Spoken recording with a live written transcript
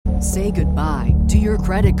Say goodbye to your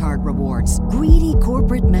credit card rewards. Greedy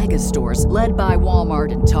corporate mega stores, led by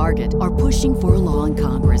Walmart and Target, are pushing for a law in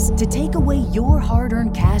Congress to take away your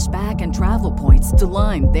hard-earned cash back and travel points to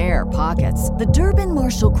line their pockets. The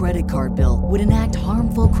Durbin-Marshall credit card bill would enact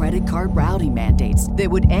harmful credit card routing mandates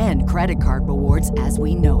that would end credit card rewards as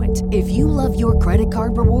we know it. If you love your credit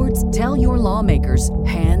card rewards, tell your lawmakers,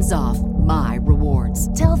 hands off my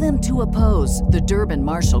rewards. Tell them to oppose the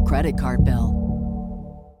Durbin-Marshall credit card bill.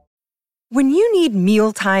 When you need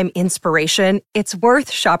mealtime inspiration, it's worth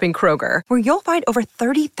shopping Kroger, where you'll find over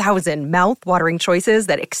 30,000 mouth-watering choices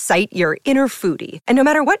that excite your inner foodie. And no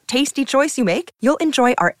matter what tasty choice you make, you'll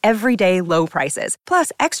enjoy our everyday low prices,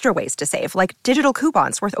 plus extra ways to save, like digital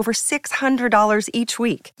coupons worth over $600 each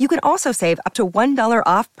week. You can also save up to $1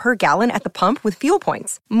 off per gallon at the pump with fuel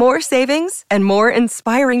points. More savings and more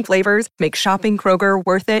inspiring flavors make shopping Kroger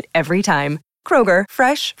worth it every time. Kroger,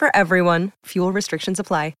 fresh for everyone. Fuel restrictions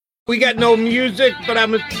apply. We got no music, but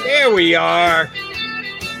there we are.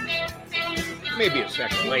 Maybe a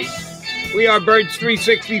second late. We are Birds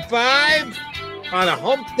 365 on a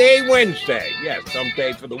Hump Day Wednesday. Yes, Hump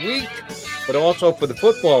Day for the week, but also for the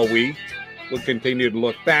football week. We'll continue to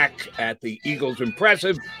look back at the Eagles'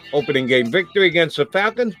 impressive opening game victory against the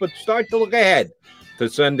Falcons, but start to look ahead to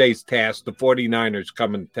Sunday's task, the 49ers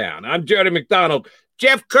coming to town. I'm Jody McDonald.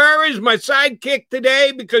 Jeff Kerr is my sidekick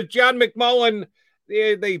today because John McMullen,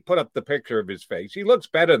 they put up the picture of his face. He looks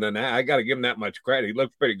better than that. I got to give him that much credit. He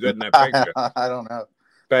looks pretty good in that picture. I don't know.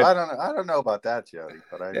 But I don't know about that, Jody.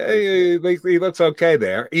 But he looks okay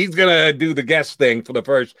there. He's gonna do the guest thing for the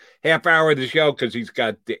first half hour of the show because he's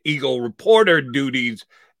got the Eagle reporter duties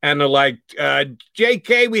and the like.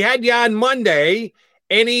 J.K., we had you on Monday.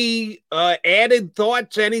 Any added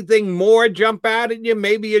thoughts? Anything more jump out at you?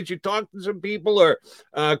 Maybe as you talk to some people or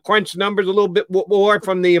crunch numbers a little bit more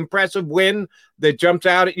from the impressive win that jumps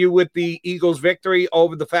out at you with the Eagles' victory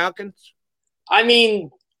over the Falcons? I mean,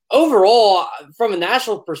 overall, from a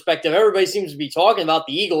national perspective, everybody seems to be talking about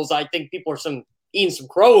the Eagles. I think people are eating some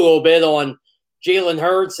crow a little bit on Jalen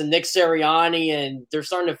Hurts and Nick Sirianni, and they're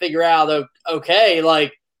starting to figure out, okay,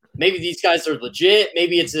 like, maybe these guys are legit.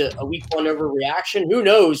 Maybe it's a week one overreaction. Who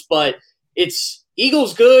knows? But it's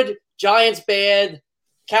Eagles good, Giants bad,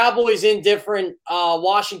 Cowboys indifferent,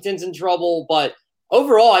 Washington's in trouble. But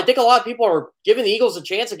overall, I think a lot of people are giving the Eagles a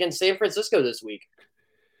chance against San Francisco this week.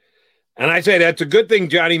 And I say that's a good thing,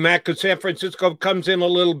 Johnny Mac, because San Francisco comes in a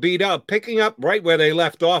little beat up, picking up right where they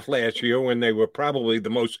left off last year when they were probably the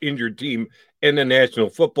most injured team in the National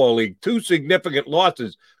Football League. 2 significant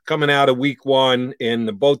losses coming out of week one in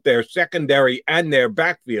both their secondary and their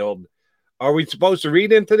backfield. Are we supposed to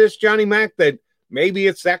read into this, Johnny Mac, that maybe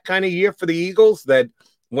it's that kind of year for the Eagles, that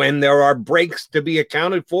when there are breaks to be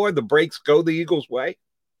accounted for, the breaks go the Eagles' way?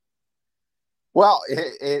 Well,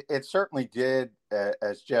 it certainly did,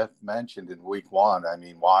 as Jeff mentioned, in week one. I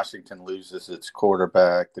mean, Washington loses its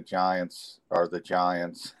quarterback. The Giants are the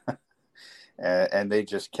Giants, and they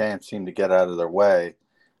just can't seem to get out of their way.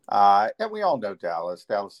 And we all know Dallas.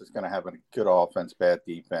 Dallas is going to have a good offense, bad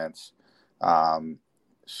defense,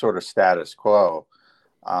 sort of status quo.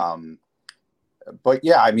 But,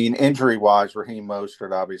 yeah, I mean, injury-wise, Raheem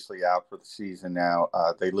Mostert obviously out for the season now.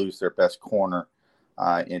 They lose their best corner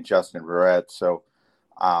in Justin Verrett. So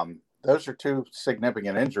those are 2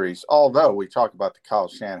 significant injuries, although we talk about the Kyle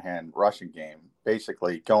Shanahan rushing game.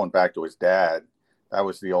 Basically, going back to his dad, that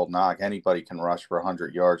was the old knock. Anybody can rush for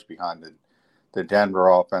 100 yards behind the Denver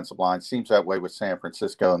offensive line. Seems that way with San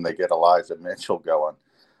Francisco, and they get Elijah Mitchell going,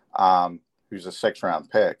 who's a 6th-round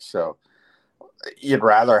pick. So you'd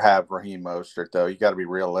rather have Raheem Mostert, though. You got to be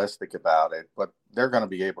realistic about it. But they're going to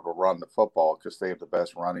be able to run the football because they have the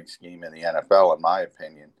best running scheme in the NFL, in my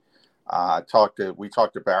opinion. We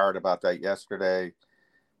talked to Barrett about that yesterday,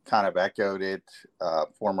 kind of echoed it,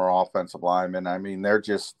 former offensive lineman. I mean, they're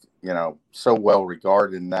just, so well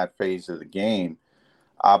regarded in that phase of the game.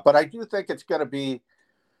 But I do think it's going to be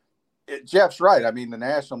 – Jeff's right. I mean, the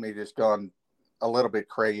national media has gone a little bit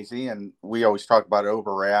crazy, and we always talk about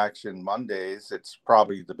overreaction Mondays. It's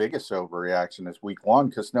probably the biggest overreaction is week one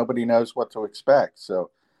because nobody knows what to expect. So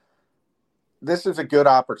this is a good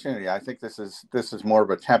opportunity. I think this is more of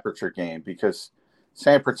a temperature game because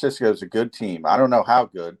San Francisco is a good team. I don't know how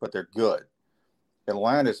good, but they're good.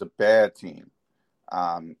 Atlanta is a bad team.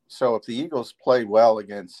 So if the Eagles play well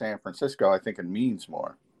against San Francisco, I think it means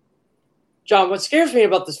more. John, what scares me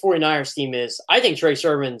about this 49ers team is I think Trey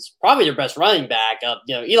Sermon's probably their best running back.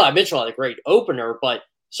 Eli Mitchell had a great opener, but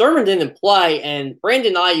Sermon didn't play, and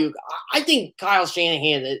Brandon Ayuk, I think Kyle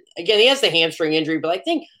Shanahan, again, he has the hamstring injury, but I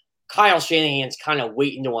think Kyle Shanahan's kind of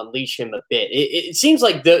waiting to unleash him a bit. It seems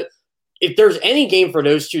like if there's any game for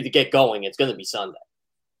those two to get going, it's going to be Sunday.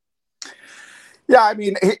 Yeah, I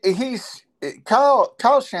mean,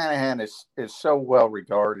 Kyle Shanahan is so well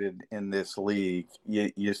regarded in this league.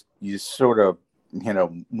 You sort of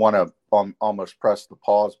want to almost press the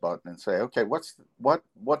pause button and say, okay,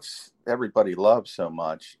 what's everybody loves so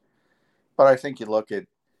much? But I think you look at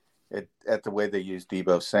the way they use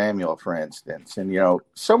Deebo Samuel, for instance, and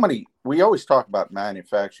we always talk about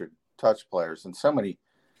manufactured touch players, and so many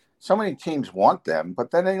teams want them,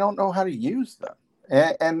 but then they don't know how to use them.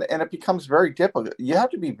 And it becomes very difficult. You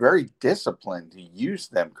have to be very disciplined to use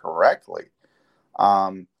them correctly.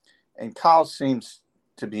 And Kyle seems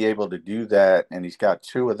to be able to do that, and he's got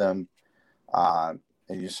two of them. And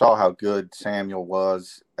you saw how good Samuel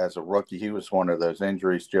was as a rookie. He was one of those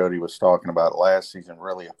injuries Jody was talking about last season,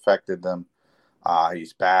 really affected them.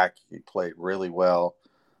 He's back. He played really well.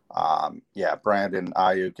 Brandon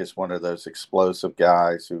Ayuk is one of those explosive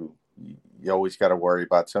guys who you always got to worry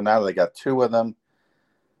about. So now they got two of them.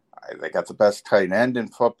 They got the best tight end in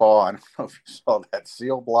football. I don't know if you saw that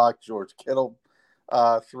seal block George Kittle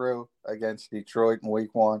threw against Detroit in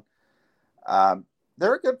week 1.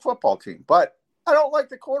 They're a good football team, but I don't like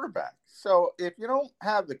the quarterback. So if you don't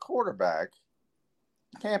have the quarterback,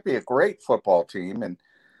 it can't be a great football team. And,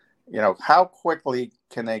 how quickly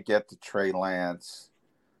can they get to Trey Lance?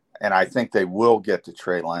 And I think they will get to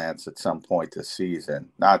Trey Lance at some point this season,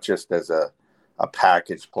 not just as a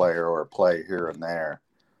package player or a play here and there.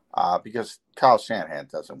 Because Kyle Shanahan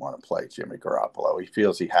doesn't want to play Jimmy Garoppolo. He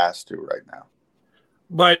feels he has to right now.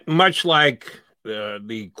 But much like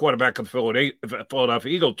the quarterback of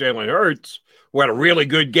Philadelphia Eagles, Jalen Hurts, who had a really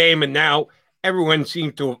good game, and now everyone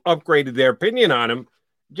seems to have upgraded their opinion on him,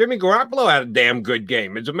 Jimmy Garoppolo had a damn good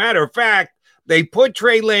game. As a matter of fact, they put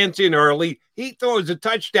Trey Lance in early. He throws a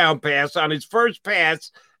touchdown pass on his first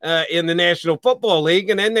pass in the National Football League,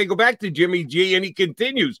 and then they go back to Jimmy G, and he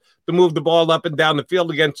continues to move the ball up and down the field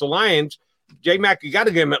against the Lions. J-Mac, you got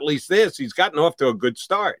to give him at least this. He's gotten off to a good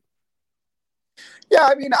start. Yeah,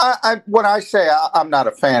 I mean, when I say I'm not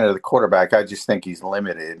a fan of the quarterback, I just think he's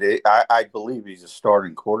limited. I believe he's a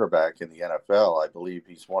starting quarterback in the NFL. I believe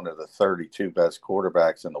he's one of the 32 best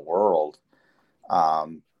quarterbacks in the world.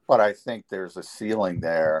 But I think there's a ceiling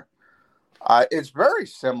there. It's very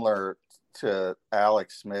similar to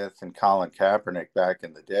Alex Smith and Colin Kaepernick back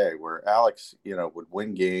in the day, where Alex, would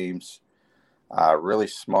win games, really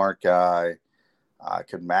smart guy,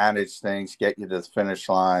 could manage things, get you to the finish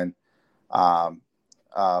line.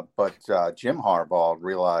 But Jim Harbaugh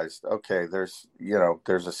realized, okay, there's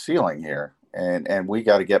a ceiling here, and we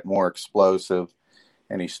got to get more explosive.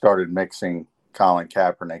 And he started mixing Colin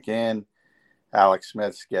Kaepernick in. Alex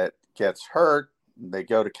Smith gets hurt. They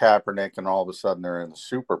go to Kaepernick, and all of a sudden they're in the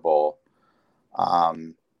Super Bowl.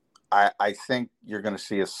 I think you're going to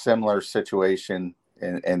see a similar situation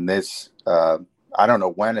in this. I don't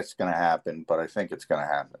know when it's going to happen, but I think it's going to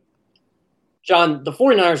happen. John, the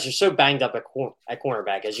 49ers are so banged up at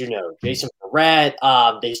cornerback, as you know. Jason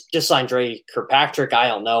Verrett, they just signed Dre Kirkpatrick. I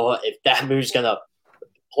don't know if that move's going to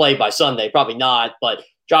play by Sunday. Probably not, but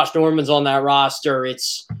Josh Norman's on that roster.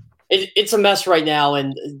 It's a mess right now.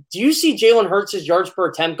 And do you see Jalen Hurts' yards per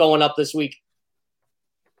attempt going up this week?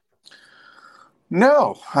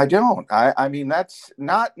 No, I don't. I mean, that's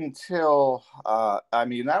not until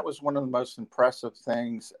that was one of the most impressive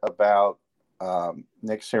things about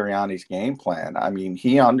Nick Sirianni's game plan. I mean,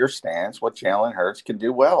 he understands what Jalen Hurts can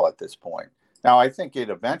do well at this point. Now, I think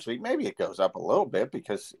maybe it goes up a little bit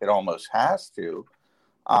because it almost has to.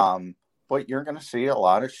 But you're going to see a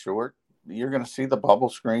lot of you're going to see the bubble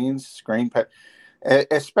screens,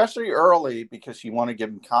 especially early, because you want to give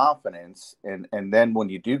him confidence. And then when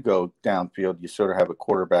you do go downfield, you sort of have a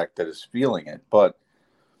quarterback that is feeling it. But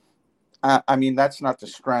I mean, that's not the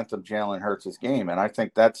strength of Jalen Hurts' game. And I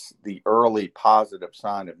think that's the early positive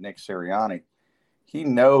sign of Nick Sirianni. He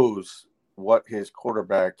knows what his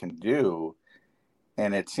quarterback can do.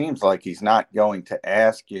 And it seems like he's not going to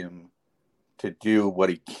ask him to do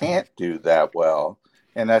what he can't do that well.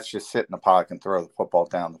 And that's just sit in the pocket and throw the football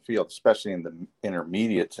down the field, especially in the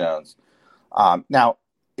intermediate zones. Now,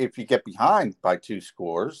 if you get behind by 2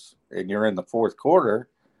 scores and you're in the fourth quarter,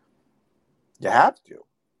 you have to.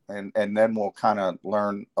 And then we'll kind of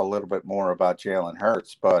learn a little bit more about Jalen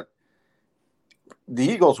Hurts. But the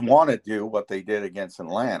Eagles want to do what they did against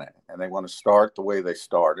Atlanta, and they want to start the way they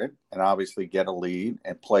started and obviously get a lead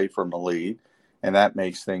and play from a lead, and that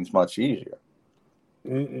makes things much easier.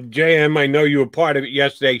 JM, I know you were part of it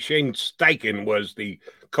yesterday. Shane Steichen was the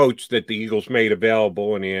coach that the Eagles made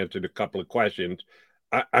available, and he answered a couple of questions.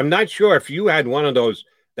 I'm not sure if you had one of those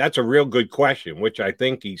That's a real good question, which I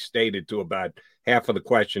think he stated to about half of the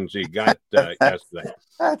questions he got yesterday.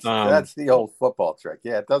 That's the old football trick.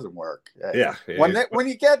 Yeah, it doesn't work. Yeah. When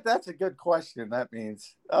you get that's a good question, that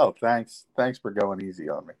means thanks for going easy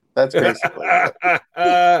on me. That's basically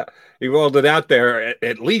he rolled it out there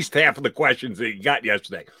at least half of the questions that he got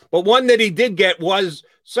yesterday. But one that he did get was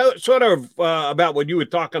sort of about what you were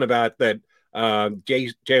talking about, that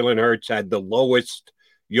Jalen Hurts had the lowest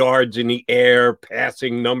yards in the air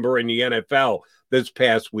passing number in the NFL this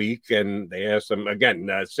past week. And they asked him, again,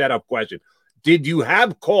 setup question, did you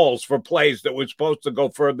have calls for plays that were supposed to go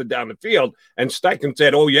further down the field? And Steichen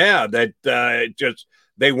said, oh, yeah, that just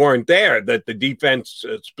they weren't there, that the defense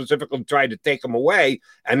specifically tried to take them away.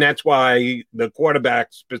 And that's why the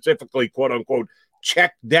quarterback specifically, quote unquote,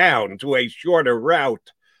 checked down to a shorter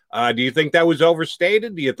route. Do you think that was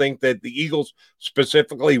overstated? Do you think that the Eagles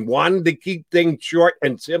specifically wanted to keep things short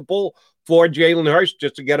and simple for Jalen Hurts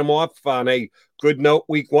just to get him off on a good note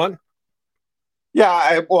week one?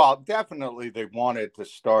 Yeah, definitely they wanted to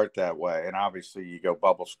start that way. And obviously you go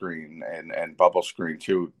bubble screen and bubble screen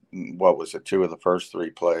two. What was it? 2 of the first 3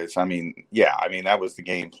 plays. I mean, that was the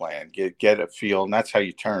game plan. Get a feel. And that's how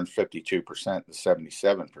you turn 52% to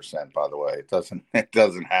 77%, by the way. It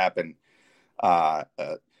doesn't happen.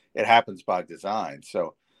 It happens by design.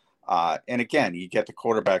 So, and again, you get the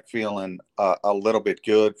quarterback feeling a little bit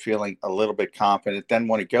good, feeling a little bit confident. Then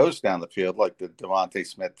when it goes down the field, like the Devontae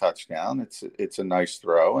Smith touchdown, it's a nice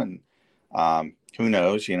throw. And who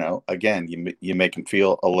knows, again, you make him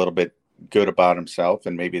feel a little bit good about himself,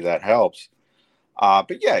 and maybe that helps.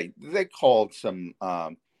 But yeah, they called some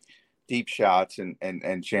deep shots, and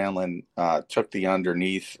Jalen took the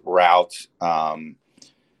underneath routes.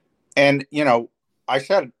 And, I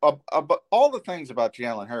said all the things about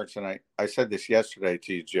Jalen Hurts, and I said this yesterday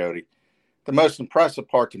to you, Jody. The most impressive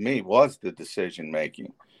part to me was the decision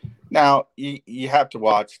making. Now, you have to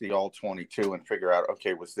watch the all 22 and figure out,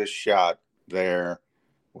 okay, was this shot there?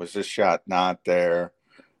 Was this shot not there?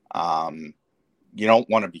 You don't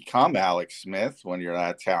want to become Alex Smith when you're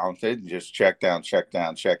that talented and just check down.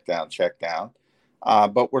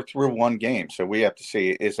 But we're through one game, so we have to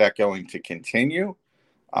see, is that going to continue?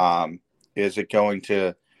 Is it going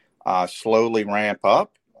to slowly ramp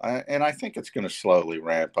up? And I think it's going to slowly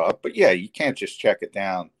ramp up. But, yeah, you can't just check it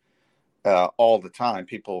down all the time.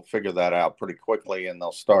 People figure that out pretty quickly, and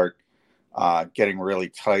they'll start getting really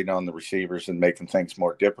tight on the receivers and making things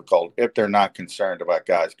more difficult if they're not concerned about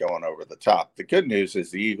guys going over the top. The good news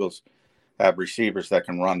is the Eagles have receivers that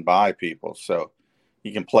can run by people. So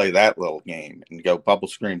you can play that little game and go bubble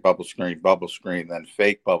screen, then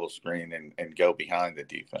fake bubble screen and go behind the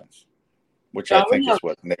defense, which John, I think is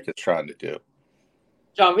what Nick is trying to do.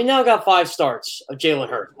 John, we now got 5 starts of Jalen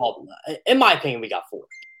Hurts. Well, in my opinion, we got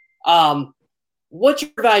 4. What's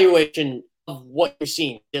your evaluation of what you're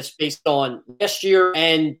seeing just based on last year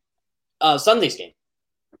and Sunday's game?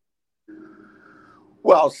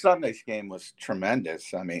 Well, Sunday's game was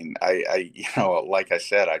tremendous. I mean, I like I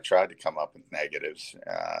said, I tried to come up with negatives,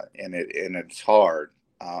 and it's hard.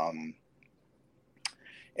 And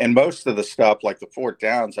most of the stuff, like the 4th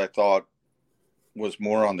downs, I thought was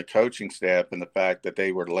more on the coaching staff and the fact that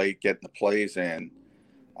they were late getting the plays in,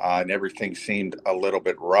 and everything seemed a little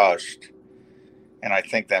bit rushed. And I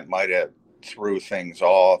think that might have threw things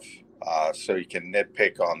off. So you can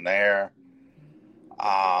nitpick on there.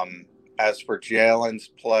 As for Jalen's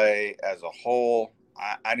play as a whole,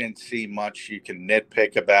 I didn't see much you can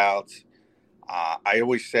nitpick about. I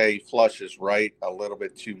always say he flushes right a little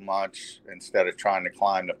bit too much instead of trying to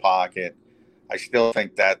climb the pocket. I still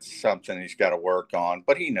think that's something he's got to work on,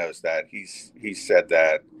 but he knows that. He's said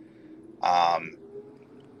that.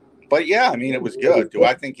 But yeah, I mean, it was good. Do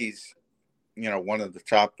I think he's, one of the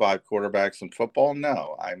top 5 quarterbacks in football?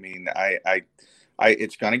 No. I mean, I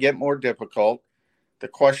it's going to get more difficult. The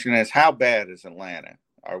question is, how bad is Atlanta?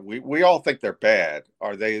 We all think they're bad.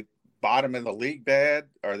 Are they bottom of the league bad?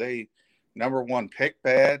 Are they number 1 pick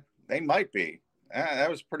bad? They might be. That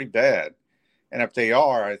was pretty bad. And if they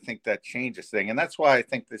are, I think that changes things. And that's why I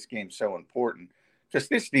think this game's so important, because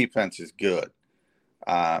this defense is good.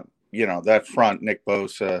 That front, Nick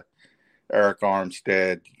Bosa, Eric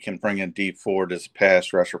Armstead, you can bring in Dee Ford as a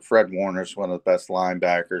pass rusher. Fred Warner's one of the best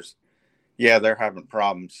linebackers. Yeah, they're having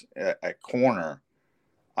problems at corner.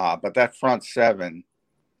 But that front 7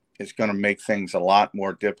 is going to make things a lot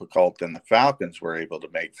more difficult than the Falcons were able to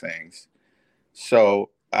make things.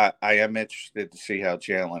 So I am interested to see how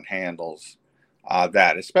Jalen handles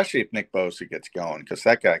that, especially if Nick Bosa gets going, because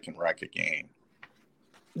that guy can wreck a game.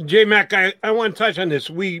 J-Mac, I want to touch on this.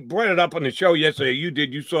 We brought it up on the show yesterday. You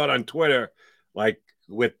did. You saw it on Twitter. Like,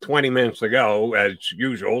 with 20 minutes to go, as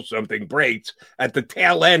usual, something breaks at the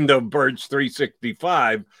tail end of Birds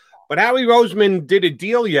 365. But Howie Roseman did a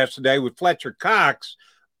deal yesterday with Fletcher Cox,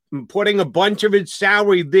 putting a bunch of his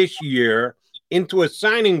salary this year into a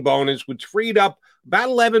signing bonus, which freed up about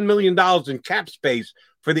 $11 million in cap space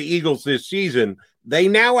for the Eagles this season. They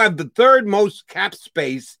now have the third most cap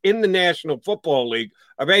space in the National Football League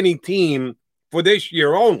of any team for this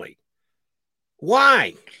year only.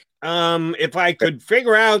 Why? If I could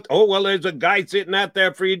figure out, there's a guy sitting out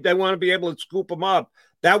there for you, they want to be able to scoop him up,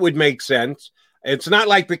 that would make sense. It's not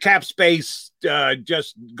like the cap space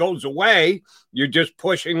just goes away. You're just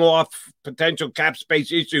pushing off potential cap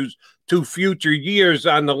space issues to future years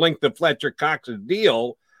on the length of Fletcher Cox's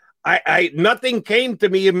deal. Nothing came to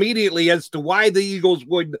me immediately as to why the Eagles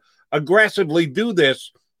would aggressively do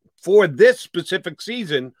this for this specific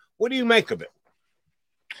season. What do you make of it?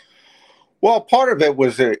 Well, part of it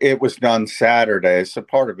was done Saturday, so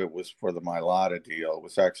part of it was for the Mailata deal.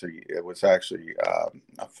 It was actually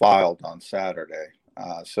filed on Saturday,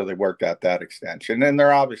 so they worked out that extension, and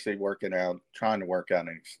they're obviously trying to work out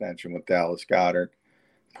an extension with Dallas Goedert,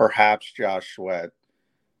 perhaps Josh Sweat,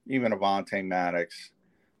 even Avonte Maddox,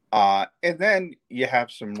 and then you have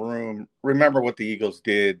some room. Remember what the Eagles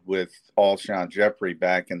did with Alshon Jeffrey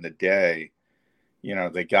back in the day? You know,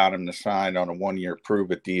 they got him to sign on a 1-year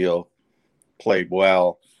prove-it deal. Played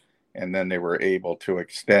well, and then they were able to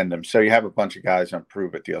extend him. So you have a bunch of guys on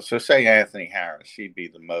prove-it deals. So say Anthony Harris, he'd be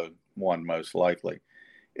the one most likely.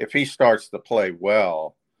 If he starts to play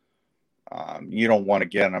well, you don't want to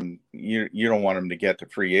get him. You don't want him to get to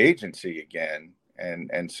free agency again,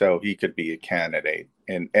 and so he could be a candidate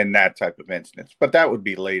in that type of instance. But that would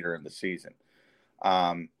be later in the season.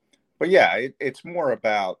 But yeah, it's more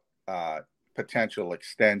about potential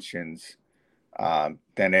extensions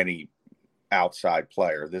than any outside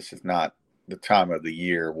player. This is not the time of the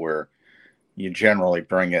year where you generally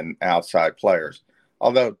bring in outside players.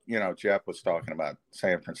 Although, Jeff was talking about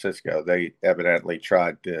San Francisco. They evidently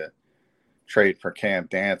tried to trade for Cam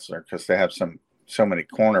Dantzler because they have so many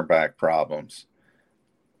cornerback problems.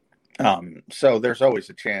 So there's always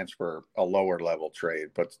a chance for a lower level trade,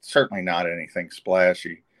 but certainly not anything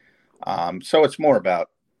splashy. So it's more about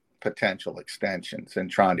potential extensions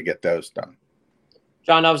and trying to get those done.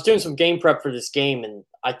 John, I was doing some game prep for this game, and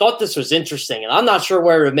I thought this was interesting, and I'm not sure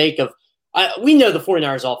where to make of we know the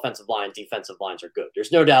 49ers offensive line, defensive lines are good.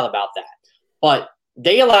 There's no doubt about that. But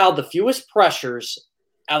they allowed the fewest pressures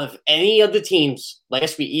out of any of the teams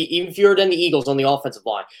last week, even fewer than the Eagles on the offensive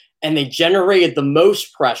line, and they generated the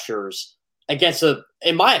most pressures against,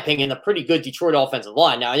 in my opinion, a pretty good Detroit offensive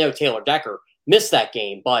line. Now, I know Taylor Decker missed that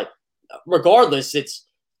game, but regardless,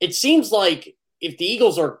 it seems like if the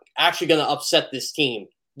Eagles are actually going to upset this team,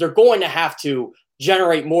 they're going to have to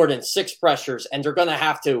generate more than 6 pressures, and they're going to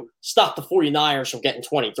have to stop the 49ers from getting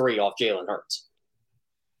 23 off Jalen Hurts.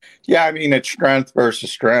 Yeah, I mean, it's strength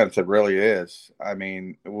versus strength. It really is. I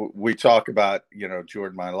mean, we talk about,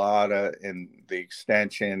 Jordan Mailata and the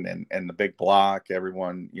extension and the big block,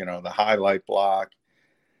 everyone, the highlight block.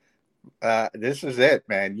 This is it,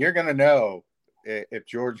 man. You're going to know if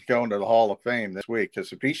George's going to the Hall of Fame this week,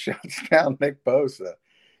 because if he shuts down Nick Bosa,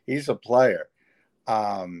 he's a player.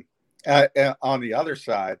 On the other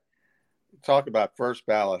side, talk about first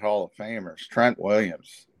ballot Hall of Famers, Trent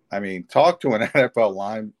Williams. I mean, talk to an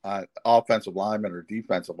NFL offensive lineman or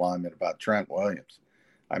defensive lineman about Trent Williams.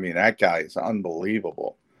 I mean, that guy is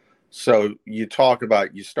unbelievable. So you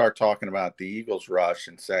start talking about the Eagles rush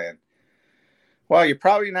and saying, well, you're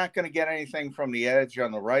probably not going to get anything from the edge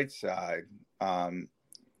on the right side.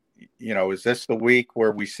 Is this the week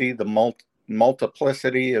where we see the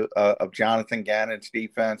multiplicity of Jonathan Gannon's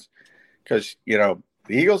defense? Because, the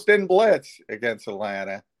Eagles didn't blitz against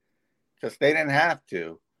Atlanta because they didn't have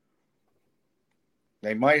to.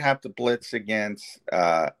 They might have to blitz against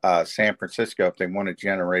San Francisco if they want to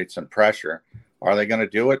generate some pressure. Are they going to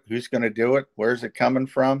do it? Who's going to do it? Where's it coming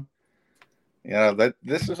from?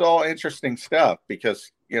 This is all interesting stuff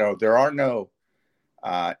because, there are no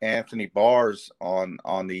Anthony Barrs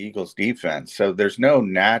on the Eagles defense. So there's no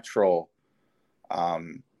natural,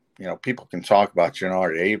 people can talk about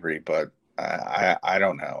Jannard Avery, but I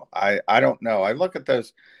don't know. I don't know. I look at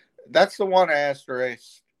those. That's the one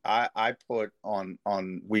asterisk I put on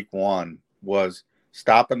week 1 was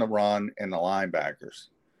stopping the run and the linebackers.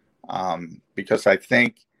 Because I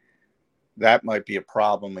think that might be a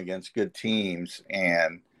problem against good teams.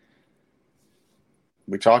 And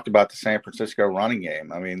we talked about the San Francisco running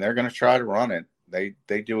game. I mean, they're going to try to run it.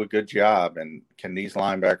 They do a good job. And can these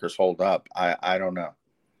linebackers hold up? I don't know.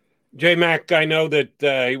 J-Mac, I know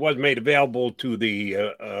that he was made available to the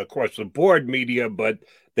across-the-board media, but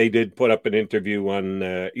they did put up an interview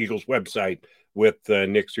on Eagles' website with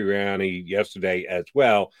Nick Sirianni yesterday as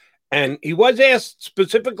well. And he was asked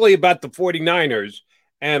specifically about the 49ers,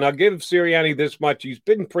 and I'll give Sirianni this much. He's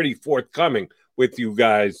been pretty forthcoming with you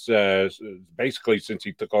guys basically since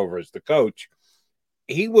he took over as the coach.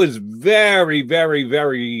 He was very, very,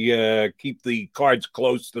 very keep the cards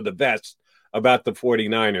close to the vest about the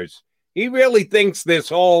 49ers. He really thinks this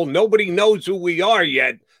whole nobody knows who we are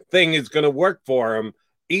yet thing is going to work for him,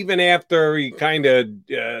 even after he kind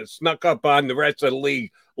of snuck up on the rest of the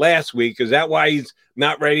league last week. Is that why he's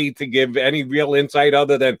not ready to give any real insight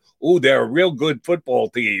other than, they're a real good football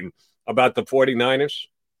team about the 49ers?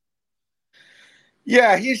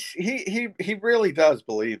 Yeah, he really does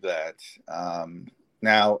believe that.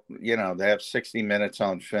 Now, they have 60 minutes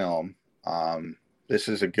on film. This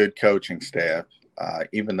is a good coaching staff,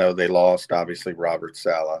 even though they lost, obviously, Robert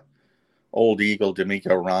Saleh. Old Eagle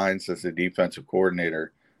D'Amico Ryans as the defensive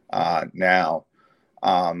coordinator now.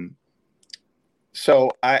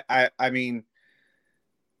 So, I mean,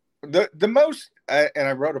 the most, and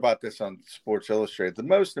I wrote about this on Sports Illustrated, the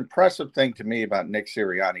most impressive thing to me about Nick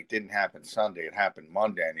Sirianni didn't happen Sunday. It happened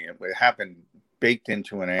Monday. And it happened baked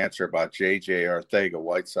into an answer about J.J.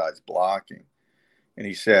 Arcega-Whiteside's blocking. And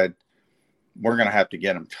he said, we're going to have to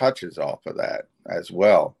get him touches off of that as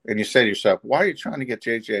well. And you say to yourself, why are you trying to get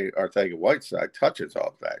J.J. Arcega-Whiteside touches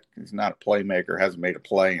off that? He's not a playmaker, hasn't made a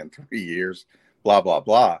play in 3 years, blah, blah,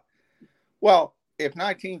 blah. Well, if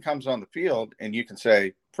 19 comes on the field and you can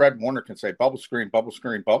say, Fred Warner can say bubble screen, bubble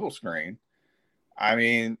screen, bubble screen, I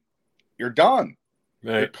mean, you're done.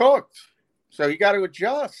 Right. You're cooked. So you got to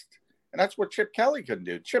adjust. And that's what Chip Kelly couldn't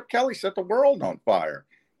do. Chip Kelly set the world on fire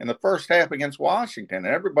in the first half against Washington.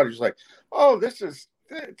 And everybody's like,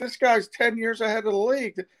 this guy's 10 years ahead of the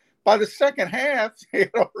league. By the second half, he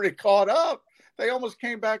had already caught up. They almost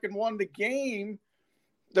came back and won the game.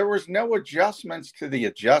 There was no adjustments to the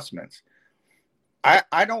adjustments.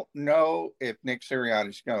 I don't know if Nick Sirianni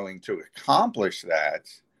is going to accomplish that,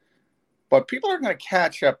 but people are going to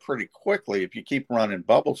catch up pretty quickly if you keep running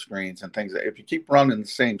bubble screens and things. If you keep running the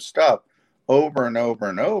same stuff over and over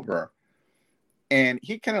and over, and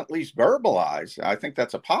he can at least verbalize, I think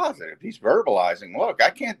that's a positive. He's verbalizing, look,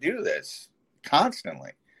 I can't do this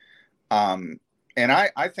constantly. And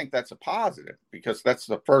I think that's a positive because that's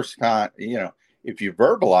the first time, if you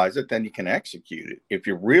verbalize it, then you can execute it. If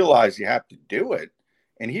you realize you have to do it,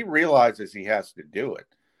 and he realizes he has to do it.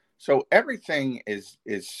 So everything is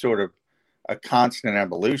sort of a constant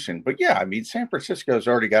evolution. But yeah, I mean, San Francisco's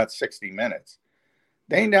already got 60 minutes.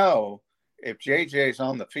 They know if JJ's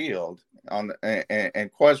on the field and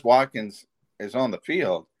Quez Watkins is on the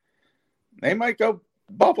field, they might go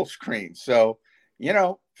bubble screen. So,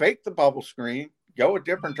 fake the bubble screen, go a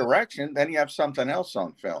different direction, then you have something else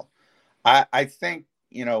on film. I think,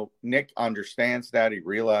 Nick understands that. He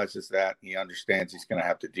realizes that. He understands he's going to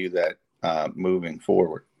have to do that moving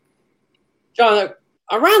forward. John,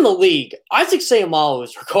 around the league, Isaac Seumalo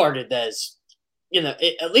is regarded as,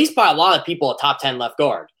 at least by a lot of people, a top 10 left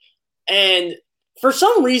guard. And for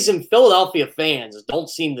some reason, Philadelphia fans don't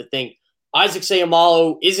seem to think Isaac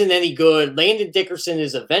Seumalo isn't any good. Landon Dickerson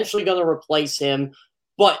is eventually going to replace him.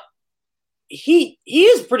 But he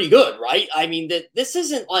is pretty good, right? I mean, this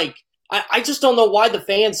isn't like – I just don't know why the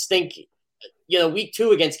fans think, week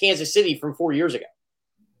 2 against Kansas City from 4 years ago.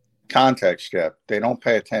 Context, Jeff. They don't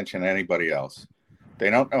pay attention to anybody else. They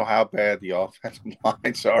don't know how bad the offensive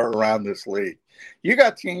lines are around this league. You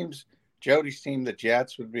got teams, Jody's team, the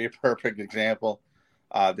Jets would be a perfect example.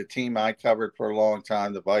 The team I covered for a long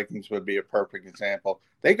time, the Vikings, would be a perfect example.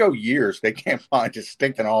 They go years. They can't find a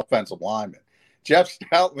stinking offensive lineman. Jeff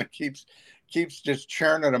Stoutland keeps just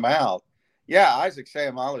churning them out. Yeah, Isaac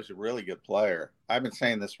Seumalo is a really good player. I've been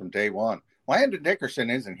saying this from day one. Landon Dickerson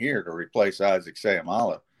isn't here to replace Isaac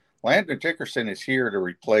Seumalo. Landon Dickerson is here to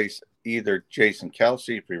replace either Jason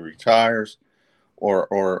Kelce if he retires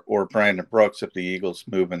or Brandon Brooks if the Eagles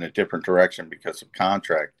move in a different direction because of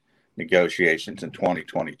contract negotiations in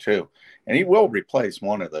 2022. And he will replace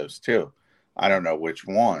one of those two. I don't know which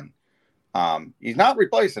one. He's not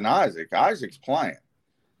replacing Isaac. Isaac's playing.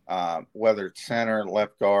 Whether it's center,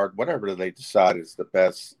 left guard, whatever they decide is the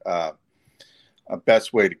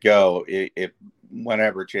best way to go if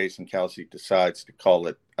whenever Jason Kelce decides to call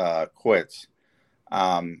it quits.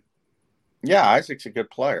 Yeah, Isaac's a good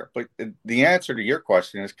player. But the answer to your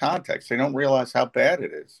question is context. They don't realize how bad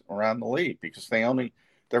it is around the league because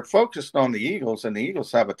they're focused on the Eagles, and the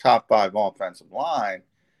Eagles have a top 5 offensive line.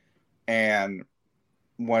 And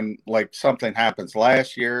when something happens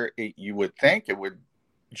last year, you would think it would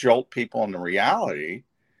jolt people into reality.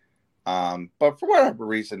 But for whatever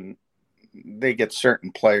reason, they get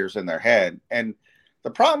certain players in their head. And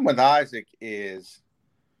the problem with Isaac is,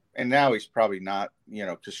 and now he's probably not,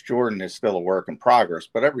 because Jordan is still a work in progress,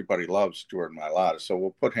 but everybody loves Jordan Mailata, so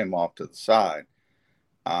we'll put him off to the side.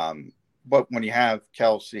 But when you have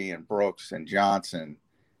Kelsey and Brooks and Johnson,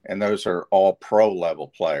 and those are all pro level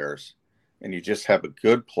players, and you just have a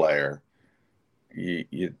good player,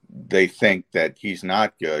 they think that he's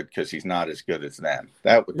not good because he's not as good as them.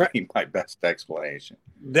 That would be my best explanation.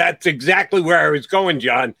 That's exactly where I was going,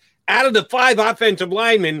 John. Out of the 5 offensive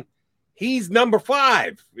linemen, he's number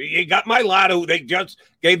 5. You got Mailata, they just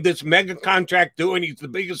gave this mega contract to, and he's the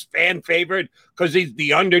biggest fan favorite because he's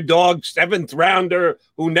the underdog 7th rounder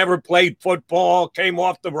who never played football, came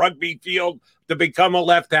off the rugby field to become a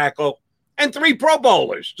left tackle, and 3 Pro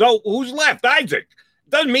Bowlers. So who's left? Isaac.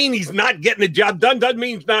 Doesn't mean he's not getting the job done. Doesn't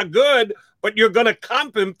mean he's not good, but you're going to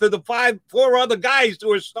comp him to the 4 other guys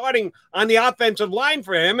who are starting on the offensive line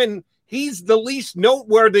for him, and he's the least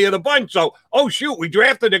noteworthy of the bunch. So, oh, shoot, we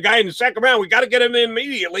drafted a guy in the 2nd round. We got to get him in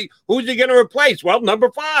immediately. Who's he going to replace? Well,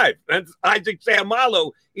 number 5. That's Isaac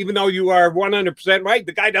Seumalo, even though you are 100% right.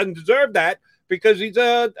 The guy doesn't deserve that because he's,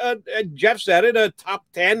 Jeff said it, a top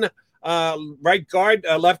 10 right guard,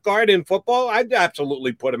 left guard in football. I'd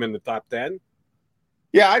absolutely put him in the top 10.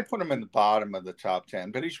 Yeah, I'd put him in the bottom of the top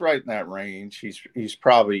 10, but he's right in that range. He's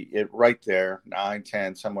probably right there, 9,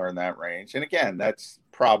 10, somewhere in that range. And again, that's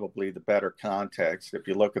probably the better context. If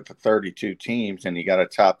you look at the 32 teams and you got a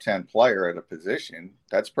top 10 player at a position,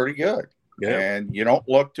 that's pretty good. Yeah. And you don't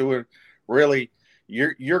look to it really.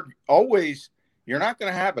 You're not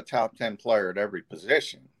going to have a top 10 player at every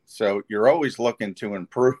position. So you're always looking to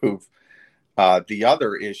improve the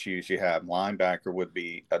other issues you have. Linebacker would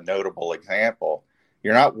be a notable example.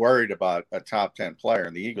 You're not worried about a top 10 player,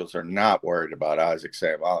 and the Eagles are not worried about Isaac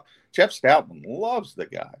Seumalo. Jeff Stoutman loves the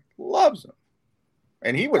guy, loves him.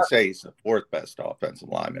 And he would say he's the 4th best offensive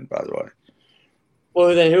lineman, by the way.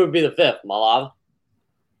 Well, then who would be the 5th, Mailata?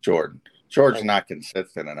 Jordan. Jordan's not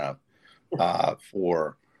consistent enough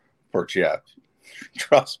for Jeff.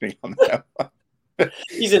 Trust me on that one.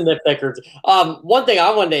 He's a nitpicker. One thing I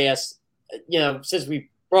wanted to ask, since we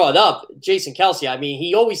brought up Jason Kelce. I mean,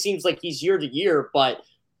 he always seems like he's year to year, but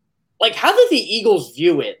how did the Eagles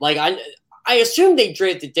view it? I assume they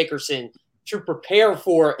drafted Dickerson to prepare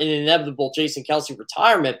for an inevitable Jason Kelce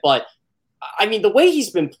retirement, but I mean, the way he's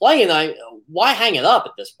been playing, why hang it up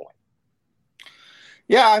at this point?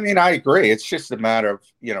 Yeah, I mean, I agree. It's just a matter of,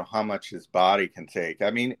 how much his body can take. I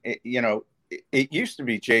mean, it used to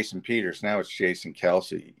be Jason Peters. Now it's Jason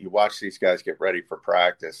Kelce. You watch these guys get ready for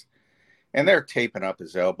practice, and they're taping up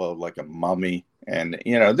his elbow like a mummy. And,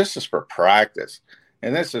 this is for practice.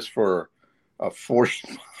 And this is for a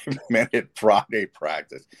 45-minute Friday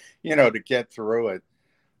practice, to get through it.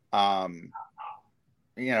 That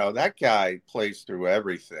guy plays through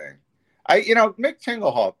everything. Mick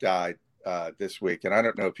Tingelhoff died this week. And I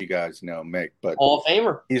don't know if you guys know Mick, but Hall of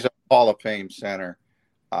Famer. He's a Hall of Fame center.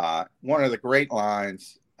 One of the great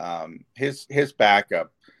lines, his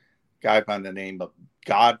backup, guy by the name of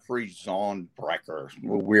Godfrey Zornbrecher,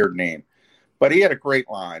 a weird name, but he had a great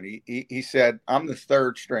line. He said, "I'm the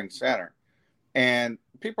 3rd string center," and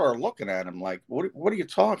people are looking at him like, "What are you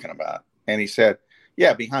talking about?" And he said,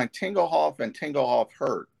 "Yeah, behind Tingelhoff and Tingelhoff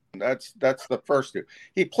hurt. That's the first 2.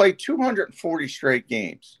 He played 240 straight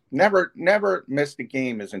games, never missed a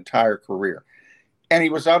game his entire career, and he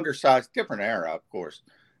was undersized. Different era, of course,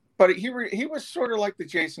 but he was sort of like the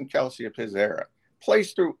Jason Kelce of his era.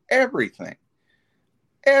 Plays through everything.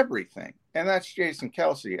 And that's Jason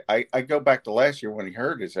Kelce. I go back to last year when he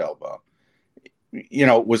hurt his elbow.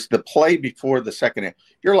 It was the play before the second half.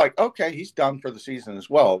 You're like, okay, he's done for the season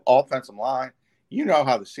as well. Offensive line,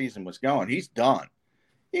 how the season was going. He's done.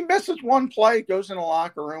 He misses one play, goes in the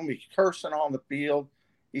locker room. He's cursing on the field.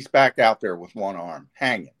 He's back out there with one arm,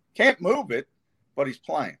 hanging. Can't move it, but he's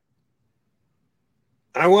playing.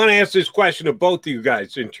 I want to ask this question to both of you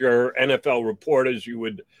guys. Since you're NFL reporters, you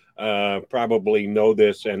would probably know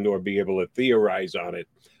this and or be able to theorize on it,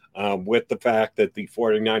 with the fact that the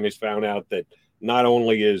 49ers found out that not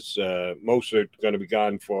only is Mostert going to be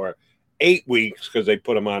gone for 8 weeks because they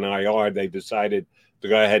put him on IR, they decided to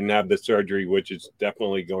go ahead and have the surgery, which is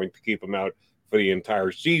definitely going to keep him out for the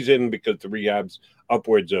entire season because the rehab's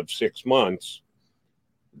upwards of 6 months.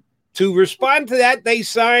 To respond to that, they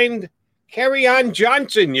signed Kerryon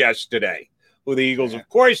Johnson yesterday, who the Eagles, of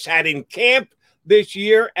course, had in camp this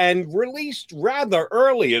year and released rather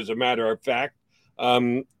early, as a matter of fact.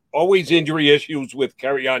 Always injury issues with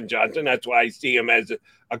Kerryon Johnson. That's why I see him as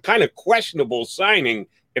a kind of questionable signing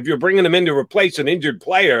if you're bringing him in to replace an injured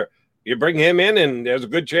player, you bring him in and there's a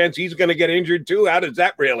good chance he's going to get injured too. How does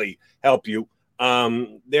that really help you?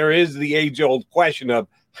 There is the age-old question of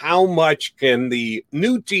how much can the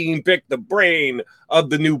new team pick the brain of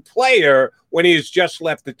the new player when he has just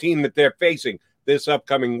left the team that they're facing this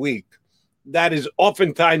upcoming week. That is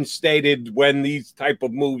oftentimes stated when these type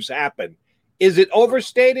of moves happen. Is it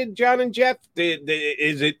overstated, John and Jeff?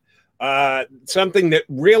 Is it something that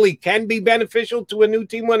really can be beneficial to a new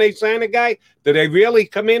team when they sign a guy? Do they really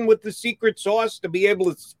come in with the secret sauce to be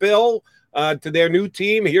able to spill to their new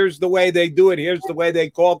team? Here's the way they do it. Here's the way they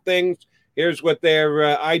call things. Here's what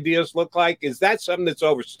their ideas look like. Is that something that's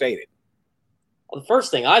overstated? Well, the first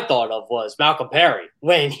thing I thought of was Malcolm Perry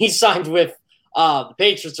when he signed with the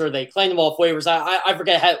Patriots, or they claimed him off waivers. I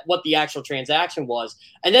forget what the actual transaction was.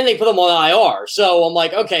 And then they put him on IR. So I'm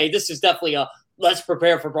like, okay, this is definitely a let's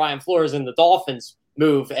prepare for Brian Flores and the Dolphins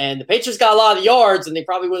move. And the Patriots got a lot of yards, and they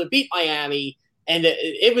probably would have beat Miami. And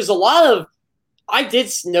it was a lot of – I did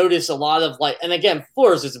notice a lot of – and again,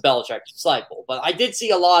 Flores is a Belichick disciple, but I did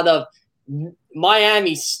see a lot of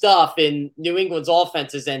Miami stuff in New England's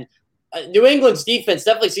offenses, and New England's defense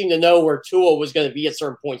definitely seemed to know where Tua was going to be at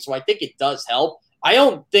certain points, so I think it does help. I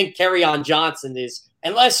don't think Kerryon Johnson is,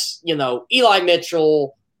 unless, Eli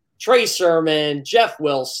Mitchell, Trey Sermon, Jeff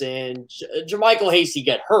Wilson, Jermichael Hasty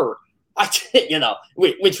get hurt,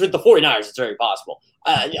 which with the 49ers, it's very possible.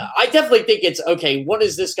 I definitely think it's, okay, what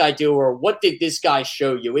does this guy do, or what did this guy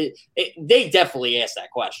show you? They definitely ask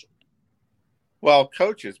that question. Well,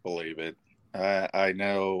 coaches believe it. I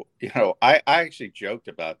know, I actually joked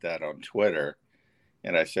about that on Twitter,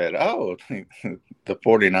 and I said, the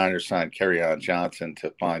 49ers signed Kerryon Johnson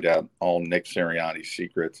to find out all Nick Sirianni's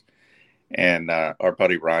secrets. And our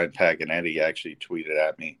buddy Ryan Paganetti actually tweeted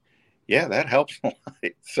at me, yeah, that helps a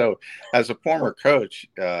lot. So as a former coach,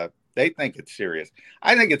 they think it's serious.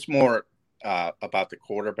 I think it's more about the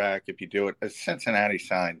quarterback if you do it. Cincinnati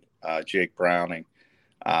signed Jake Browning.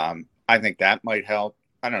 I think that might help.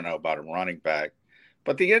 I don't know about a running back.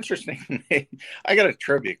 But the interesting thing, I got a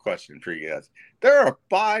trivia question for you guys. There are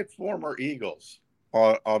 5 former Eagles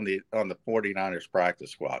on the 49ers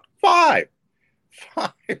practice squad. 5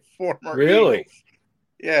 former really? Eagles.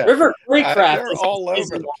 Yeah. River Craycraft. They're all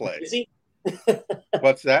over the place.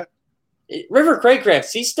 What's that? River Craycraft.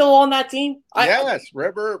 Is he still on that team? Yes,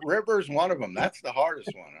 River's one of them. That's the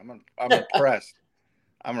hardest one. I'm impressed.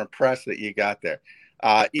 I'm impressed that you got there.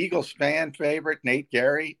 Eagles fan favorite Nate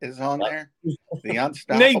Gary is on there. The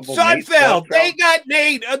unstoppable Nate Sudfeld. They got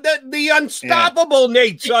Nate, the unstoppable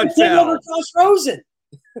Nate Sudfeld. Josh Rosen.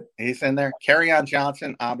 He's in there. Kerryon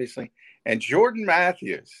Johnson, obviously, and Jordan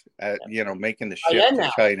Matthews. Making the shift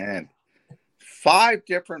to tight end. 5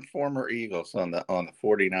 different former Eagles on the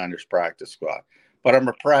 49ers practice squad. But I'm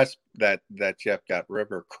impressed that Jeff got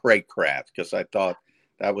River Craycraft, because I thought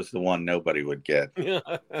that was the one nobody would get.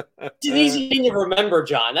 It's an easy thing to remember,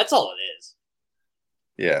 John. That's all it is.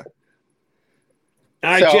 Yeah.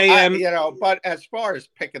 All right, JM. But as far as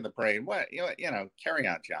picking the brain,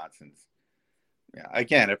 Kerryon Johnson's. Yeah.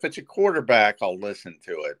 Again, if it's a quarterback, I'll listen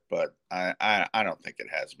to it, but I don't think it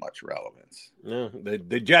has much relevance. No,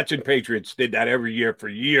 the Jets and Patriots did that every year for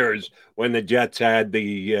years when the Jets had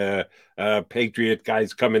the Patriot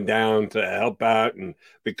guys coming down to help out and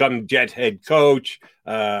become Jet head coach,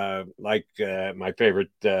 like my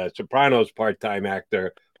favorite Sopranos part-time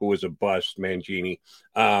actor, who was a bust, Mangini.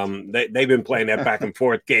 They've been playing that back and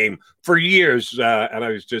forth game for years, and I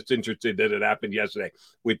was just interested that it happened yesterday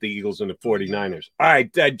with the Eagles and the 49ers. All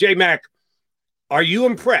right, J-Mac, are you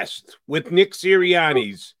impressed with Nick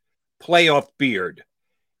Sirianni's playoff beard?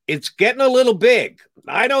 It's getting a little big.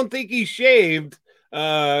 I don't think he's shaved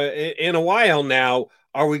in a while now.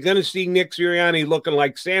 Are we going to see Nick Sirianni looking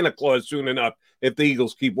like Santa Claus soon enough if the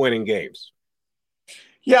Eagles keep winning games?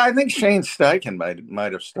 Yeah, I think Shane Steichen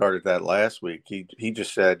might have started that last week. He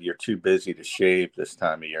just said you're too busy to shave this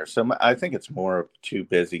time of year. So I think it's more of too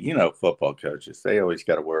busy. Football coaches, they always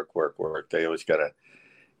got to work. They always got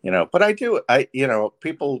to, but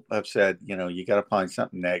people have said, you got to find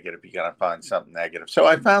something negative. You got to find something negative. So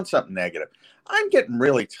I found something negative. I'm getting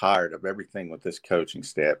really tired of everything with this coaching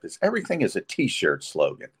staff. Everything is a T-shirt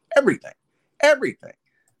slogan. Everything.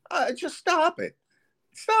 Just stop it.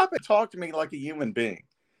 Stop it. Talk to me like a human being.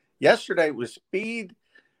 Yesterday was feed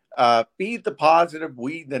the positive,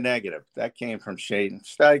 weed the negative. That came from Shane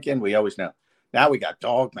Steichen. We always know. Now we got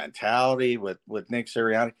dog mentality with Nick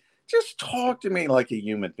Sirianni. Just talk to me like a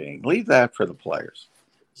human being. Leave that for the players.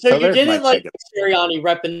 So you didn't like Sirianni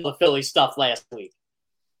repping the Philly stuff last week?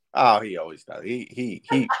 Oh, he always does. He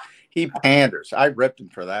panders. I ripped him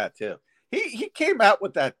for that too. He came out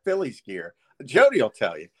with that Phillies gear. Jody will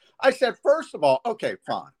tell you. I said, first of all, okay,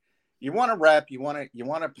 fine. You want to rep, you want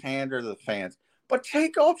to pander to the fans, but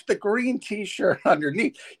take off the green T-shirt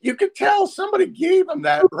underneath. You could tell somebody gave them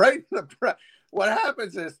that right in the press. What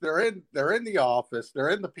happens is they're in the office, they're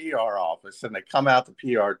in the PR office, and they come out the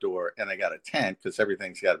PR door and they got a tent because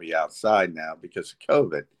everything's got to be outside now because of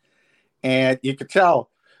COVID. And you could tell,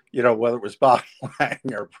 whether it was Bob Lang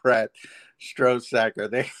or Brett Strosacker,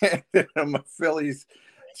 they handed him a Phillies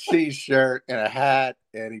T-shirt and a hat,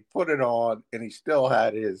 and he put it on, and he still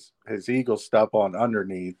had his Eagle stuff on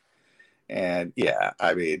underneath. And yeah,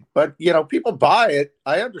 I mean, but people buy it.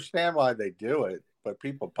 I understand why they do it, but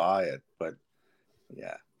people buy it. But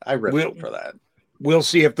yeah, I rip him for that. We'll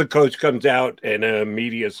see if the coach comes out in a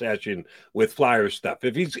media session with Flyer stuff.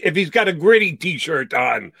 If he's got a gritty T-shirt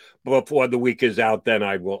on before the week is out, then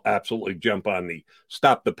I will absolutely jump on the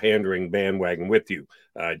stop the pandering bandwagon with you,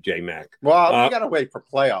 J Mac. Well, we got to wait for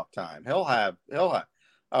playoff time. He'll have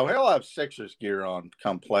Sixers gear on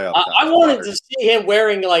come playoff time. I wanted to see him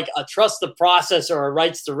wearing like a Trust the Process or a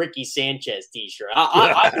Rights to Ricky Sanchez T-shirt.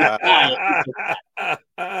 I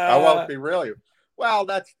won't be really. Well,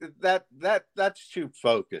 that's too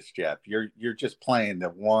focused, Jeff. You're just playing the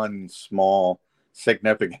one small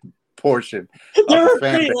significant portion of the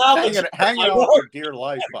fan base. Hanging on for dear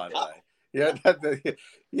life, by the way. Yeah,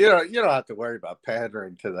 you don't have to worry about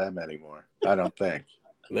pandering to them anymore. I don't think.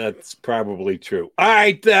 That's probably true. All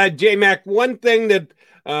right, J-Mac, one thing that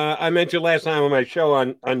I mentioned last time on my show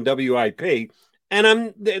on WIP,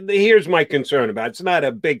 and here's my concern about it. It's not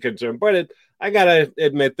a big concern, but I got to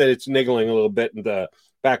admit that it's niggling a little bit in the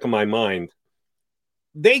back of my mind.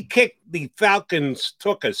 They kicked the Falcons,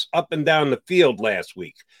 took us up and down the field last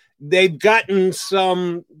week. They've gotten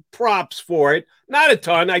some props for it. Not a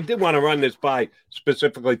ton. I did want to run this by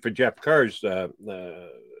specifically for Jeff Kerr's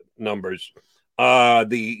numbers.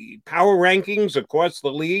 The power rankings across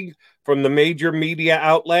the league from the major media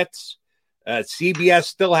outlets, CBS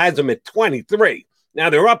still has them at 23. Now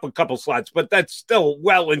they're up a couple slots, but that's still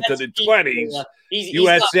well into the 20s.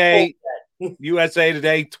 USA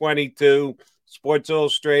Today 22, Sports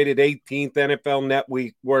Illustrated 18th, NFL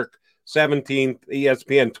Network 17th,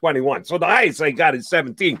 ESPN 21. So the highest they got is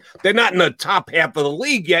 17. They're not in the top half of the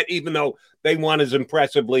league yet, even though they won as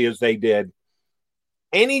impressively as they did.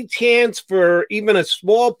 Any chance for even a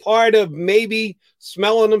small part of maybe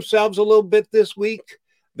smelling themselves a little bit this week?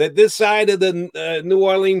 That this side of the New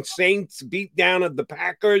Orleans Saints beat down of the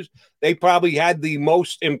Packers, they probably had the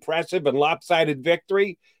most impressive and lopsided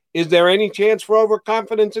victory. Is there any chance for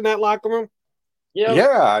overconfidence in that locker room?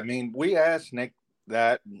 Yeah, I mean, we asked Nick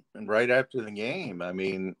that right after the game. I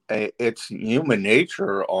mean, it's human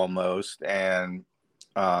nature almost, and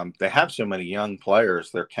they have so many young players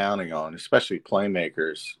they're counting on, especially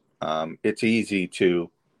playmakers. It's easy to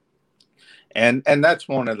and that's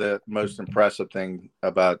one of the most impressive thing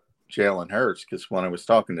about Jalen Hurts, because when I was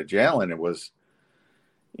talking to Jalen, it was,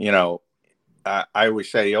 I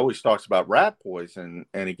always say he always talks about rat poison,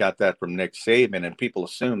 and he got that from Nick Saban, and people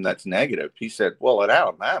assume that's negative. He said, well, at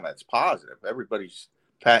Alabama, it's positive. Everybody's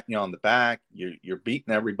patting you on the back. You're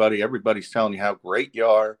beating everybody. Everybody's telling you how great you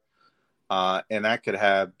are. And that could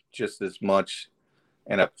have just as much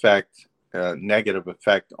an effect, negative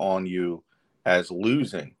effect on you as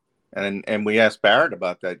losing. And we asked Barrett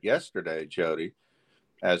about that yesterday, Jody,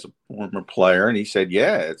 as a former player, and he said,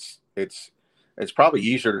 yeah, it's probably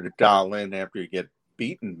easier to dial in after you get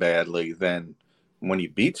beaten badly than when you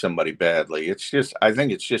beat somebody badly. I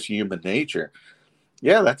think it's just human nature.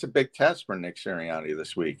 Yeah, that's a big test for Nick Sirianni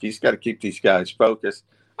this week. He's got to keep these guys focused.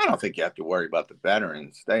 I don't think you have to worry about the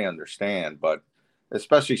veterans. They understand, but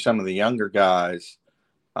especially some of the younger guys,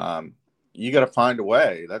 you got to find a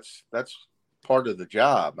way. That's part of the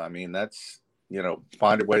job. I mean, that's,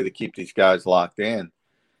 find a way to keep these guys locked in.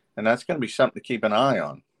 And that's going to be something to keep an eye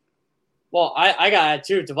on. Well, I got it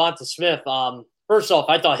too. Devonta Smith. First off,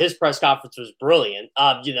 I thought his press conference was brilliant.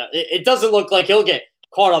 It doesn't look like he'll get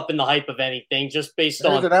caught up in the hype of anything just based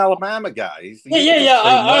on. He's an Alabama guy.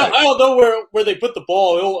 I don't know where they put the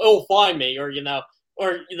ball. It'll find me, or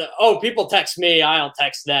people text me, I don't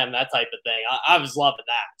text them, that type of thing. I was loving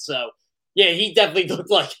that. So yeah, he definitely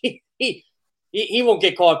looked like he won't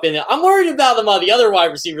get caught up in it. I'm worried about him. The other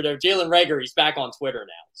wide receiver though, Jalen Reagor. He's back on Twitter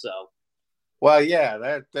now. So. Well,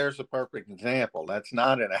 yeah, there's a perfect example. That's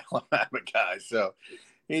not an Alabama guy. So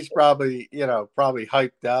he's probably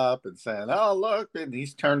hyped up and saying, oh, look, and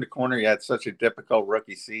he's turned the corner. He had such a difficult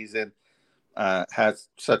rookie season, has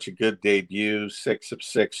such a good debut, 6 of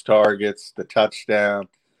 6 targets, the touchdown,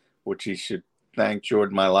 which he should thank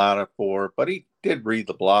Jordan Mailata for. But he did read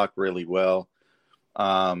the block really well.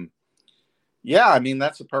 Yeah, I mean,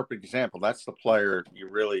 that's a perfect example. That's the player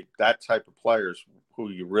that type of players who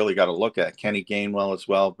you really got to look at. Kenny Gainwell as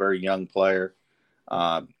well, very young player,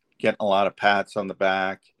 getting a lot of pats on the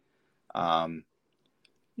back.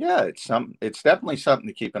 Yeah, it's definitely something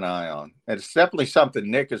to keep an eye on. And it's definitely something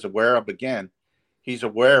Nick is aware of. Again, he's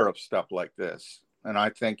aware of stuff like this. And I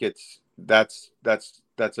think that's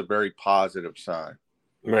a very positive sign.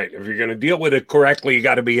 Right. If you're going to deal with it correctly, you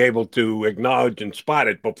got to be able to acknowledge and spot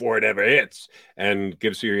it before it ever hits. And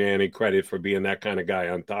give Sirianni credit for being that kind of guy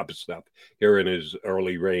on top of stuff here in his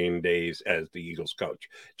early reign days as the Eagles coach.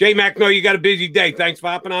 Jay McNo, you got a busy day. Thanks for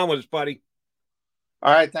hopping on with us, buddy.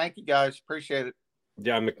 All right. Thank you, guys. Appreciate it.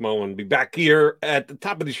 John McMullen be back here at the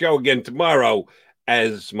top of the show again tomorrow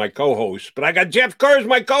as my co-host. But I got Jeff Kerr as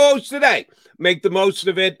my co-host today. Make the most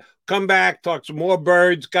of it. Come back, talk some more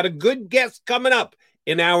birds. Got a good guest coming up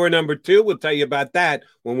in hour number 2. We'll tell you about that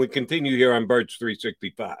when we continue here on Birds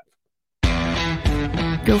 365.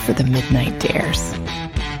 Go for the midnight dares.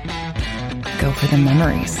 Go for the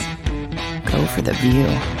memories. Go for the view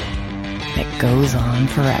that goes on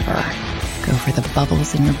forever. Go for the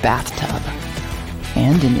bubbles in your bathtub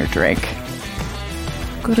and in your drink.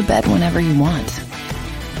 Go to bed whenever you want.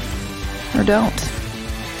 Or don't.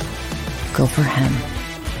 Go for him.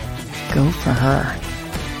 Go for her.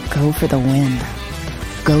 Go for the win.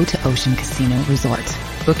 Go to Ocean Casino Resort.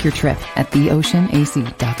 Book your trip at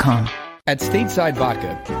theoceanac.com. At Stateside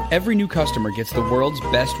Vodka, every new customer gets the world's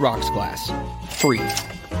best rocks glass. Free.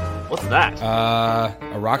 What's that?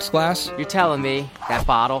 A rocks glass? You're telling me that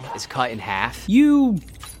bottle is cut in half? You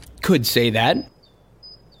could say that.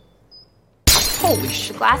 Holy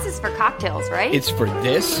shit. Glass is for cocktails, right? It's for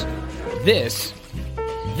this,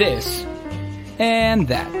 and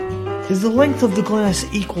that. Is the length of the glass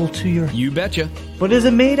equal to your... You betcha. But is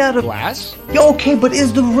it made out of... Glass? Okay, but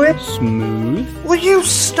is the rip... Smooth? Will you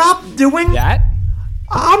stop doing... That?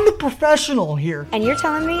 I'm the professional here. And you're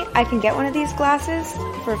telling me I can get one of these glasses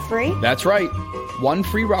for free? That's right. 1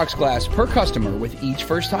 free rocks glass per customer with each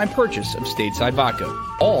first-time purchase of Stateside Vodka.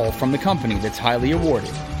 All from the company that's highly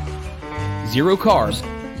awarded. 0 carbs,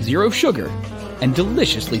 0 sugar, and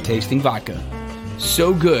deliciously tasting vodka.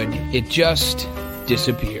 So good, it just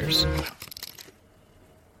disappears.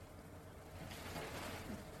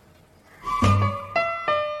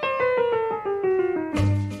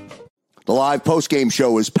 The live post-game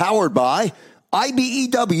show is powered by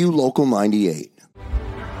IBEW Local 98.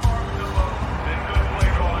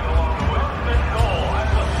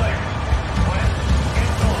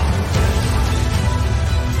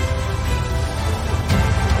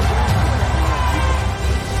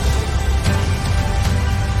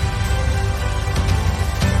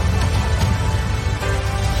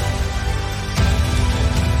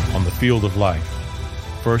 Field of life,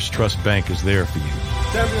 First Trust Bank is there for you.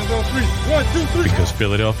 Champions on 3. 1, 2, 3. Because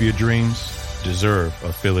Philadelphia dreams deserve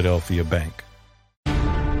a Philadelphia bank.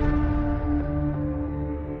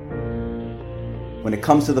 When it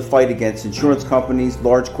comes to the fight against insurance companies,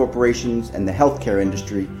 large corporations, and the healthcare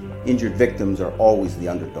industry, injured victims are always the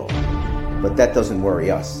underdog. But that doesn't worry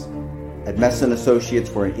us. At Messa & Associates,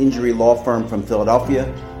 we're an injury law firm from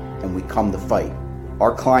Philadelphia, and we come to fight.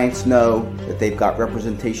 Our clients know that they've got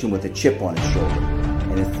representation with a chip on its shoulder,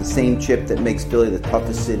 and it's the same chip that makes Philly the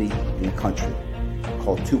toughest city in the country.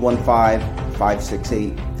 Call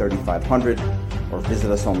 215-568-3500 or visit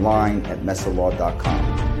us online at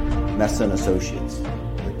messalaw.com. Messa & Associates,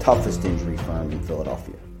 the toughest injury firm in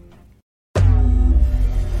Philadelphia.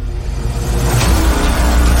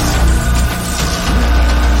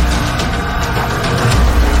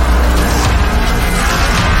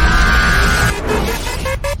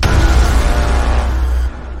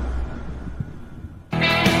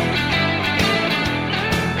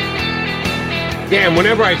 Damn,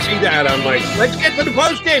 whenever I see that, I'm like, let's get to the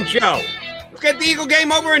postgame show. Let's get the Eagle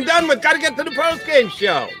game over and done with. Got to get to the postgame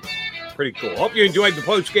show. Pretty cool. Hope you enjoyed the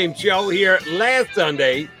postgame show here last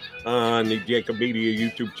Sunday on the Jacob Media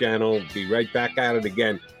YouTube channel. Be right back at it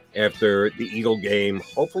again after the Eagle game.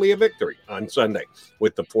 Hopefully a victory on Sunday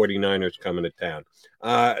with the 49ers coming to town.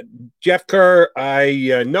 Jeff Kerr,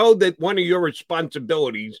 I know that one of your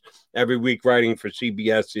responsibilities every week writing for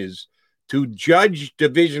CBS is to judge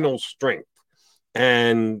divisional strength.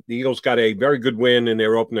 And the Eagles got a very good win in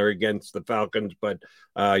their opener against the Falcons, but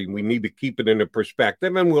we need to keep it in a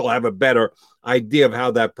perspective, and we'll have a better idea of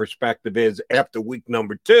how that perspective is after week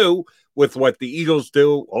number 2 with what the Eagles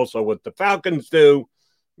do, also what the Falcons do.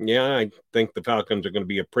 Yeah, I think the Falcons are going to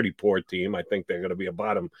be a pretty poor team. I think they're going to be a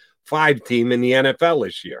bottom 5 team in the NFL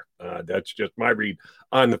this year. That's just my read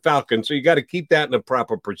on the Falcons. So you got to keep that in a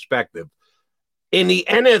proper perspective. In the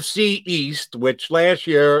NFC East, which last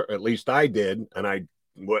year, at least I did, and I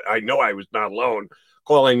know I was not alone,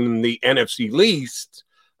 calling them the NFC least,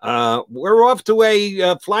 we're off to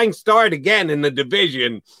a flying start again in the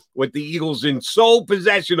division with the Eagles in sole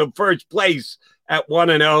possession of first place at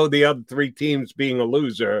 1-0, the other three teams being a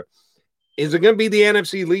loser. Is it going to be the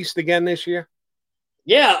NFC least again this year?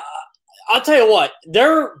 Yeah, I'll tell you what,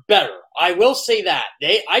 they're better. I will say that.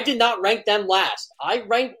 I did not rank them last. I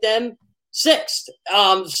ranked them sixth.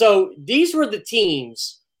 So these were the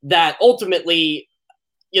teams that ultimately,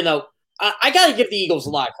 I got to give the Eagles a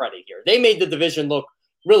lot of credit here. They made the division look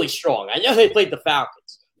really strong. I know they played the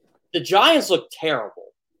Falcons. The Giants looked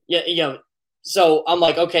terrible. Yeah, so I'm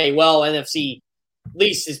like, okay, well, NFC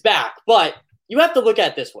least is back. But you have to look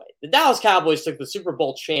at it this way. The Dallas Cowboys took the Super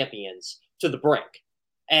Bowl champions to the brink.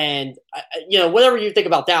 And, whatever you think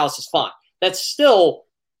about Dallas is fine. That's still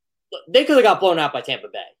 – they could have got blown out by Tampa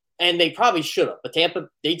Bay. And they probably should have. But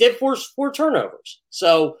they did force 4 turnovers.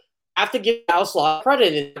 So I have to give Dallas a lot of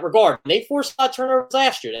credit in that regard. And they forced a lot of turnovers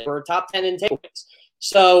last year. They were top 10 in takeaways.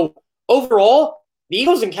 So overall, the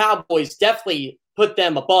Eagles and Cowboys definitely put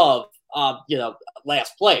them above,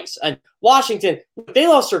 last place. And Washington, they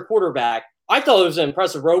lost their quarterback. I thought it was an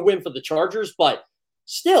impressive road win for the Chargers, but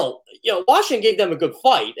still, Washington gave them a good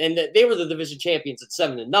fight, and they were the division champions at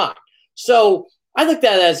 7-9. So I look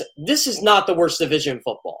at it as this is not the worst division in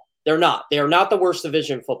football. They're not. They are not the worst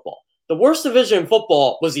division in football. The worst division in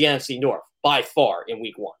football was the NFC North by far in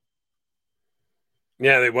week 1.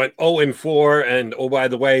 Yeah, they went 0-4, and by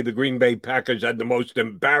the way, the Green Bay Packers had the most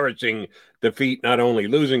embarrassing defeat, not only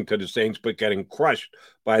losing to the Saints, but getting crushed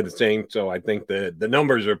by the Saints. So I think the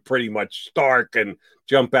numbers are pretty much stark and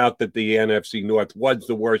jump out that the NFC North was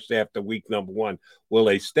the worst after week number 1. Will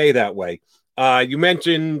they stay that way? You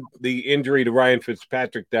mentioned the injury to Ryan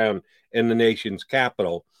Fitzpatrick down in the nation's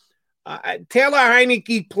capital. Taylor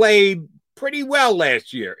Heinicke played pretty well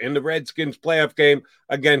last year in the Redskins playoff game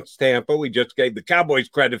against Tampa. We just gave the Cowboys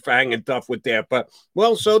credit for hanging tough with Tampa.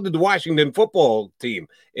 Well, so did the Washington football team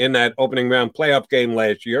in that opening round playoff game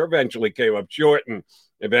last year. Eventually came up short, and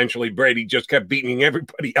eventually Brady just kept beating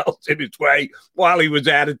everybody else in his way while he was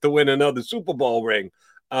at it to win another Super Bowl ring.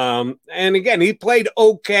 And again, he played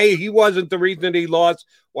okay. He wasn't the reason that he lost.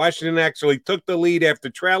 Washington actually took the lead after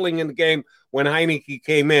trailing in the game when Heinicke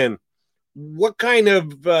came in. What kind of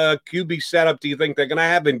QB setup do you think they're going to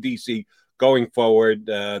have in D.C. going forward?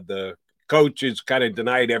 The coach has kind of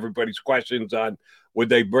denied everybody's questions on would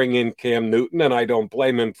they bring in Cam Newton, and I don't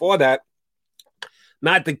blame him for that.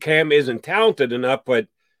 Not that Cam isn't talented enough, but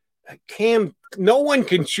Cam, no one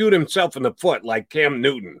can shoot himself in the foot like Cam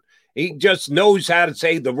Newton. He just knows how to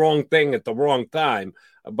say the wrong thing at the wrong time.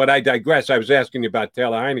 But I digress. I was asking you about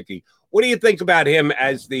Taylor Heinicke. What do you think about him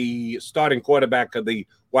as the starting quarterback of the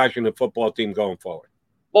Washington football team going forward?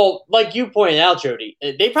 Well, like you pointed out, Jody,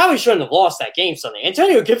 they probably shouldn't have lost that game Sunday.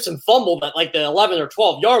 Antonio Gibson fumbled at like the 11 or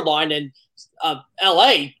 12-yard line, and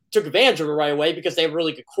L.A. took advantage of it right away because they have a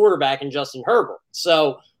really good quarterback in Justin Herbert.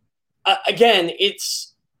 So, again,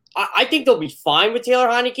 I think they'll be fine with Taylor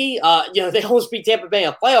Heinicke. They almost beat Tampa Bay in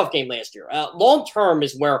a playoff game last year. Long-term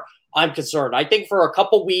is where I'm concerned. I think for a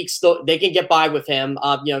couple weeks, they can get by with him,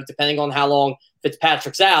 depending on how long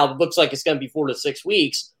Fitzpatrick's out. It looks like it's going to be 4 to 6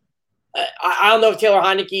 weeks. I don't know if Taylor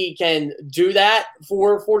Heinicke can do that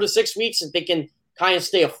for 4 to 6 weeks and they can kind of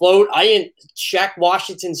stay afloat. I didn't check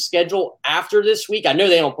Washington's schedule after this week. I know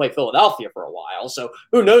they don't play Philadelphia for a while, so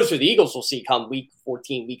who knows who the Eagles will see come week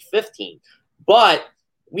 14, week 15. But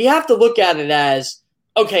we have to look at it as,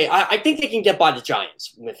 okay, I think they can get by the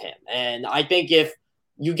Giants with him. And I think if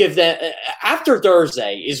you give them after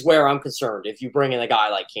Thursday is where I'm concerned if you bring in a guy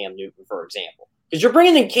like Cam Newton, for example. Because you're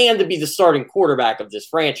bringing in Cam to be the starting quarterback of this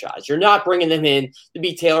franchise. You're not bringing him in to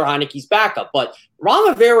be Taylor Heinicke's backup. But Ron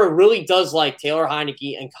Rivera really does like Taylor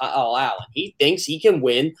Heinicke and Kyle Allen. He thinks he can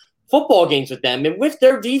win football games with them. And with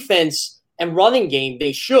their defense and running game,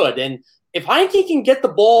 they should. And if Heinicke can get the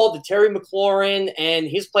ball to Terry McLaurin and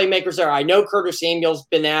his playmakers there, I know Curtis Samuel's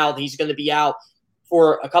been out. He's going to be out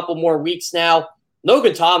for a couple more weeks now.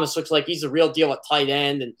 Logan Thomas looks like he's the real deal at tight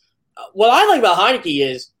end. And what I like about Heinicke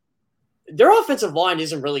is their offensive line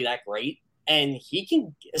isn't really that great, and he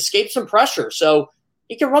can escape some pressure. So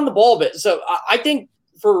he can run the ball a bit. So I think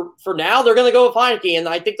for now, they're going to go with Heinicke, and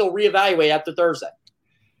I think they'll reevaluate after Thursday.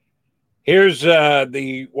 Here's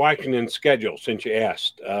the Washington schedule, since you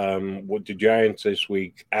asked. With the Giants this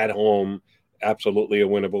week, at home, absolutely a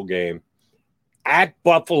winnable game. At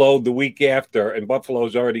Buffalo the week after, and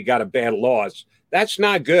Buffalo's already got a bad loss. That's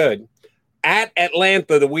not good. at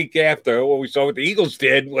Atlanta the week after. What we saw what the Eagles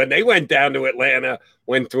did when they went down to Atlanta,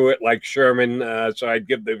 went through it like Sherman. So I'd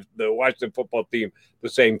give the Washington football team the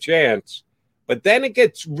same chance. But then it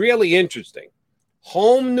gets really interesting.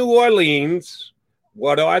 Home New Orleans.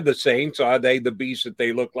 What are the Saints? Are they the beast that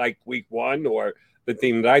they look like week one, or the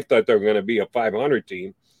team that I thought they were going to be a 500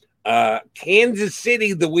 team? Kansas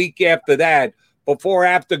City the week after that, before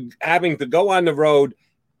after having to go on the road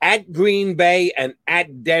at Green Bay and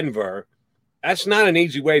at Denver. That's not an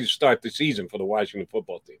easy way to start the season for the Washington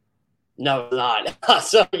football team. No, not.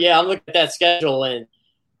 So, yeah, I'm looking at that schedule, and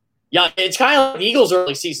yeah, it's kind of like the Eagles'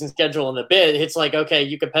 early season schedule in a bit. It's like, okay,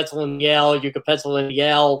 you could pencil in the L, you could pencil in the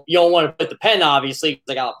L. You don't want to put the pen, obviously, because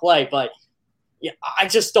they got to play. But yeah, I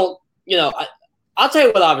just don't, I'll tell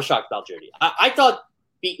you what I was shocked about, Judy. I thought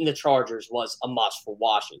beating the Chargers was a must for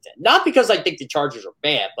Washington. Not because I think the Chargers are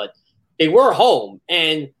bad, but they were home.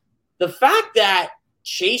 And the fact that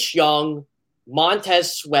Chase Young,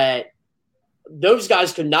 Montez Sweat, those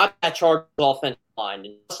guys could not catch Chargers offensive line,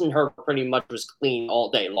 and Justin Herbert pretty much was clean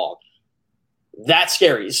all day long. That's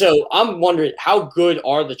scary. So I'm wondering, how good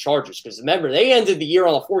are the Chargers? Because remember, they ended the year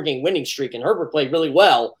on a 4-game winning streak, and Herbert played really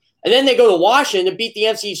well. And then they go to Washington and beat the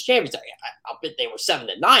NFC East champions. I'll bet they were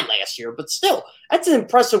 7-9 last year, but still, that's an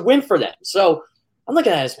impressive win for them. So I'm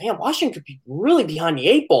looking at it as, man, Washington could be really behind the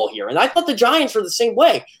 8 ball here. And I thought the Giants were the same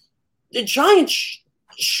way. The Giants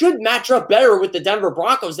should match up better with the Denver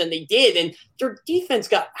Broncos than they did, and their defense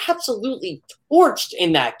got absolutely torched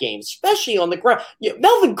in that game, especially on the ground.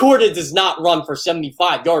 Melvin Gordon does not run for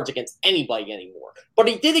 75 yards against anybody anymore, but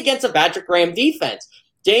he did against a Patrick Graham defense.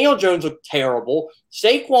 Daniel Jones looked terrible.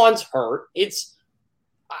 Saquon's hurt.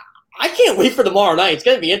 I can't wait for tomorrow night. It's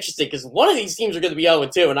going to be interesting because one of these teams are going to be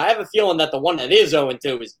 0-2, and I have a feeling that the one that is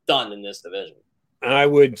 0-2 is done in this division. I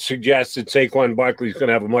would suggest that Saquon Barkley is going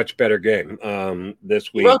to have a much better game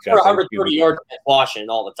this week. He runs for 130 yards at Washington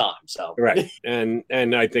all the time. So right, and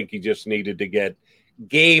I think he just needed to get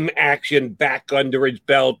game action back under his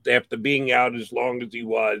belt after being out as long as he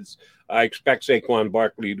was. I expect Saquon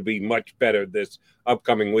Barkley to be much better this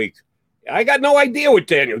upcoming week. I got no idea what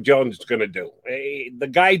Daniel Jones is going to do. The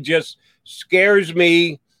guy just scares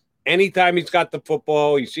me. Anytime he's got the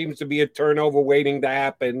football, he seems to be a turnover waiting to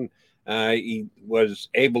happen. He was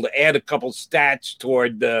able to add a couple stats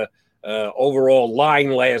toward the overall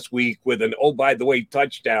line last week with an, oh, by the way,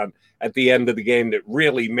 touchdown at the end of the game that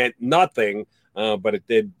really meant nothing, but it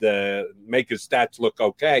did make his stats look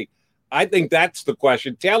okay. I think that's the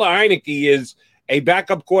question. Taylor Heineke is a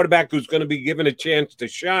backup quarterback who's going to be given a chance to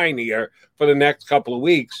shine here for the next couple of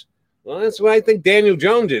weeks. Well, that's what I think Daniel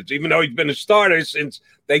Jones is, even though he's been a starter since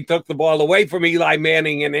they took the ball away from Eli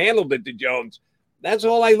Manning and handled it to Jones. That's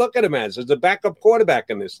all I look at him as a backup quarterback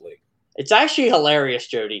in this league. It's actually hilarious,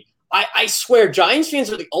 Jody. I swear Giants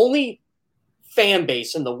fans are the only fan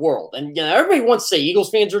base in the world. And everybody wants to say Eagles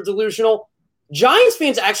fans are delusional. Giants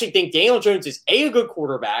fans actually think Daniel Jones is A, a good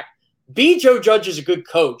quarterback, B, Joe Judge is a good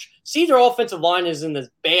coach, C, their offensive line isn't as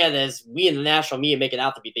bad as we in the national media make it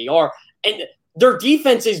out to be. They are. And their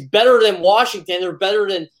defense is better than Washington. They're better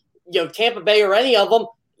than Tampa Bay or any of them.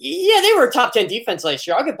 Yeah, they were a top 10 defense last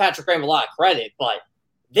year. I'll give Patrick Graham a lot of credit, but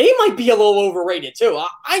they might be a little overrated too.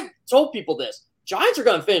 I told people this. Giants are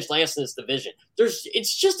going to finish last in this division.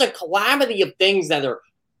 It's just a calamity of things that are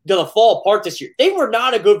going to fall apart this year. They were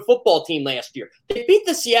not a good football team last year. They beat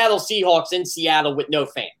the Seattle Seahawks in Seattle with no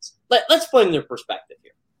fans. Let's put in their perspective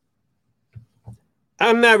here.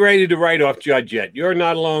 I'm not ready to write off Judge yet. You're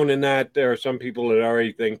not alone in that. There are some people that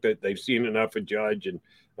already think that they've seen enough of Judge and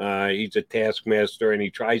he's a taskmaster and he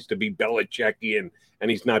tries to be Belichickian, and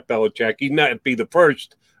he's not Belichick. He'd not be the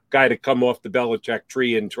first guy to come off the Belichick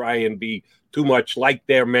tree and try and be too much like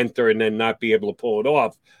their mentor and then not be able to pull it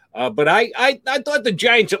off. But I thought the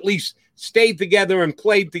Giants at least stayed together and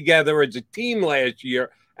played together as a team last year,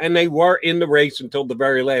 and they were in the race until the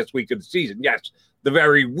very last week of the season. Yes, the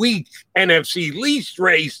very weak NFC least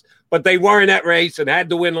race, but they were in that race and had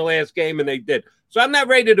to win the last game, and they did. So I'm not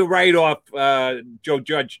ready to write off Joe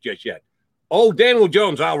Judge just yet. Oh, Daniel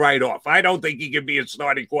Jones, I'll write off. I don't think he can be a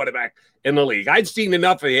starting quarterback in the league. I've seen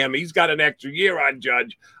enough of him. He's got an extra year on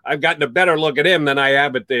Judge. I've gotten a better look at him than I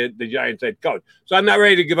have at the Giants head coach. So I'm not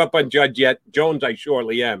ready to give up on Judge yet. Jones, I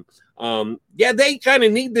surely am. Yeah, they kind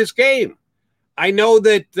of need this game. I know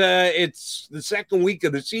that it's the second week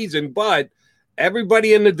of the season, but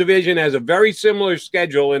everybody in the division has a very similar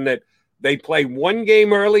schedule in that they play one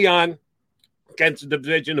game early on against a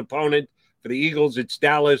division opponent. For the Eagles, it's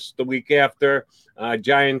Dallas the week after.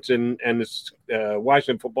 Giants and the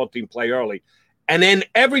Washington football team play early. And then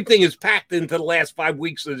everything is packed into the last 5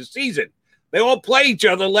 weeks of the season. They all play each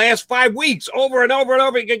other the last 5 weeks over and over and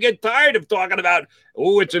over. You can get tired of talking about,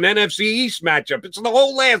 it's an NFC East matchup. It's the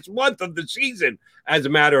whole last month of the season, as a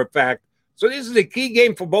matter of fact. So this is a key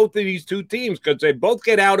game for both of these two teams because they both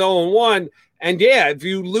get out 0-1. And, if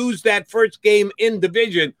you lose that first game in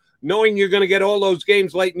division, knowing you're going to get all those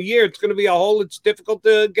games late in the year, it's going to be a hole it's difficult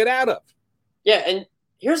to get out of. Yeah, and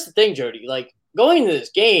here's the thing, Jody. Going into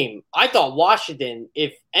this game, I thought Washington,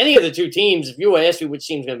 if any of the two teams, if you asked me which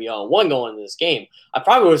team's going to be on one going into this game, I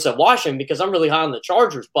probably would have said Washington because I'm really high on the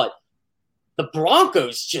Chargers. But the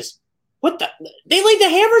Broncos they laid the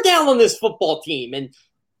hammer down on this football team. And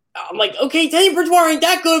I'm like, okay, Teddy Bridgewater ain't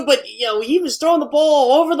that good, but, he was throwing the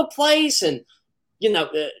ball all over the place. And,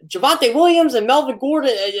 Javonte Williams and Melvin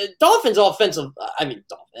Gordon,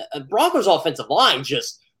 Broncos offensive line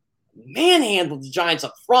just manhandled the Giants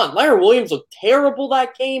up front. Larry Williams looked terrible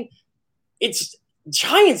that game.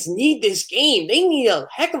 Giants need this game. They need a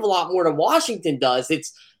heck of a lot more than Washington does.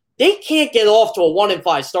 They can't get off to a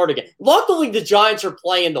 1-5 start again. Luckily, the Giants are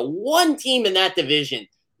playing the one team in that division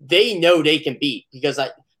they know they can beat. Because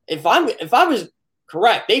if I was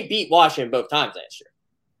correct, they beat Washington both times last year.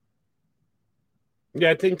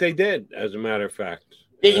 Yeah, I think they did, as a matter of fact.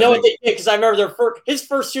 Yeah, you know what they did? Because I remember his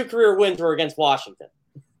first two career wins were against Washington.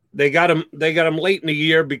 They got him late in the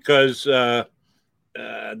year because that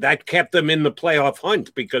kept them in the playoff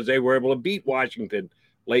hunt because they were able to beat Washington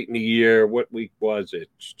late in the year. What week was it?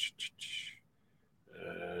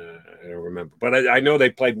 I don't remember. But I know they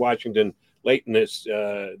played Washington late in this.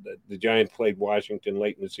 The Giants played Washington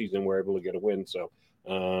late in the season, were able to get a win. So,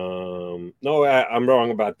 no, I'm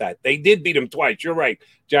wrong about that. They did beat them twice. You're right.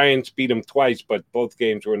 Giants beat them twice, but both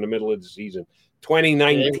games were in the middle of the season.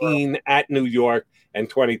 2019 at New York and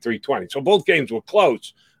 23-20. So both games were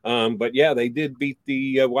close. But, they did beat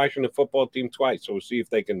the Washington football team twice. So we'll see if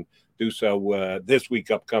they can do so this week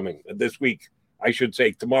upcoming. This week, I should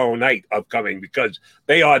say tomorrow night upcoming because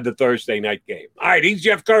they are the Thursday night game. All right, he's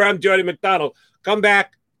Jeff Kerr. I'm Jody McDonald. Come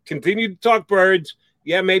back, continue to talk birds.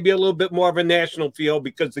 Yeah, maybe a little bit more of a national feel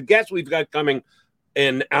because the guest we've got coming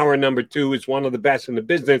in hour number 2 is one of the best in the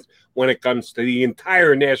business when it comes to the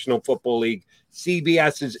entire National Football League.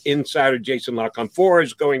 CBS's insider Jason LaConfort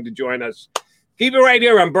is going to join us. Keep it right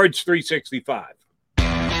here on Birds 365.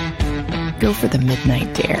 Go for the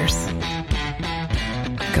midnight dares.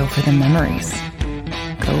 Go for the memories.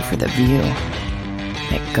 Go for the view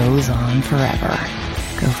that goes on forever.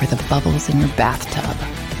 Go for the bubbles in your bathtub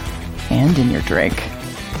and in your drink.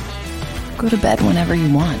 Go to bed whenever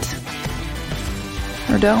you want.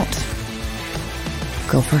 Or don't.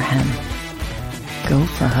 Go for him. Go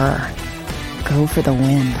for her. Go for the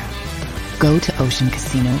win. Go to Ocean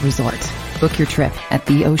Casino Resort. Book your trip at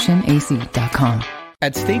theoceanac.com.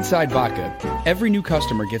 At Stateside Vodka, every new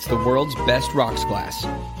customer gets the world's best rocks glass.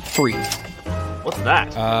 Free. What's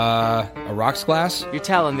that? A rocks glass? You're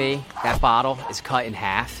telling me that bottle is cut in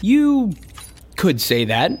half? You could say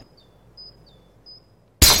that.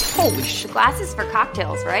 Holy shit. Glass is for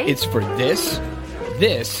cocktails, right? It's for this,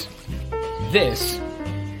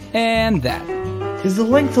 and that. Is the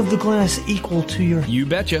length of the glass equal to your... You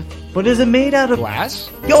betcha. But is it made out of...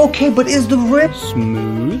 Glass? Yeah, okay, but is the rim...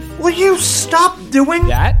 Smooth? Will you stop doing...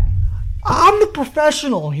 That? I'm the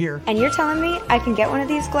professional here. And you're telling me I can get one of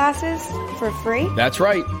these glasses for free? That's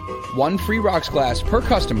right. 1 free rocks glass per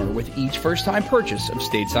customer with each first-time purchase of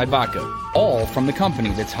Stateside Vodka. All from the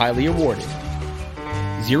company that's highly awarded.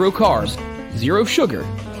 0 carbs, 0 sugar,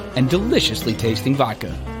 and deliciously tasting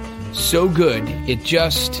vodka. So good, it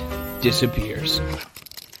just disappears.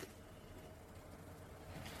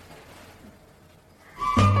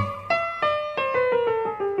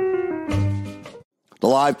 The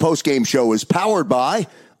live post-game show is powered by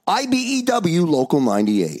IBEW Local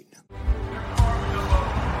 98.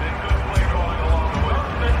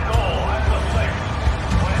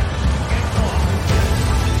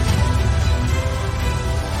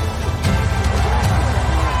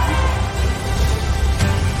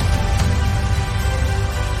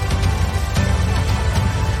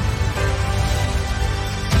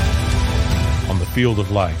 On the field of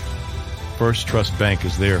life, First Trust Bank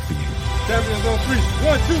is there for you. Champions on 3.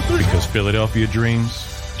 1, 2, 3. Because Philadelphia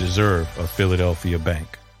dreams deserve a Philadelphia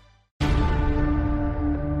bank.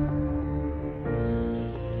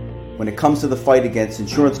 When it comes to the fight against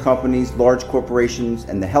insurance companies, large corporations,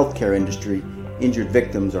 and the healthcare industry, injured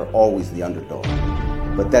victims are always the underdog.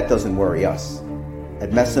 But that doesn't worry us.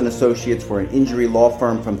 At Messa & Associates, we're an injury law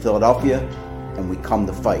firm from Philadelphia, and we come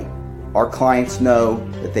to fight. Our clients know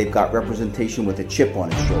that they've got representation with a chip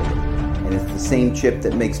on its shoulder, and it's the same chip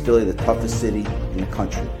that makes Philly the toughest city in the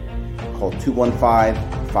country. Call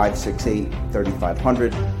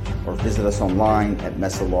 215-568-3500 or visit us online at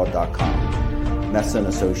messalaw.com. Messa &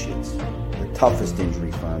 Associates, the toughest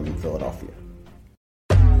injury firm in Philadelphia.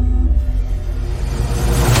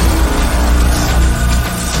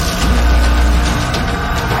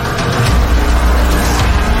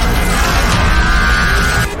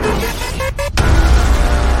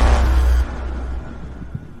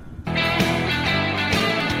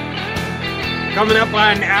 Coming up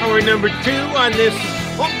on hour number 2 on this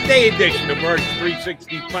hump day edition of Birds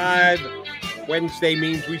 365. Wednesday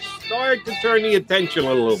means we start to turn the attention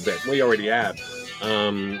a little bit. We already have.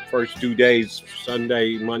 First 2 days,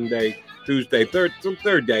 Sunday, Monday, Tuesday,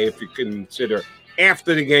 third day, if you consider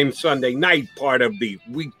after the game Sunday night part of the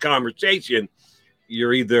week conversation.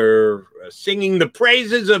 You're either singing the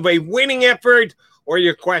praises of a winning effort or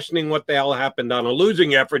you're questioning what the hell happened on a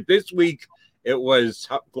losing effort. This week, it was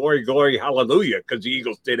glory, glory, hallelujah, because the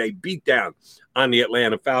Eagles did a beatdown on the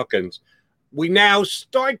Atlanta Falcons. We now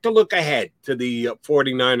start to look ahead to the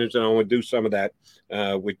 49ers, and I want to do some of that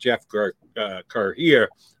with Jeff Kerr here.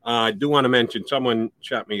 I do want to mention someone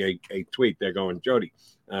shot me a tweet. They're going, Jody,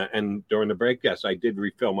 and during the break, yes, I did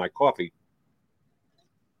refill my coffee.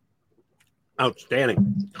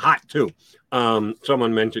 Outstanding. Hot, too.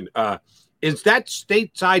 Someone mentioned, is that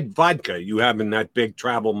stateside vodka you have in that big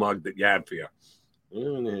travel mug that you have here?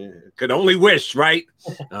 Could only wish, right?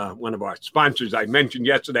 One of our sponsors I mentioned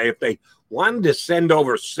yesterday, if they wanted to send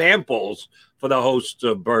over samples for the hosts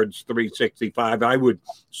of Birds 365, I would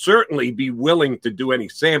certainly be willing to do any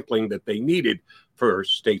sampling that they needed for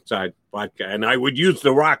stateside vodka. And I would use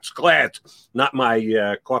the Rocks glass, not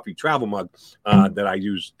my coffee travel mug that I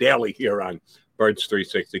use daily here on Birds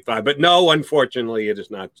 365. But no, unfortunately, it is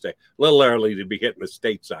not a little early to be hitting the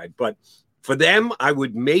stateside. But for them, I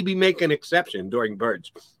would maybe make an exception during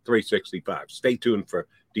Birds 365. Stay tuned for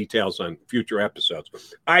details on future episodes.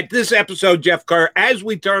 All right, this episode, Jeff Kerr, as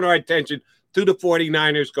we turn our attention to the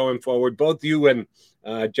 49ers going forward, both you and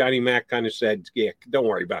Johnny Mack kind of said, yeah, don't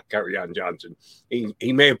worry about Kerryon Johnson.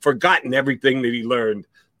 He may have forgotten everything that he learned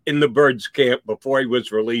in the Birds camp before he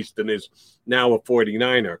was released and is now a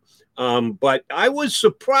 49er. But I was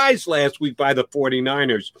surprised last week by the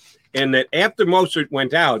 49ers, and that after Mostert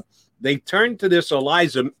went out, they turned to this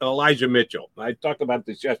Elijah Mitchell. I talked about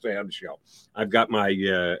this yesterday on the show. I've got my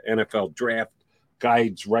NFL draft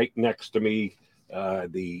guides right next to me.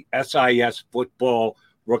 The SIS football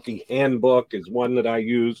rookie handbook is one that I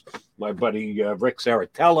use. My buddy Rick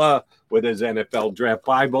Saratella with his NFL draft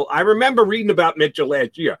Bible. I remember reading about Mitchell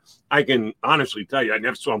last year. I can honestly tell you, I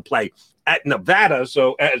never saw him play at Nevada,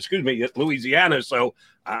 at Louisiana. So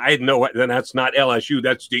I didn't know what, then that's not LSU.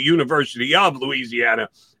 That's the University of Louisiana.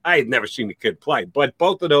 I had never seen the kid play, but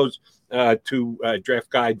both of those two draft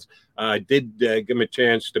guides did give him a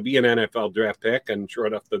chance to be an NFL draft pick, and sure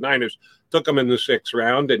enough, the Niners took him in the 6th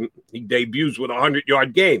round, and he debuts with a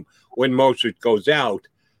 100-yard game when Mostert goes out.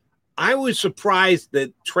 I was surprised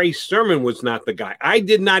that Trey Sermon was not the guy. I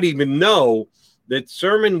did not even know that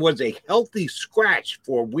Sermon was a healthy scratch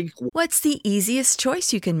for week 1. What's the easiest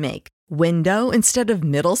choice you can make? Window instead of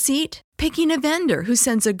middle seat? Picking a vendor who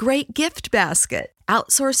sends a great gift basket?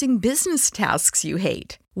 Outsourcing business tasks you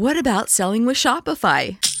hate? What about selling with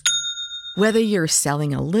Shopify? Whether you're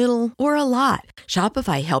selling a little or a lot,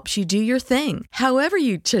 Shopify helps you do your thing, however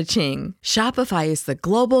you cha-ching. Shopify is the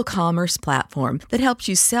global commerce platform that helps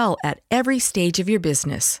you sell at every stage of your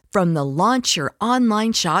business. From the launch your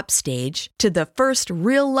online shop stage to the first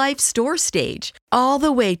real-life store stage, all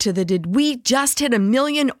the way to the did we just hit 1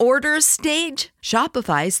 million orders stage.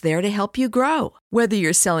 Shopify's there to help you grow. Whether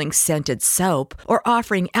you're selling scented soap or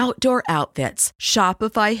offering outdoor outfits,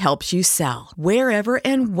 Shopify helps you sell. Wherever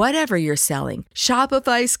and whatever you're selling,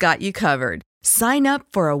 Shopify's got you covered. Sign up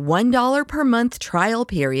for a $1 per month trial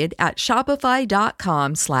period at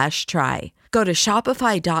shopify.com/try. Go to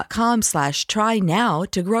shopify.com/try now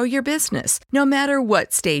to grow your business, no matter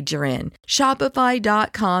what stage you're in.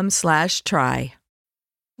 Shopify.com/try.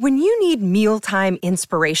 When you need mealtime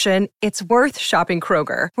inspiration, it's worth shopping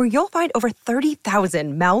Kroger, where you'll find over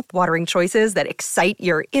 30,000 mouth-watering choices that excite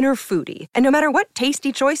your inner foodie. And no matter what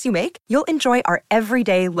tasty choice you make, you'll enjoy our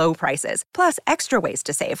everyday low prices, plus extra ways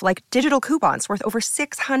to save, like digital coupons worth over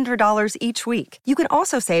 $600 each week. You can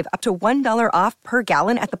also save up to $1 off per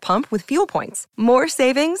gallon at the pump with fuel points. More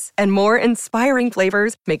savings and more inspiring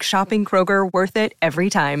flavors make shopping Kroger worth it every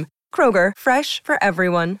time. Kroger, fresh for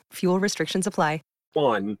everyone. Fuel restrictions apply.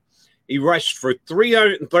 He rushed for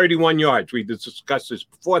 331 yards. We discussed this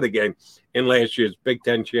before the game in last year's Big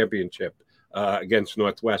Ten championship against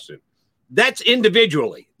Northwestern. That's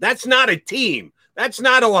individually. That's not a team. That's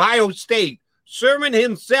not Ohio State. Sermon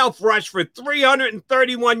himself rushed for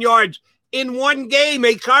 331 yards in one game,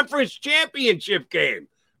 a conference championship game.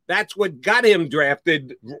 That's what got him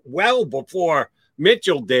drafted well before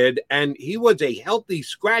Mitchell did, and he was a healthy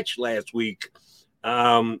scratch last week.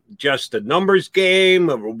 Just a numbers game,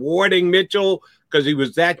 a rewarding Mitchell because he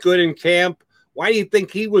was that good in camp. Why do you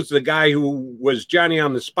think he was the guy who was Johnny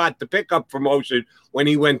on the spot to pick up promotion when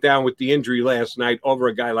he went down with the injury last night over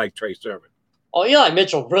a guy like Trey Sermon? Oh, Eli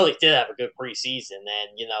Mitchell really did have a good preseason.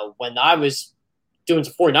 And, when I was doing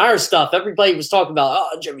some 49ers stuff, everybody was talking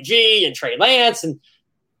about Jimmy G and Trey Lance. And,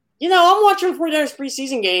 I'm watching the 49ers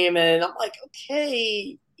preseason game, and I'm like,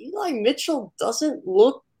 okay, Eli Mitchell doesn't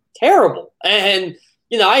look terrible. And,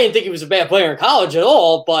 I didn't think he was a bad player in college at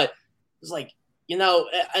all, but it was like,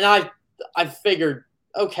 and I figured,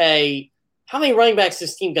 okay, how many running backs is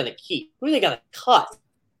this team going to keep? Who are they going to cut?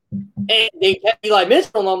 And they kept Eli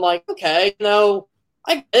Mitchell, and I'm like, okay,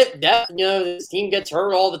 I get that. This team gets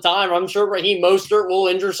hurt all the time. I'm sure Raheem Mostert will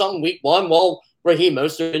injure something week one. Well, Raheem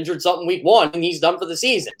Mostert injured something week one, and he's done for the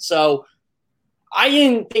season. So I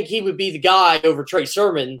didn't think he would be the guy over Trey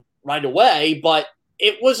Sermon right away, but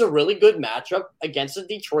it was a really good matchup against the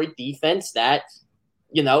Detroit defense that,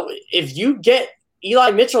 if you get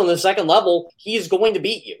Eli Mitchell in the second level, he is going to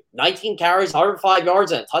beat you. 19 carries, 105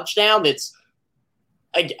 yards, and a touchdown.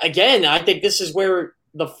 Again, I think this is where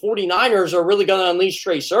the 49ers are really going to unleash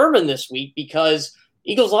Trey Sermon this week because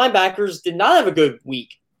Eagles linebackers did not have a good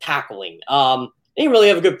week tackling. They didn't really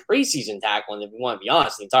have a good preseason tackling, if we want to be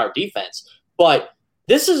honest, the entire defense. But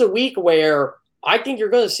this is a week where I think you're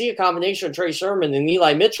going to see a combination of Trey Sermon and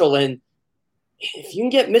Eli Mitchell. And if you can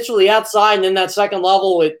get Mitchell to the outside and then that second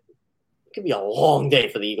level, it could be a long day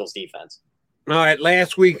for the Eagles defense. All right,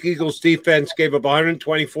 last week, Eagles defense gave up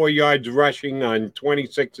 124 yards rushing on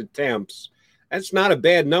 26 attempts. That's not a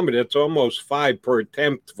bad number. That's almost 5 per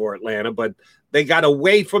attempt for Atlanta, but they got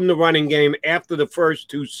away from the running game after the first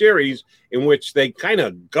two series in which they kind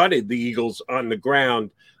of gutted the Eagles on the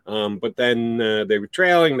ground. But then they were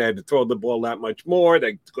trailing. They had to throw the ball that much more.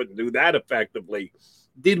 They couldn't do that effectively.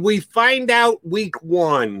 Did we find out week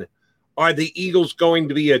one, are the Eagles going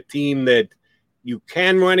to be a team that you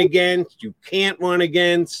can run against, you can't run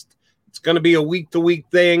against? It's going to be a week-to-week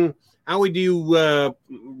thing. How would you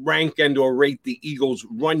rank and or rate the Eagles'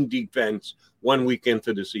 run defense 1 week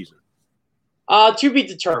into the season? To be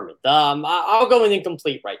determined. I'll go in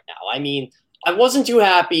incomplete right now. I mean, I wasn't too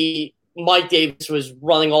happy. Mike Davis was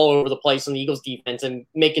running all over the place on the Eagles' defense and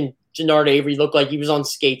making Jannard Avery look like he was on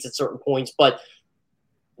skates at certain points. But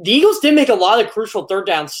the Eagles did make a lot of crucial third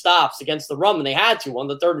down stops against the run when they had to on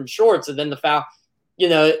the third and shorts. And then the foul,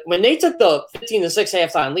 when they took the 15-6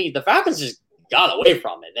 halftime lead, the Falcons just got away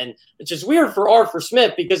from it. And it's just weird for Arthur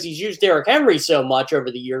Smith because he's used Derrick Henry so much over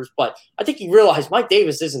the years. But I think he realized Mike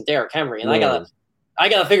Davis isn't Derrick Henry. And I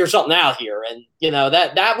gotta figure something out here. And,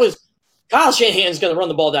 that was Kyle Shanahan's going to run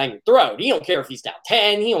the ball down your throat. He don't care if he's down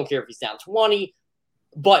 10. He don't care if he's down 20.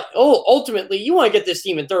 But ultimately, you want to get this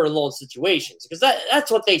team in third and long situations because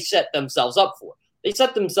that's what they set themselves up for. They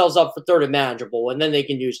set themselves up for third and manageable, and then they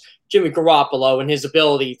can use Jimmy Garoppolo and his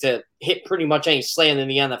ability to hit pretty much any slant in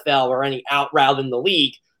the NFL or any out route in the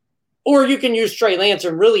league. Or you can use Trey Lance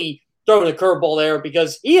and really throw in a curveball there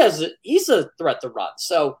because he's a threat to run.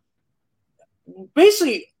 So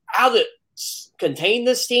basically, how to contain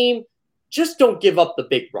this team, just don't give up the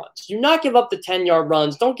big runs. Do not give up the 10-yard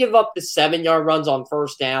runs. Don't give up the 7-yard runs on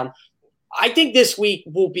first down. I think this week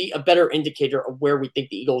will be a better indicator of where we think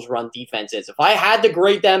the Eagles' run defense is. If I had to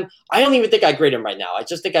grade them, I don't even think I grade them right now. I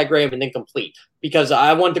just think I grade them an incomplete because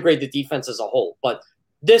I want to grade the defense as a whole. But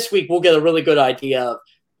this week we'll get a really good idea of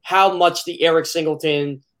how much the Eric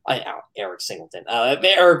Wilson,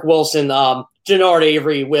 Jannard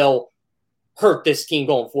Avery will hurt this team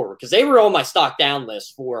going forward because they were on my stock down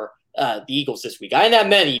list for the Eagles this week. I didn't have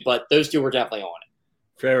many, but those two were definitely on it.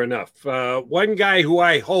 Fair enough. One guy who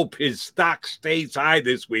I hope his stock stays high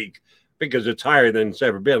this week because it's higher than it's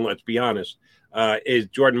ever been, let's be honest, is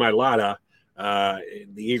Jordan Mailata. The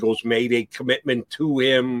Eagles made a commitment to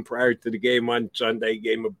him prior to the game on Sunday,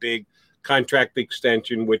 gave him a big contract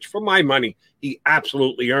extension, which for my money, he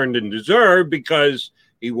absolutely earned and deserved because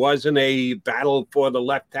he was in a battle for the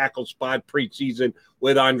left tackle spot preseason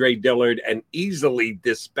with Andre Dillard and easily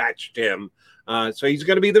dispatched him. So he's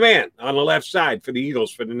going to be the man on the left side for the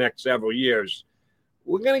Eagles for the next several years.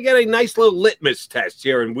 We're going to get a nice little litmus test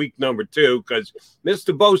here in week number 2 because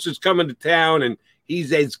Mr. Bosa's coming to town and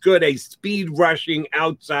he's as good a speed rushing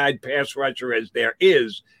outside pass rusher as there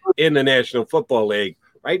is in the National Football League.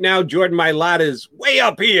 Right now, Jordan Mailata is way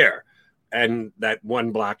up here. And that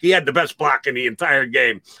one block, he had the best block in the entire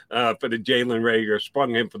game for the Jalen Reagor,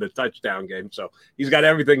 sprung him for the touchdown game. So he's got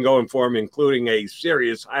everything going for him, including a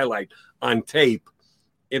serious highlight on tape.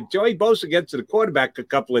 If Joey Bosa gets to the quarterback a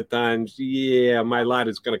couple of times,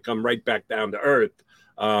 Mailata's going to come right back down to earth.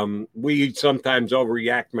 We sometimes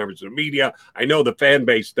overreact, members of the media. I know the fan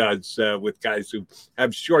base does with guys who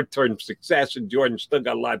have short-term success, and Jordan still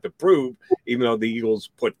got a lot to prove, even though the Eagles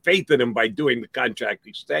put faith in him by doing the contract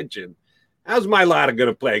extension. How's Mailata going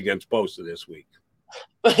to play against Bosa this week?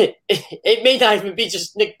 It may not even be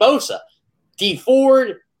just Nick Bosa. Dee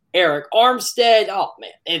Ford, Eric Armstead. Oh,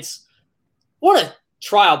 man, what a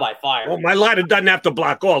trial by fire. Well, Mailata doesn't have to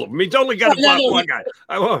block all of them. He's only got to block one guy.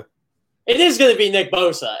 It is going to be Nick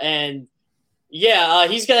Bosa. And,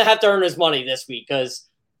 he's going to have to earn his money this week because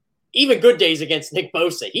even good days against Nick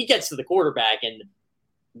Bosa, he gets to the quarterback. And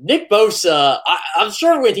Nick Bosa, I'm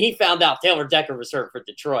sure when he found out Taylor Decker was hurt for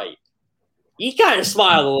Detroit, he kind of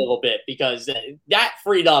smiled a little bit because that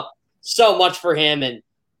freed up so much for him. And,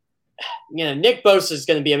 Nick Bosa is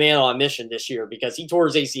going to be a man on a mission this year because he tore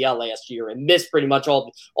his ACL last year and missed pretty much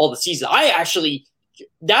all the season.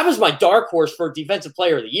 That was my dark horse for Defensive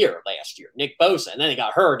Player of the Year last year, Nick Bosa. And then he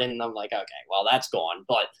got hurt, and I'm like, okay, well, that's gone.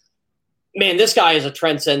 But, man, this guy is a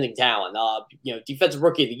transcending talent. Defensive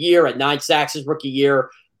Rookie of the Year at 9 sacks his rookie year.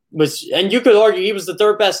 And you could argue he was the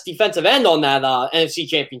third best defensive end on that NFC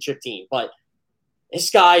Championship team. But this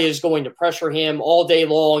guy is going to pressure him all day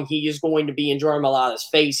long. He is going to be in Jordan Mailata's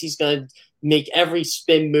face. He's going to make every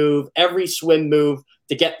spin move, every swim move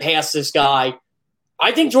to get past this guy.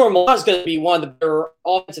 I think Jordan Mailata is going to be one of the better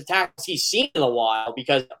offensive tackles he's seen in a while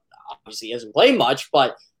because obviously he hasn't played much,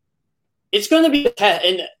 but it's going to be a test.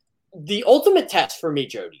 And the ultimate test for me,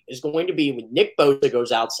 Jody, is going to be when Nick Bosa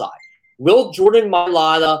goes outside. Will Jordan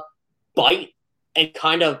Mailata bite and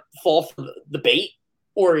kind of fall for the bait?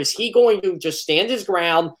 Or is he going to just stand his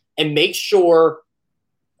ground and make sure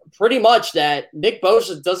pretty much that Nick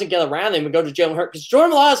Bosa doesn't get around him and go to Jalen Hurts? Because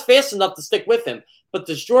Jordan Mailata is fast enough to stick with him, but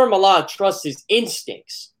does Jordan Mailata trust his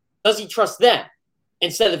instincts? Does he trust them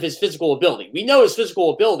instead of his physical ability? We know his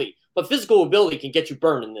physical ability, but physical ability can get you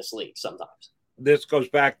burned in this league sometimes. This goes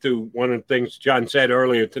back to one of the things John said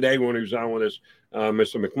earlier today when he was on with us,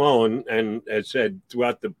 Mr. McMullen, and has said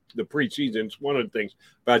throughout the preseason, it's one of the things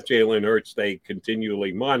about Jalen Hurts they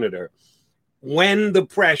continually monitor. When the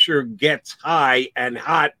pressure gets high and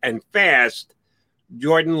hot and fast,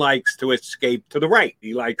 Jordan likes to escape to the right.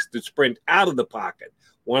 He likes to sprint out of the pocket.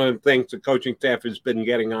 One of the things the coaching staff has been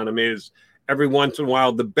getting on him is every once in a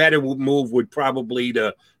while, the better move would probably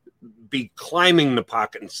to be climbing the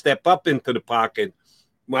pocket and step up into the pocket.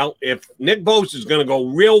 Well, if Nick Bosa is going to go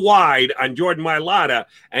real wide on Jordan Mailata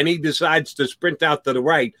and he decides to sprint out to the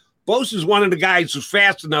right, Bosa is one of the guys who's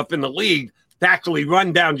fast enough in the league to actually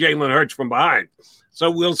run down Jalen Hurts from behind.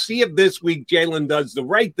 So we'll see if this week Jalen does the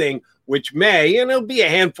right thing, which may, and it'll be a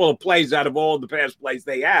handful of plays out of all the past plays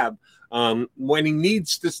they have, when he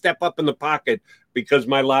needs to step up in the pocket because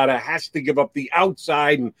Mailata has to give up the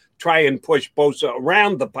outside and try and push Bosa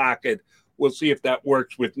around the pocket. We'll see if that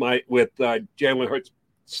works with Jalen Hurts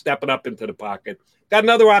stepping up into the pocket. Got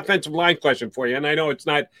another offensive line question for you, and I know it's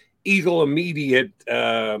not Eagle immediate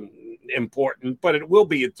important, but it will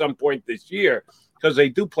be at some point this year because they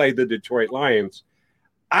do play the Detroit Lions.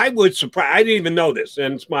 I didn't even know this,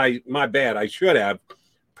 and it's my bad. I should have.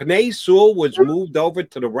 Penei Sewell was moved over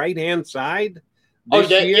to the right-hand side this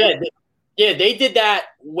year? Yeah, they did that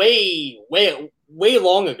way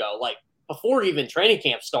long ago, like before even training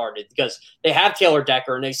camp started, because they have Taylor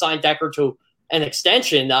Decker, and they signed Decker to an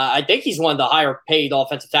extension. I think he's one of the higher-paid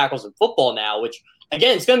offensive tackles in football now, which,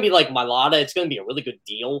 again, it's going to be like Mailata. It's going to be a really good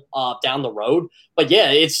deal down the road. But, yeah,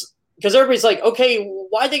 it's because everybody's like, okay,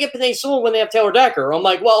 why'd they get Penei Sewell when they have Taylor Decker? I'm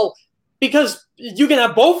like, well, because you can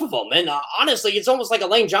have both of them. And honestly, it's almost like a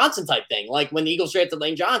Lane Johnson type thing, like when the Eagles drafted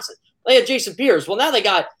Lane Johnson. They had Jason Pierce. Well, now they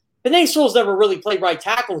got Penei Sewell's never really played right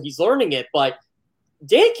tackle. He's learning it. But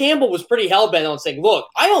Dan Campbell was pretty hell-bent on saying, look,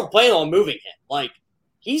 I don't plan on moving him. Like,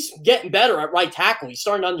 he's getting better at right tackle. He's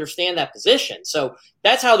starting to understand that position. So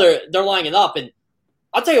that's how they're lining up. And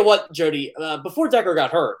I'll tell you what, Jody, before Decker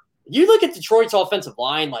got hurt, you look at Detroit's offensive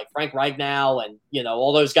line, like Frank Ragnow and,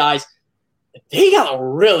 all those guys, they got a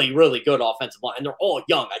really, really good offensive line. And they're all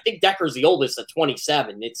young. I think Decker's the oldest at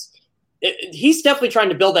 27. He's definitely trying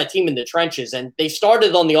to build that team in the trenches. And they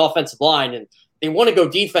started on the offensive line, and they want to go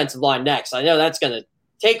defensive line next. I know that's going to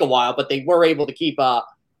take a while, but they were able to keep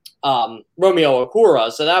Romeo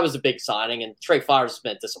Okwara, so that was a big signing. And Trey Flowers has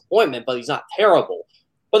been a disappointment, but he's not terrible.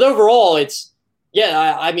 But overall, when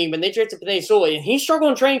they drafted Penei Sewell, and he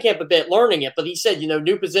struggled in training camp a bit learning it, but he said,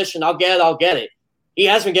 new position, I'll get it. He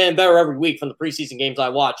has been getting better every week from the preseason games I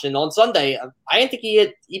watched. And on Sunday, I didn't think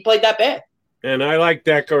he played that bad. And I like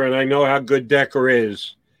Decker, and I know how good Decker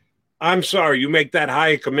is. I'm sorry, you make that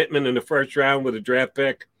high commitment in the first round with a draft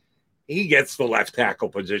pick, he gets the left tackle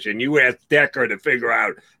position. You ask Decker to figure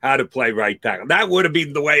out how to play right tackle. That would have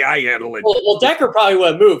been the way I handle it. Well, Decker probably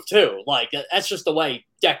would have moved too. Like, that's just the way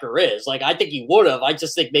Decker is. Like, I think he would have. I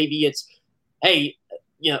just think maybe it's, hey,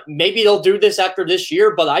 maybe they'll do this after this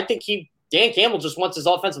year, but I think Dan Campbell just wants his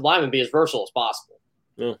offensive lineman to be as versatile as possible.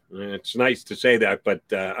 Well, it's nice to say that, but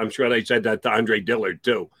I'm sure they said that to Andre Dillard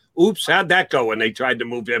too. Oops, how'd that go when they tried to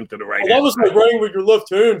move him to the right? That was like running with your left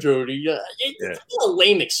hand, Jody. It's a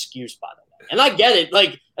lame excuse, by the way. And I get it,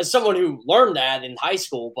 like, as someone who learned that in high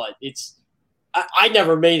school, but I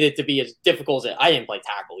never made it to be as difficult as I didn't play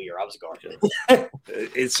tackle here. I was a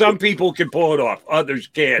guard. Some people can pull it off. Others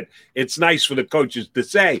can't. It's nice for the coaches to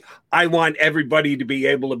say, I want everybody to be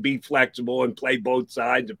able to be flexible and play both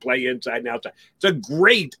sides and play inside and outside. It's a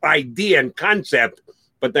great idea and concept,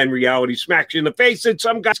 but then reality smacks you in the face that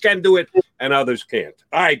some guys can do it and others can't.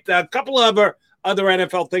 All right, a couple of other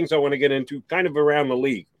NFL things I want to get into kind of around the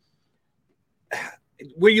league.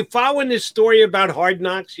 Were you following this story about Hard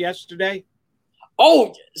Knocks yesterday?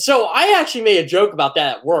 Oh, so I actually made a joke about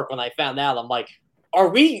that at work when I found out. I'm like, are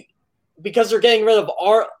we, because they're getting rid of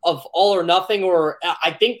All or Nothing, or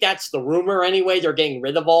I think that's the rumor anyway, they're getting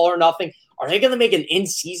rid of All or Nothing. Are they going to make an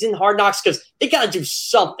in-season Hard Knocks? Because they got to do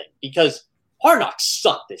something, because Hard Knocks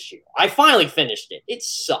sucked this year. I finally finished it. It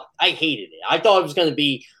sucked. I hated it. I thought it was going to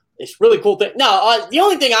be this really cool thing. No, the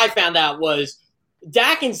only thing I found out was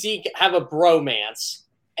Dak and Zeke have a bromance,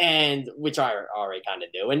 and which I already kind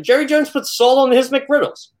of do. And Jerry Jones puts salt on his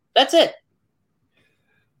McGriddles. That's it.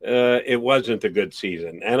 It wasn't a good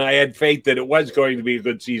season. And I had faith that it was going to be a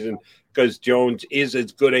good season because Jones is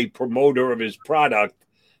as good a promoter of his product,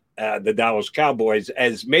 the Dallas Cowboys,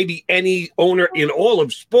 as maybe any owner in all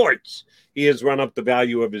of sports. He has run up the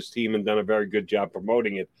value of his team and done a very good job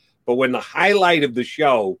promoting it. But when the highlight of the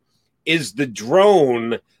show is the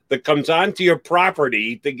drone that comes onto your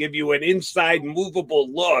property to give you an inside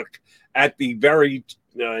movable look at the very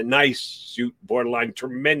nice, borderline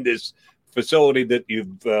tremendous facility that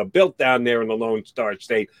you've built down there in the Lone Star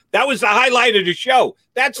State. That was the highlight of the show.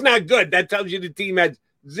 That's not good. That tells you the team has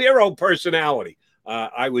zero personality.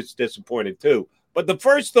 I was disappointed too. But the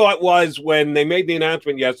first thought was when they made the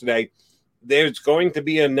announcement yesterday, there's going to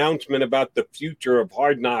be an announcement about the future of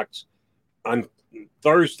Hard Knocks on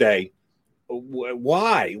Thursday.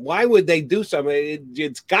 Why? Why would they do something?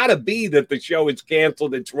 It's got to be that the show is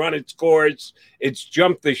canceled. It's run its course. It's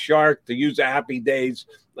jumped the shark, to use a Happy Days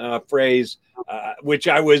phrase, which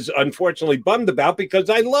I was unfortunately bummed about because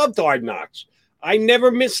I loved Hard Knocks. I never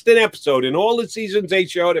missed an episode in all the seasons they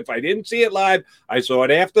showed. If I didn't see it live, I saw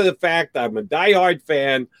it after the fact. I'm a diehard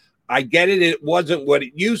fan. I get it. It wasn't what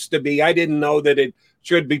it used to be. I didn't know that it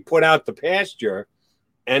should be put out to pasture.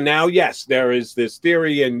 And now, yes, there is this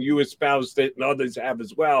theory, and you espoused it and others have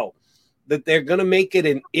as well, that they're going to make it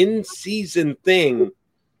an in-season thing.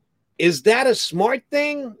 Is that a smart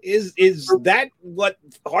thing? Is that what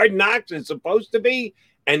Hard Knocks is supposed to be?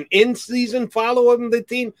 An in-season follow-up of the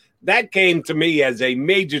team? That came to me as a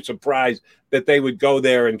major surprise that they would go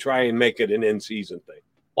there and try and make it an in-season thing.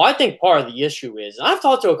 Well, I think part of the issue is, and I've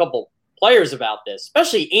talked to a couple players about this,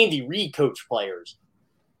 especially Andy Reid coach players,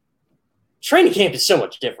 training camp is so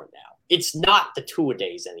much different now. It's not the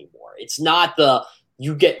two-a-days anymore. It's not the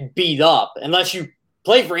you get beat up unless you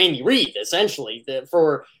play for Andy Reid, essentially,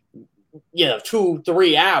 for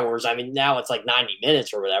 2-3 hours. I mean, now it's like 90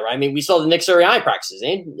 minutes or whatever. I mean, we saw the Nick Sirianni practices.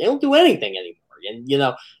 They don't do anything anymore.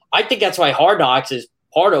 And, I think that's why Hard Knocks is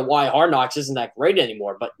part of why Hard Knocks isn't that great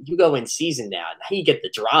anymore. But you go in season now you get the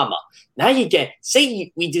drama. Now you get,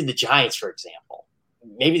 say we do the Giants, for example.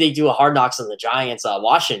 Maybe they do a Hard Knocks on the Giants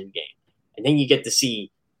Washington game. And then you get to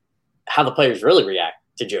see how the players really react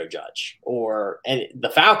to Joe Judge. And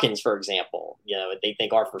the Falcons, for example, they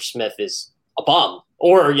think Arthur Smith is a bum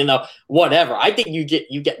or, whatever. I think you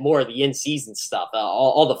get more of the in-season stuff,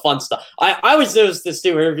 all the fun stuff. I always notice this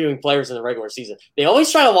too, interviewing players in the regular season. They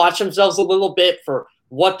always try to watch themselves a little bit for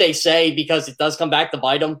what they say because it does come back to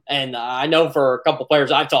bite them. And I know for a couple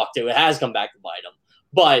players I've talked to, it has come back to bite them.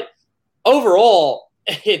 But overall,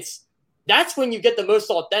 that's when you get the most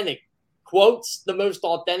authentic quotes, the most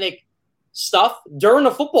authentic stuff during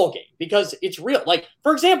a football game because it's real. Like,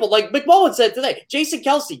 for example, like McMullen said today, Jason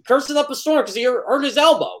Kelce cursing up a storm because he hurt his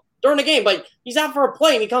elbow during the game, but he's out for a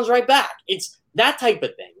play and he comes right back. It's that type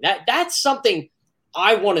of thing. That's something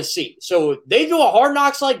I want to see. So they do a Hard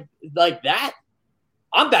Knocks like that,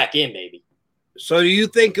 I'm back in, baby. So do you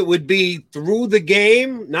think it would be through the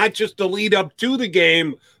game, not just the lead up to the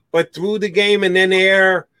game, but through the game and then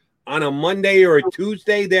air on a Monday or a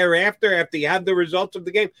Tuesday thereafter after you have the results of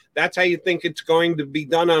the game? That's how you think it's going to be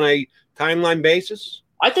done on a timeline basis?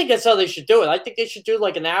 I think that's how they should do it. I think they should do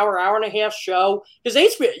like an hour and a half show. Because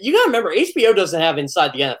HBO, you got to remember, HBO doesn't have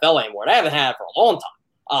Inside the NFL anymore. They haven't had it for a long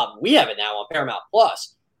time. We have it now on Paramount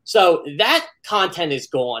Plus. So that content is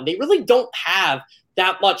gone. They really don't have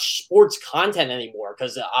that much sports content anymore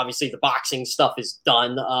because obviously the boxing stuff is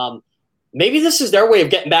done. Maybe this is their way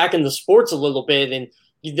of getting back into sports a little bit. And,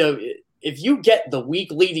 if you get the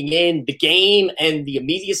week leading in, the game and the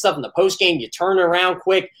immediate stuff in the post game, you turn it around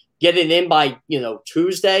quick, get it in by,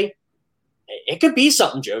 Tuesday, it could be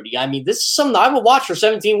something, Jody. I mean, this is something I will watch for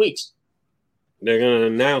 17 weeks. They're going to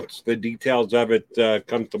announce the details of it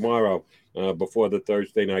come tomorrow before the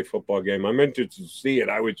Thursday night football game. I'm interested to see it.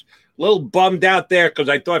 I was a little bummed out there because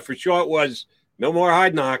I thought for sure it was no more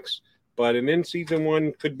Hard Knocks, but an in-season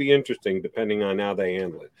one could be interesting depending on how they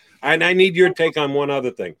handle it. And I need your take on one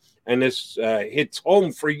other thing, and this hits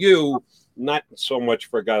home for you, not so much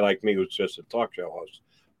for a guy like me who's just a talk show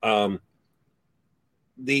host.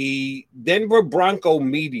 The Denver Bronco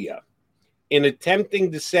media, in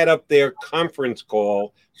attempting to set up their conference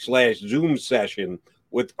call / Zoom session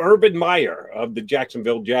with Urban Meyer of the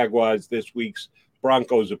Jacksonville Jaguars, this week's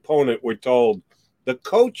Broncos opponent, were told the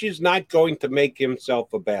coach is not going to make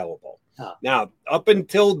himself available. Huh. Now, up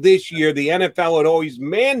until this year, the NFL had always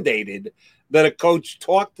mandated that a coach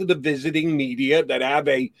talk to the visiting media, that have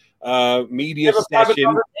a media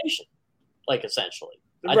session. Like, essentially.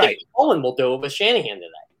 Right. I think Cullen will do it with Shanahan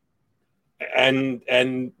today.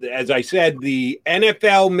 And as I said, the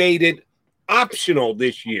NFL made it optional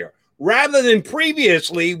this year rather than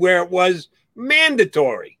previously where it was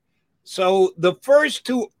mandatory. So the first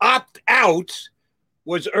to opt out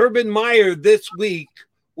was Urban Meyer this week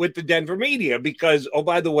with the Denver media because, oh,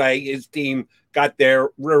 by the way, his team got their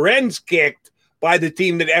rear ends kicked by the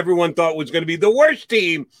team that everyone thought was going to be the worst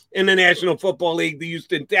team in the National Football League, the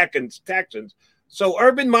Houston Texans. So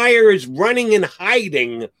Urban Meyer is running and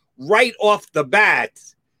hiding right off the bat.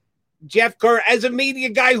 Jeff Kerr, as a media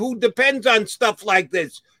guy who depends on stuff like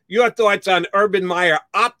this, your thoughts on Urban Meyer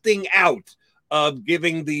opting out of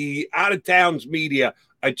giving the out-of-towns media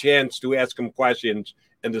a chance to ask him questions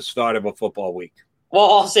in the start of a football week? Well,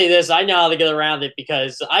 I'll say this. I know how to get around it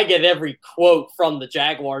because I get every quote from the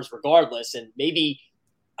Jaguars regardless. And maybe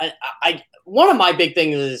I one of my big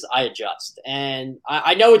things is I adjust. And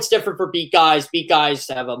I know it's different for beat guys. Beat guys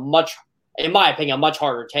have a much, in my opinion, a much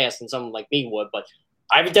harder task than someone like me would. But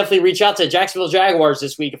I would definitely reach out to Jacksonville Jaguars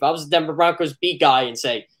this week if I was a Denver Broncos beat guy and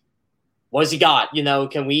say, what has he got?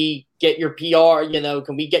 Can we get your PR?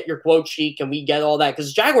 Can we get your quote sheet? Can we get all that?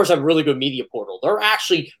 Because Jaguars have a really good media portal. They're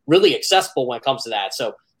actually really accessible when it comes to that.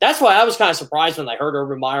 So that's why I was kind of surprised when I heard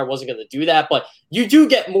Urban Meyer wasn't going to do that. But you do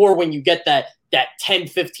get more when you get that 10,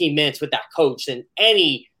 15 minutes with that coach than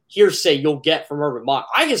any hearsay you'll get from Urban Meyer.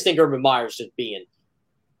 I just think Urban Meyer's just being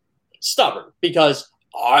stubborn because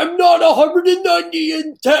I'm not 190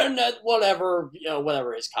 and 10 at whatever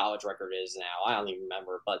his college record is now. I don't even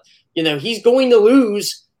remember. But, he's going to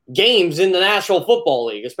lose games in the National Football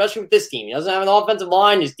League, especially with this team. He doesn't have an offensive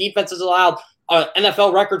line. His defense has allowed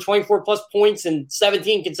NFL record 24-plus points in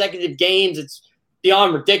 17 consecutive games. It's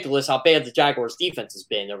beyond ridiculous how bad the Jaguars' defense has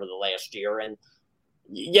been over the last year. And,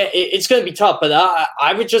 yeah, it's going to be tough, but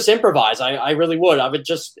I would just improvise. I really would. I would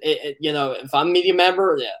just, if I'm a media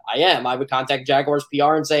member, I would contact Jaguars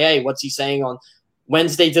PR and say, hey, what's he saying on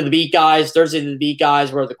Wednesday to the beat guys, Thursday to the beat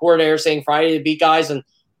guys, where the coordinator saying Friday to the beat guys, and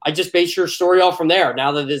I just base your story off from there.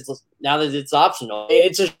 Now that it's optional,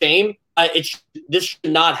 it's a shame. This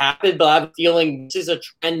should not happen, but I have a feeling this is a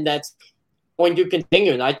trend that's going to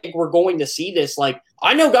continue, and I think we're going to see this. Like,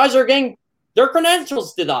 I know guys are getting their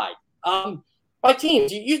credentials denied. By teams,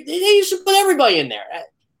 they used to put everybody in there.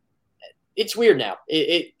 It's weird now.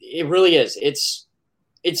 It really is. It's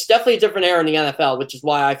definitely a different era in the NFL, which is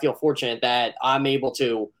why I feel fortunate that I'm able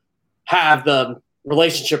to have the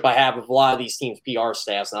relationship I have with a lot of these teams' PR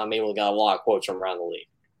staffs, and I'm able to get a lot of quotes from around the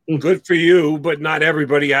league. Good for you, but not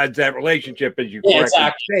everybody has that relationship, as you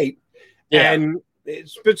correctly state. Yeah. And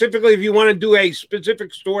specifically, if you want to do a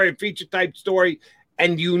specific story, a feature-type story,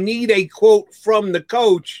 and you need a quote from the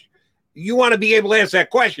coach, you want to be able to ask that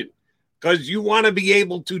question because you want to be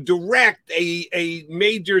able to direct a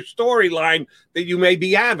major storyline that you may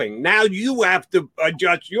be having. Now you have to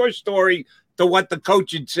adjust your story to what the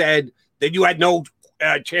coach had said that you had no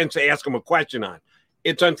chance to ask him a question on.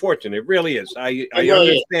 It's unfortunate. It really is. I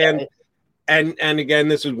understand. And again,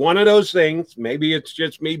 this is one of those things. Maybe it's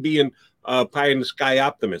just me being a pie in the sky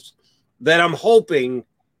optimist that I'm hoping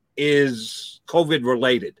is COVID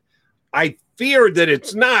related. I fear that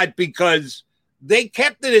it's not because they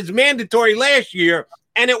kept it as mandatory last year,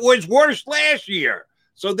 and it was worse last year.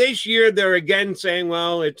 So this year they're again saying,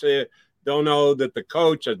 well, don't know that the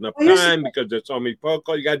coach has enough time because there's so many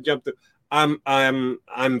protocols. You got to jump through.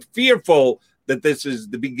 I'm fearful that this is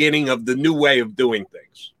the beginning of the new way of doing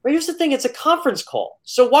things. But here's the thing: it's a conference call,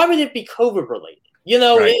 so why would it be COVID related?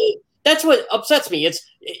 Right. That's what upsets me. It's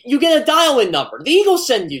you get a dial-in number. The Eagles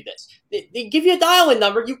send you this. They give you a dial-in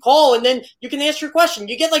number. You call, and then you can ask your question.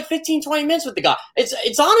 You get like 15, 20 minutes with the guy.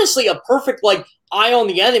 It's honestly a perfect eye on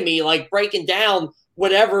the enemy, breaking down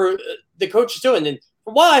whatever the coach is doing. And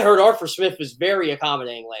from what I heard, Arthur Smith was very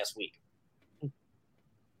accommodating last week.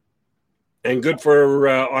 And good for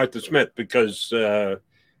Arthur Smith because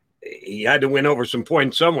he had to win over some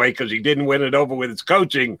points some way because he didn't win it over with his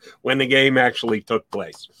coaching when the game actually took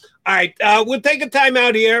place. All right, we'll take a time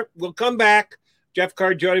out here. We'll come back. Jeff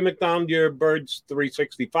Carr, Jody McDonald, your Birds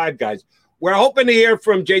 365 guys. We're hoping to hear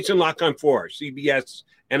from Jason La-Canfora, CBS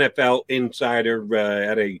NFL insider,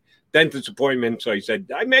 at a dentist appointment. So he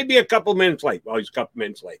said, I may be a couple minutes late. Well, he's a couple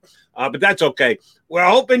minutes late, but that's okay. We're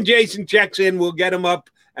hoping Jason checks in. We'll get him up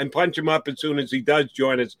and punch him up as soon as he does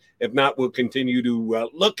join us. If not, we'll continue to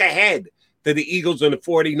look ahead to the Eagles and the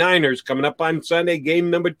 49ers coming up on Sunday, game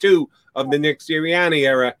number 2 of the Nick Sirianni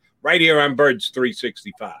era, right here on Birds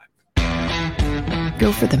 365.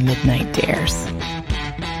 Go for the midnight dares.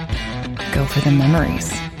 Go for the memories.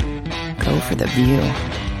 Go for the view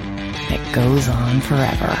that goes on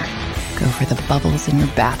forever. Go for the bubbles in your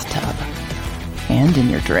bathtub and in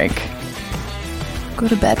your drink. Go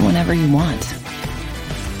to bed whenever you want.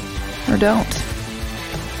 Or don't.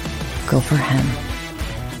 Go for him.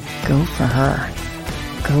 Go for her.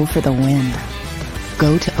 Go for the win.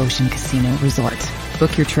 Go to Ocean Casino Resort.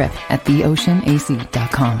 Book your trip at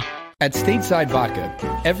theoceanac.com. At Stateside Vodka,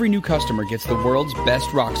 every new customer gets the world's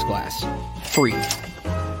best rocks glass. Free.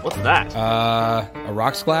 What's that? A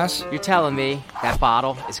rocks glass? You're telling me that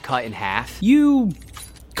bottle is cut in half? You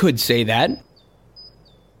could say that.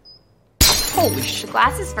 Holy shit. The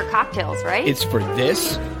glass is for cocktails, right? It's for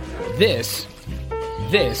this,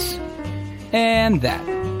 and that.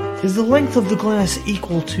 Is the length of the glass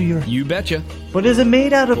equal to your... You betcha. But is it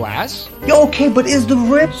made out of... Glass? Yeah, okay, but is the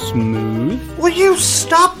rib... Smooth? Will you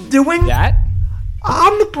stop doing... That?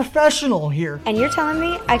 I'm the professional here. And you're telling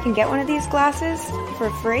me I can get one of these glasses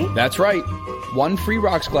for free? That's right. 1 free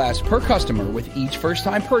rocks glass per customer with each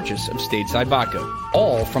first-time purchase of Stateside Vodka.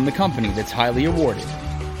 All from the company that's highly awarded.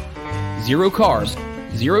 0 carbs,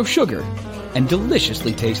 0 sugar, and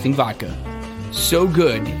deliciously tasting vodka. So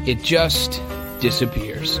good, it just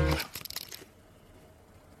disappears.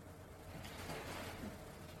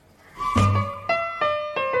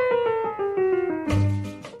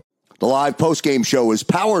 The live post-game show is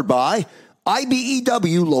powered by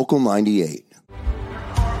IBEW Local 98.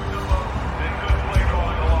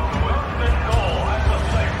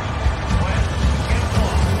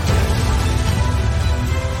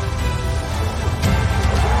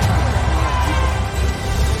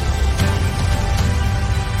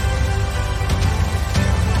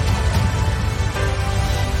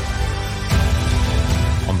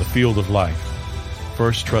 On the field of life,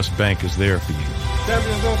 First Trust Bank is there for you.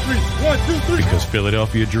 Champions on 3. 1, 2, 3. Because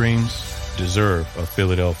Philadelphia dreams deserve a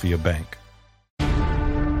Philadelphia bank.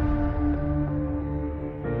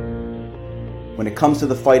 When it comes to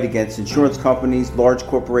the fight against insurance companies, large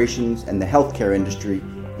corporations, and the healthcare industry,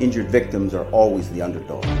 injured victims are always the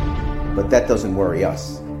underdog. But that doesn't worry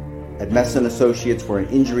us. At Messa & Associates, we're an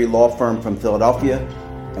injury law firm from Philadelphia,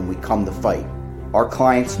 and we come to fight. Our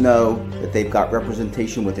clients know that they've got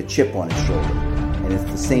representation with a chip on its shoulder, and it's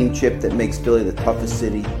the same chip that makes Philly the toughest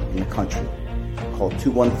city in the country. Call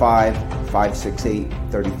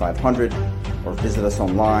 215-568-3500 or visit us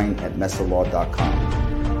online at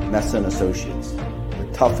messalaw.com. Messa & Associates, the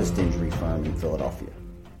toughest injury firm in Philadelphia.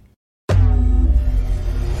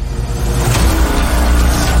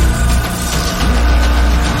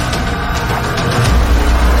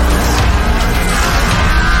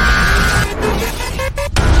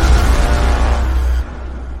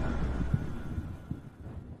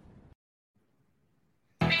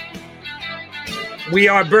 We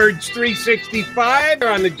are Birds 365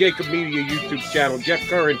 on the Jacob Media YouTube channel. Jeff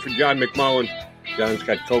Curran for John McMullen. John's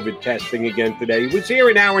got COVID testing again today. He was here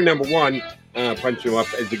in hour number 1. Punch him up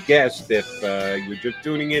as a guest. If you're just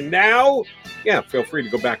tuning in now, yeah, feel free to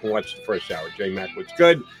go back and watch the first hour. J Mac was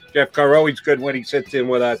good. Jeff Carr always good when he sits in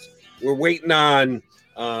with us. We're waiting on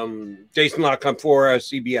Jason La-Canfora,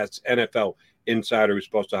 CBS NFL insider, who's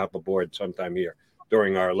supposed to hop aboard sometime here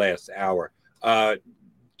during our last hour.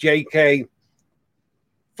 JK,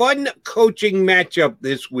 fun coaching matchup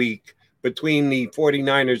this week between the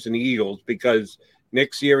 49ers and the Eagles because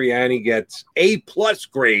Nick Sirianni gets A-plus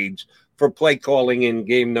grades for play calling in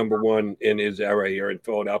game number 1 in his era here in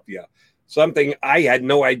Philadelphia. Something I had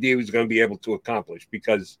no idea he was going to be able to accomplish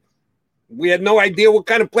because we had no idea what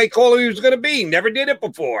kind of play caller he was going to be. Never did it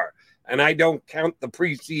before. And I don't count the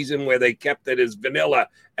preseason where they kept it as vanilla.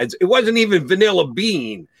 As it wasn't even vanilla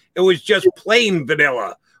bean. It was just plain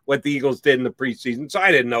vanilla what the Eagles did in the preseason. So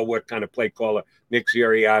I didn't know what kind of play caller Nick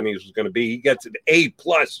Sirianni was going to be. He gets an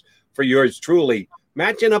A-plus for yours truly.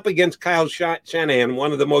 Matching up against Kyle Shanahan,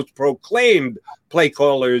 one of the most proclaimed play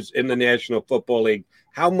callers in the National Football League.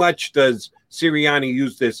 How much does Sirianni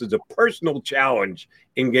use this as a personal challenge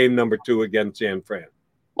in game number 2 against San Fran?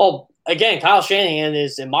 Well, again, Kyle Shanahan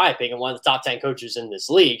is, in my opinion, one of the top 10 coaches in this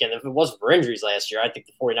league. And if it wasn't for injuries last year, I think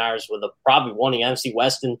the 49ers would have probably won the NFC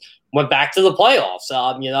West and went back to the playoffs.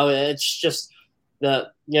 It's just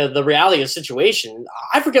the reality of the situation.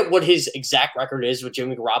 I forget what his exact record is with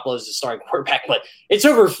Jimmy Garoppolo as the starting quarterback, but it's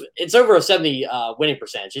over a 70 winning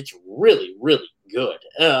percentage. It's really, really good.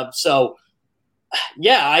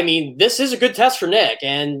 This is a good test for Nick.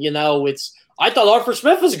 And, I thought Arthur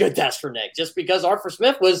Smith was a good test for Nick just because Arthur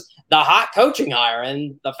Smith was the hot coaching hire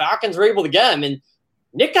and the Falcons were able to get him. And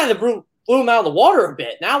Nick kind of blew him out of the water a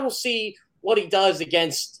bit. Now we'll see what he does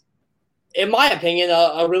against, in my opinion,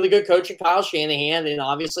 a really good coach in Kyle Shanahan. And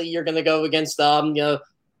obviously you're going to go against,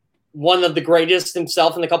 one of the greatest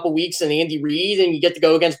himself in a couple weeks and Andy Reid, and you get to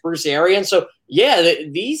go against Bruce Arians. So,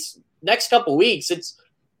 these next couple weeks, it's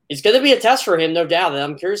going to be a test for him, no doubt. And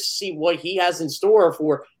I'm curious to see what he has in store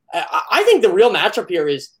for. I think the real matchup here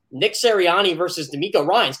is Nick Sirianni versus DeMeco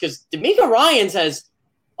Ryans, because DeMeco Ryans has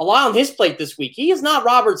a lot on his plate this week. He is not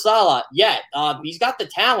Robert Saleh yet. He's got the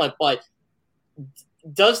talent, but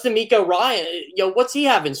does DeMeco Ryan, what's he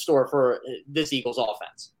have in store for this Eagles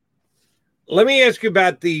offense? Let me ask you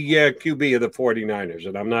about the QB of the 49ers,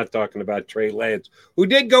 and I'm not talking about Trey Lance, who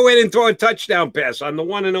did go in and throw a touchdown pass on the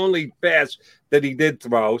one and only pass that he did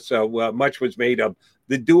throw. So much was made of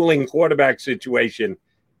the dueling quarterback situation.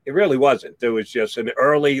 It really wasn't. There was just an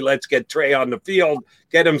early, let's get Trey on the field,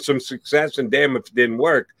 get him some success, and damn if it didn't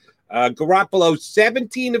work. Garoppolo,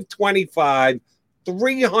 17 of 25,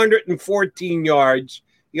 314 yards.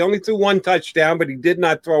 He only threw 1 touchdown, but he did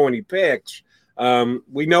not throw any picks.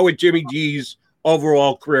 We know what Jimmy G's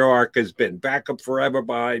overall career arc has been. Backup forever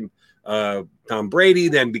behind Tom Brady,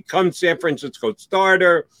 then becomes San Francisco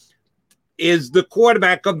starter, is the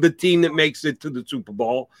quarterback of the team that makes it to the Super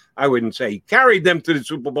Bowl. I wouldn't say he carried them to the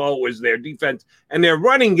Super Bowl. It was their defense and their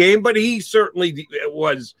running game, but he certainly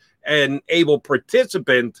was an able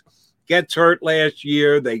participant. Gets hurt last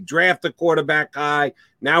year. They draft a quarterback high.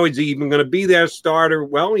 Now is he even going to be their starter?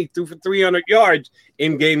 Well, he threw for 300 yards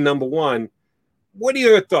in game number 1. What are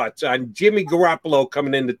your thoughts on Jimmy Garoppolo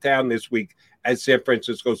coming into town this week as San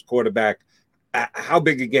Francisco's quarterback? How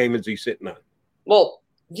big a game is he sitting on? Well,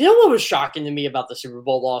 you know what was shocking to me about the Super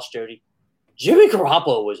Bowl loss, Jody? Jimmy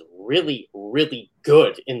Garoppolo was really, really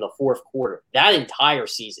good in the fourth quarter. That entire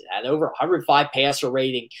season had over 105 passer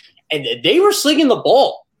rating, and they were slinging the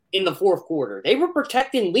ball in the fourth quarter. They were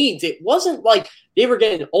protecting leads. It wasn't like they were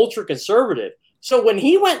getting ultra conservative. So when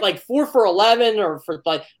he went like 4 for 11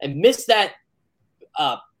 and missed that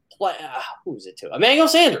play, who was it to? Emmanuel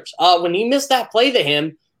Sanders. When he missed that play to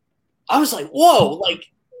him, I was like, whoa,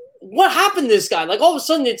 what happened to this guy? All of a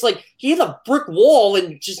sudden, it's like he hit a brick wall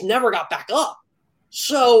and just never got back up.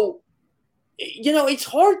 So, it's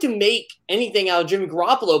hard to make anything out of Jimmy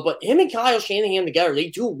Garoppolo, but him and Kyle Shanahan together, they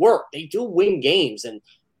do work. They do win games. And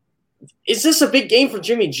is this a big game for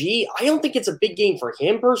Jimmy G? I don't think it's a big game for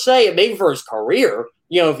him per se. It may be for his career.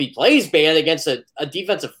 If he plays bad against a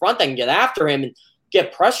defensive front that can get after him and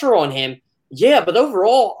get pressure on him. Yeah, but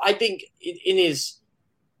overall, I think in his,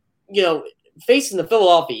 facing the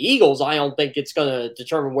Philadelphia Eagles, I don't think it's going to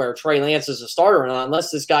determine where Trey Lance is a starter or not,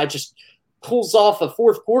 unless this guy just pulls off a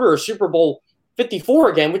fourth quarter of Super Bowl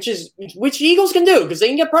 54 again, which the Eagles can do because they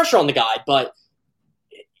can get pressure on the guy. But,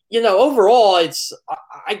 overall,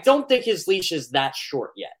 I don't think his leash is that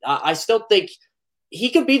short yet. I still think he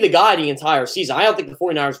could be the guy the entire season. I don't think the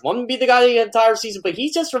 49ers want him to be the guy the entire season, but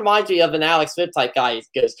he just reminds me of an Alex Smith type guy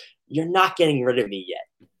because you're not getting rid of me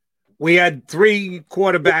yet. We had 3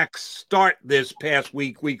 quarterbacks start this past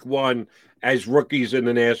week 1, as rookies in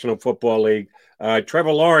the National Football League.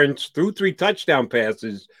 Trevor Lawrence threw 3 touchdown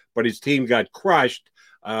passes, but his team got crushed.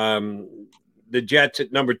 The Jets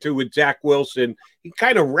at number 2 with Zach Wilson. He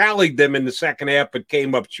kind of rallied them in the second half, but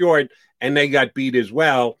came up short, and they got beat as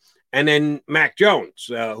well. And then Mac Jones,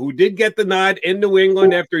 who did get the nod in New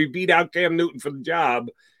England after he beat out Cam Newton for the job.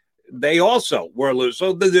 They also were loose.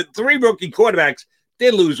 So the 3 rookie quarterbacks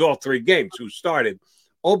did lose all 3 games, who started.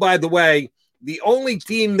 Oh, by the way, the only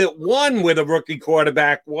team that won with a rookie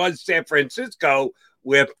quarterback was San Francisco,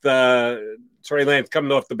 with Trey Lance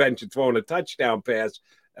coming off the bench and throwing a touchdown pass.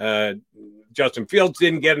 Justin Fields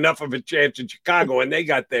didn't get enough of a chance in Chicago, and they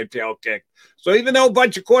got their tail kicked. So even though a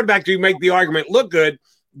bunch of quarterbacks who make the argument look good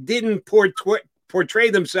didn't portray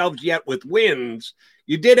themselves yet with wins,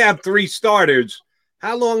 you did have 3 starters.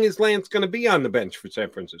 How long is Lance going to be on the bench for San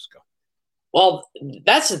Francisco? Well,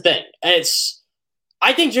 that's the thing.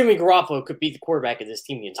 I think Jimmy Garoppolo could be the quarterback of this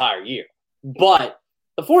team the entire year. But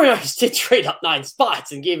the 49ers did trade up 9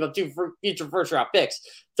 spots and gave up 2 future first-round picks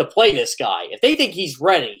to play this guy. If they think he's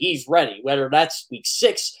ready, he's ready, whether that's week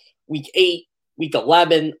 6, week 8, week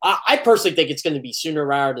 11. I personally think it's going to be sooner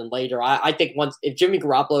rather than later. I think if Jimmy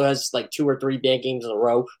Garoppolo has like 2 or 3 bad games in a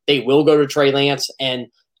row, they will go to Trey Lance. And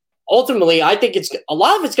ultimately, I think a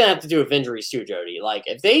lot of it's going to have to do with injuries too, Jody. Like,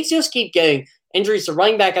 if they just keep getting injuries to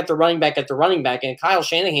running back after running back after running back, and Kyle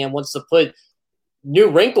Shanahan wants to put new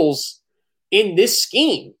wrinkles in this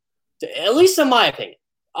scheme, at least in my opinion,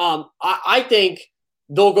 I think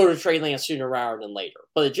they'll go to Trey Lance sooner rather than later.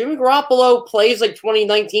 But if Jimmy Garoppolo plays like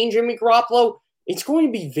 2019 Jimmy Garoppolo, it's going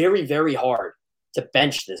to be very, very hard to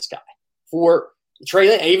bench this guy for Trey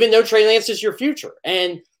Lance, even though Trey Lance is your future.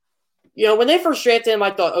 And, you know, when they first drafted him,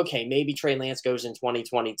 I thought, okay, maybe Trey Lance goes in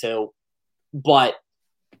 2022. But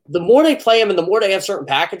the more they play him and the more they have certain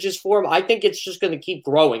packages for him, I think it's just going to keep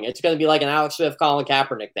growing. It's going to be like an Alex Smith, Colin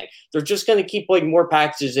Kaepernick thing. They're just going to keep putting more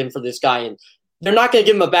packages in for this guy. And they're not going to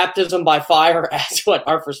give him a baptism by fire, as what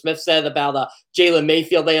Arthur Smith said about Jalen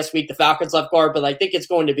Mayfield last week, the Falcons left guard. But I think it's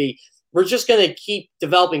going to be, we're just going to keep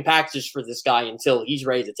developing packages for this guy until he's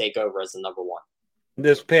ready to take over as the number 1.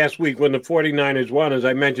 This past week when the 49ers won, as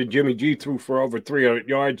I mentioned, Jimmy G threw for over 300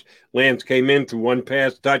 yards. Lance came in, threw 1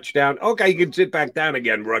 pass, touchdown. Okay, you can sit back down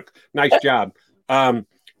again, Rook. Nice job.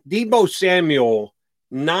 Deebo Samuel,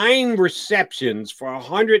 9 receptions for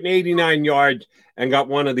 189 yards and got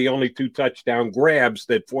one of the only 2 touchdown grabs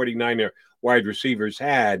that 49er wide receivers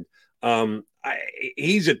had.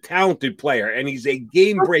 He's a talented player, and he's a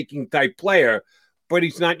game-breaking type player, but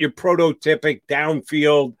he's not your prototypic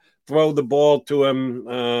downfield, throw the ball to him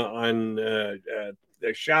on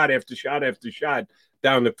shot after shot after shot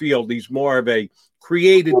down the field. He's more of a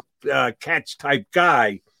creative catch type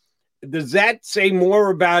guy. Does that say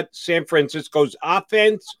more about San Francisco's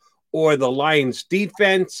offense or the Lions'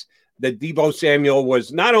 defense, that Deebo Samuel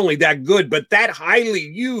was not only that good, but that highly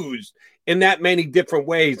used in that many different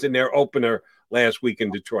ways in their opener last week in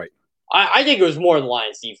Detroit? I think it was more the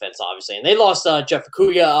Lions' defense, obviously. And they lost Jeff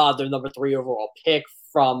Okudah, their number 3 overall pick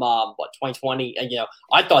from 2020. And, you know,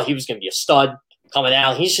 I thought he was going to be a stud coming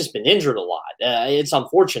out. He's just been injured a lot. It's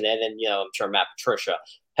unfortunate. And, you know, I'm sure Matt Patricia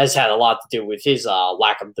has had a lot to do with his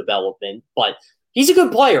lack of development. But he's a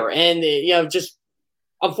good player. And, you know, just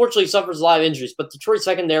unfortunately suffers a lot of injuries. But Detroit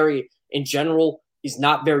secondary in general is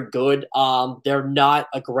not very good. They're not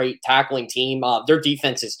a great tackling team. Their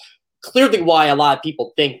defense is clearly why a lot of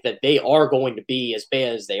people think that they are going to be as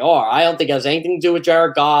bad as they are. I don't think it has anything to do with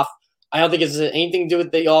Jared Goff. I don't think it's anything to do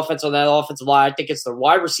with the offense on that offensive line. I think it's the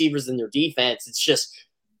wide receivers and their defense. It's just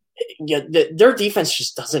their defense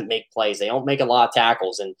just doesn't make plays. They don't make a lot of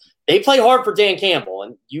tackles, and they play hard for Dan Campbell.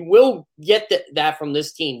 And you will get that from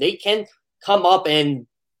this team. They can come up and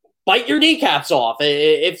bite your kneecaps off,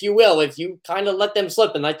 if you will, if you kind of let them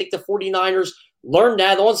slip. And I think the 49ers learned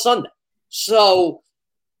that on Sunday. So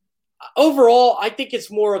overall, I think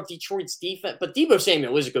it's more of Detroit's defense. But Deebo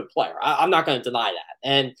Samuel is a good player. I'm not going to deny that.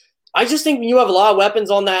 And I just think when you have a lot of weapons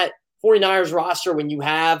on that 49ers roster, when you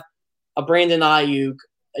have a Brandon Ayuk,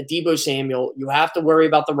 a Deebo Samuel, you have to worry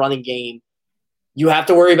about the running game. You have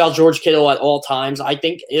to worry about George Kittle at all times. I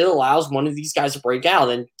think it allows one of these guys to break out,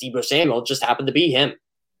 and Deebo Samuel just happened to be him.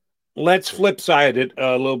 Let's flip side it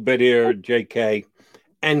a little bit here, JK,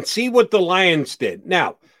 and see what the Lions did.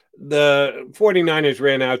 Now, the 49ers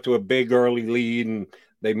ran out to a big early lead, and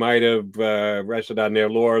they might have rested on their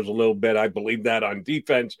laurels a little bit. I believe that on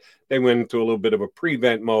defense. They went into a little bit of a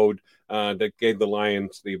prevent mode that gave the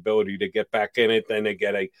Lions the ability to get back in it. Then they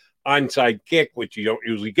get a onside kick, which you don't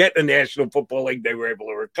usually get in the National Football League. They were able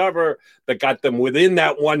to recover. That got them within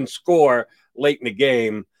that one score late in the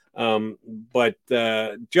game. But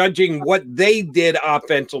judging what they did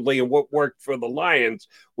offensively and what worked for the Lions,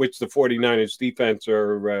 which the 49ers defense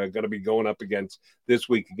are going to be going up against this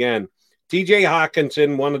week again, TJ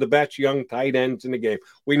Hawkinson, one of the best young tight ends in the game.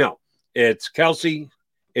 We know it's Kelsey,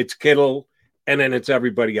 it's Kittle, and then it's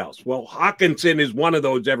everybody else. Well, Hawkinson is one of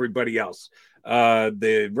those everybody else.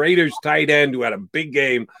 The Raiders tight end who had a big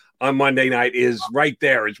game on Monday night is right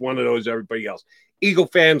there. It's one of those everybody else. Eagle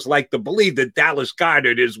fans like to believe that Dallas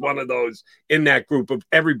Goedert is one of those in that group of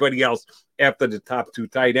everybody else after the top 2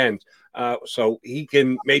 tight ends. So he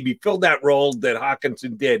can maybe fill that role that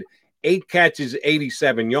Hockenson did. 8 catches,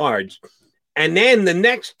 87 yards. And then the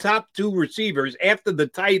next top 2 receivers after the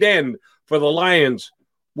tight end for the Lions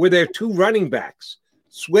were their 2 running backs.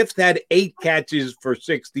 Swift had 8 catches for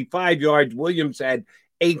 65 yards. Williams had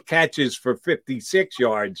 8 catches for 56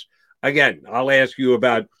 yards. Again, I'll ask you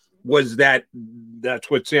about, was that's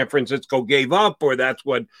what San Francisco gave up, or that's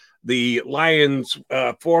what the Lions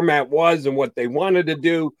format was and what they wanted to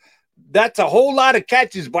do? That's a whole lot of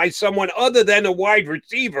catches by someone other than a wide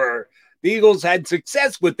receiver. The Eagles had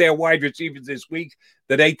success with their wide receivers this week.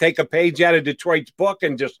 Did they take a page out of Detroit's book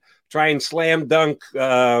and just try and slam dunk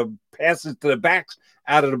passes to the backs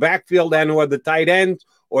out of the backfield and or the tight ends?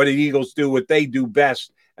 Or the Eagles do what they do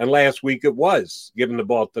best? And last week it was giving the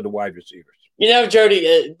ball to the wide receivers. You know,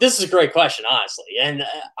 Jody, this is a great question, honestly. And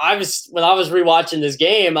when I was rewatching this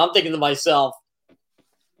game, I'm thinking to myself,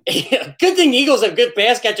 good thing the Eagles have good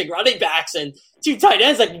pass catching running backs and 2 tight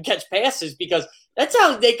ends that can catch passes, because that's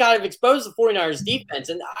how they kind of exposed the 49ers defense.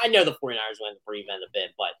 And I know the 49ers went to prevent a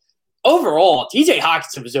bit, but overall, TJ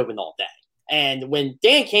Hockenson was open all day. And when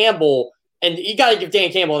Dan Campbell, and you got to give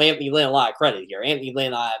Dan Campbell and Anthony Lynn a lot of credit here. Anthony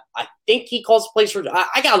Lynn, I think he calls the plays for –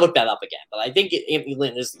 I got to look that up again, but I think Anthony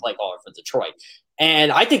Lynn is the play caller for Detroit.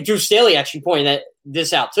 And I think Drew Staley actually pointed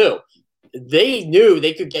this out too. They knew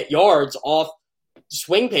they could get yards off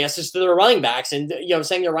swing passes to their running backs and,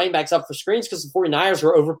 setting their running backs up for screens because the 49ers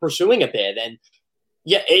were over pursuing a bit. And,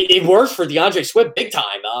 yeah, it works for DeAndre Swift big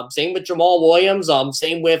time. Same with Jamal Williams.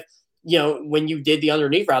 Same with, when you did the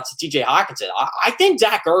underneath routes to TJ Hockenson. I think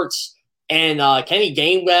Zach Ertz and Kenny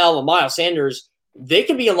Gainwell and Miles Sanders, they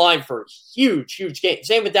could be in line for huge, huge games.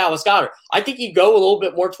 Same with Dallas Goedert. I think you go a little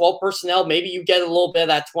bit more 12 personnel. Maybe you get a little bit of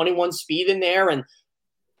that 21 speed in there, and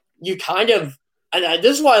you kind of – and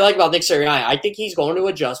this is what I like about Nick Sirianni. I think he's going to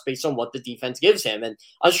adjust based on what the defense gives him. And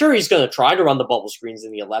I'm sure he's going to try to run the bubble screens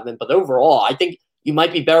in the 11. But overall, I think you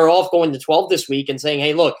might be better off going to 12 this week and saying,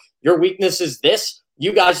 hey, look, your weakness is this.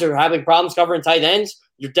 You guys are having problems covering tight ends.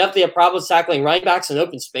 You're definitely have problems tackling running backs in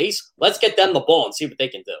open space. Let's get them the ball and see what they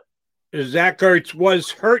can do. Zach Ertz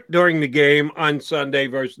was hurt during the game on Sunday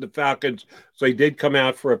versus the Falcons, so he did come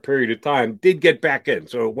out for a period of time, did get back in,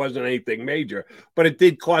 so it wasn't anything major, but it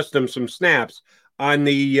did cost him some snaps. On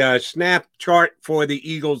the snap chart for the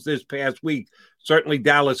Eagles this past week, certainly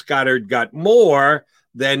Dallas Goedert got more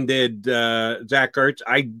than did Zach Ertz.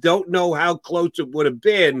 I don't know how close it would have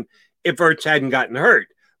been if Ertz hadn't gotten hurt,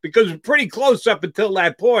 because it was pretty close up until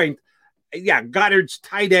that point. Yeah, Goddard's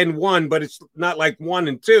tight end 1, but it's not like 1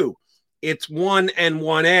 and 2. It's 1 and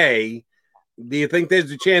 1A. Do you think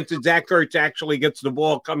there's a chance that Zach Ertz actually gets the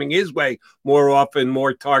ball coming his way more often,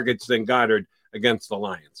 more targets than Goedert against the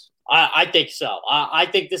Lions? I think so. I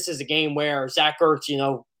think this is a game where Zach Ertz,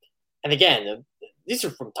 and again, these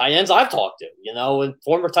are from tight ends I've talked to, and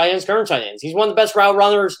former tight ends, current tight ends. He's one of the best route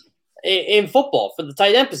runners in football for the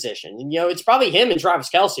tight end position. And, it's probably him and Travis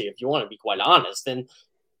Kelce, if you want to be quite honest. And,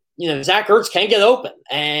 Zach Ertz can get open.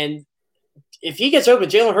 And if he gets open,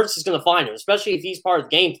 Jalen Hurts is going to find him, especially if he's part of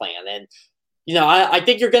the game plan. And, I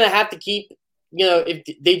think you're going to have to keep, if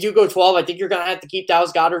they do go 12, I think you're going to have to keep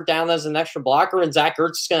Dallas Goedert down as an extra blocker, and Zach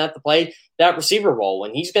Ertz is going to have to play that receiver role,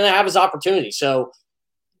 and he's going to have his opportunity. So,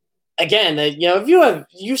 again, if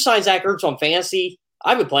you sign Zach Ertz on fantasy,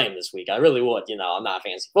 I would play him this week. I really would. I'm not a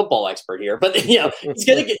fantasy football expert here, but he's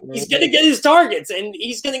going to get his targets, and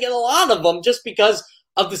he's going to get a lot of them just because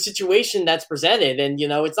of the situation that's presented. And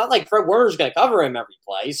it's not like Fred Warner's going to cover him every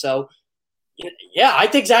play. So, yeah, I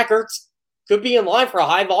think Zach Ertz could be in line for a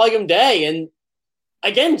high volume day. And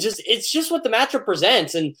again, it's just what the matchup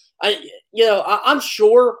presents. And I'm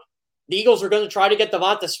sure the Eagles are going to try to get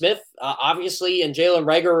Devonta Smith, obviously, and Jalen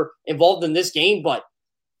Reagor involved in this game. But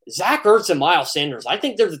Zach Ertz and Miles Sanders, I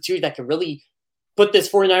think they're the two that can really put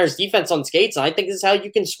this 49ers defense on skates. And I think this is how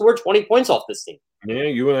you can score 20 points off this team. Yeah,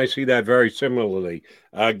 you and I see that very similarly.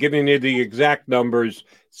 Giving you the exact numbers,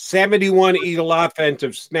 71 Eagle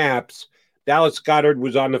offensive snaps. Dallas Goedert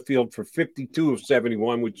was on the field for 52 of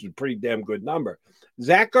 71, which is a pretty damn good number.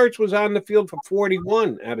 Zach Ertz was on the field for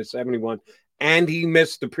 41 out of 71, and he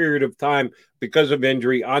missed a period of time because of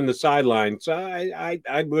injury on the sideline. So I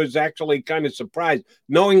was actually kind of surprised,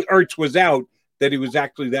 knowing Ertz was out, that he was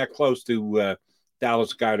actually that close to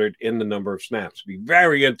Dallas Goedert in the number of snaps. Be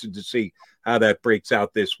very interested to see how that breaks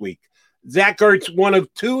out this week. Zach Ertz, one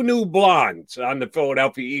of 2 new blondes on the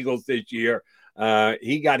Philadelphia Eagles this year.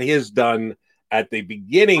 He got his done at the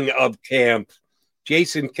beginning of camp.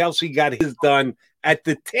 Jason Kelce got his done at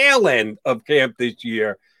the tail end of camp this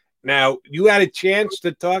year. Now, you had a chance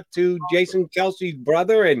to talk to Jason Kelce's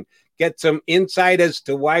brother and get some insight as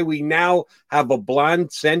to why we now have a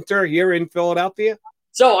blonde center here in Philadelphia?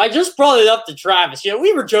 So I just brought it up to Travis.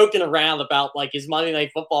 We were joking around about like his Monday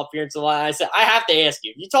Night Football appearance and I said, I have to ask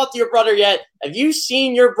you, you talked to your brother yet? Have you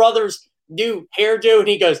seen your brother's new hairdo? And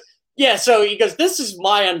he goes, yeah. So he goes, this is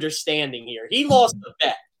my understanding here. He lost the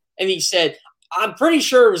bet. And he said, I'm pretty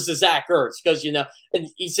sure it was the Zach Ertz because, and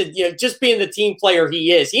he said, just being the team player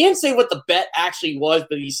he is. He didn't say what the bet actually was,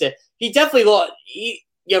 but he said he definitely lost.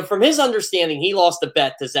 From his understanding, he lost the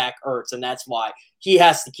bet to Zach Ertz, and that's why he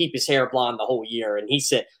has to keep his hair blonde the whole year. And he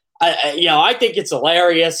said, I think it's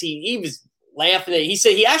hilarious. He was laughing at it. He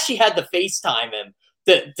said he actually had to FaceTime him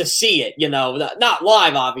to see it, not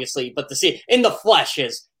live, obviously, but to see it in the flesh,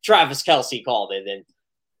 as Travis Kelce called it. And,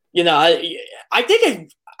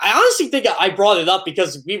 I honestly think I brought it up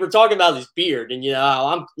because we were talking about his beard and,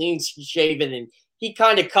 I'm clean shaven and he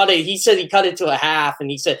kind of cut it. He said he cut it to a half and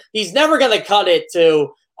he said he's never going to cut it to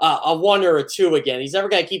a 1 or a 2 again. He's never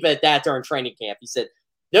going to keep it at that during training camp. He said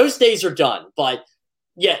those days are done. But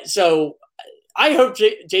yeah, so I hope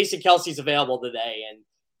Jason Kelce's available today. And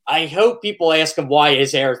I hope people ask him why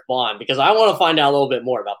his hair is blonde because I want to find out a little bit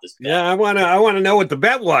more about this bet. Yeah, I want to know what the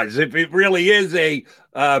bet was. If it really is a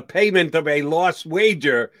payment of a lost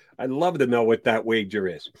wager, I'd love to know what that wager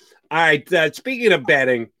is. All right, speaking of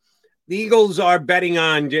betting, the Eagles are betting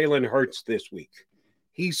on Jalen Hurts this week.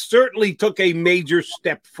 He certainly took a major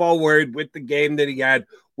step forward with the game that he had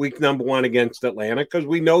week number 1 against Atlanta because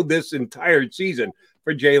we know this entire season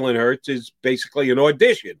for Jalen Hurts is basically an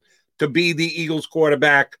audition to be the Eagles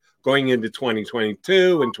quarterback going into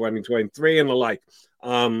 2022 and 2023 and the like.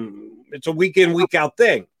 It's a week in, week out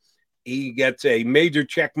thing. He gets a major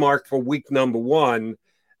check mark for week number 1.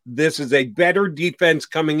 This is a better defense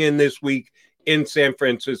coming in this week in San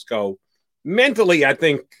Francisco. Mentally, I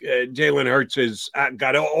think Jalen Hurts has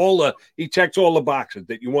got he checks all the boxes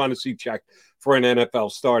that you want to see checked for an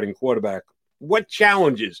NFL starting quarterback. What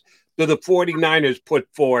challenges do the 49ers put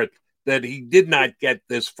forth that he did not get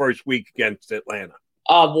this first week against Atlanta?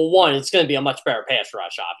 Well, one, it's going to be a much better pass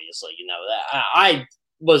rush, obviously. I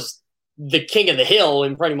was the king of the hill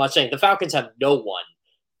and pretty much saying the Falcons have no one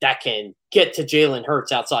that can get to Jalen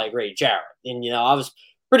Hurts outside of Grady Jarrett. And, I was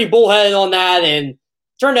pretty bullheaded on that and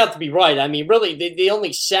turned out to be right. I mean, really, the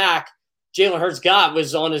only sack Jalen Hurts got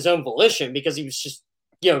was on his own volition because he was just,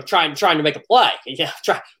 trying to make a play.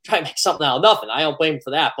 Try to make something out of nothing. I don't blame him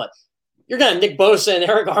for that. But you're going to Nick Bosa and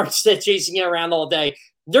Eric Armstead chasing it around all day.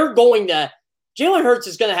 Jalen Hurts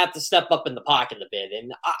is going to have to step up in the pocket a bit.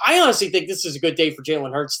 And I honestly think this is a good day for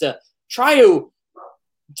Jalen Hurts to try to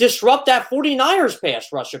disrupt that 49ers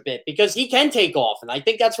pass rush a bit because he can take off. And I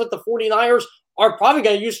think that's what the 49ers are probably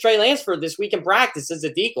going to use Trey Lance for this week in practice as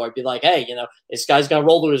a decoy. Be like, hey, this guy's going to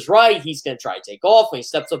roll to his right. He's going to try to take off. When he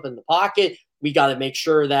steps up in the pocket, we got to make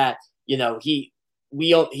sure that, he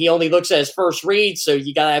only looks at his first read. So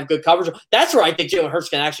you got to have good coverage. That's where I think Jalen Hurts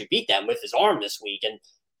can actually beat them with his arm this week. And,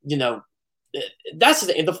 that's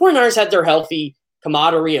the 49ers had their healthy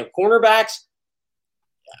camaraderie of cornerbacks.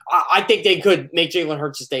 I think they could make Jalen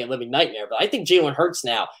Hurts' day a living nightmare, but I think Jalen Hurts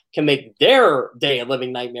now can make their day a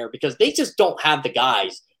living nightmare because they just don't have the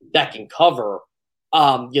guys that can cover,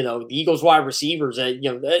 the Eagles wide receivers,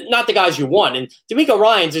 not the guys you want. And DeMeco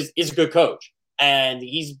Ryans is a good coach, and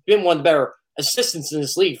he's been one of the better assistants in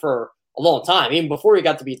this league for a long time, even before he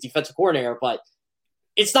got to be a defensive coordinator. But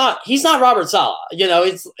he's not Robert Saleh.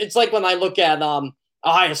 It's like when I look at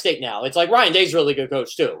Ohio State now, it's like Ryan Day's a really good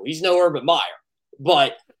coach too. He's no Urban Meyer.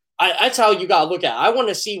 But that's how you got to look at it. I want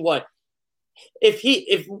to see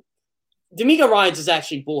if DeMeco Ryans is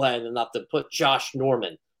actually bullheaded enough to put Josh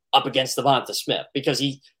Norman up against Devonta Smith because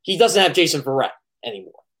he doesn't have Jason Verrett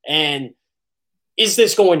anymore. And is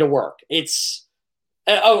this going to work? It's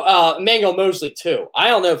Emmanuel Mosley too. I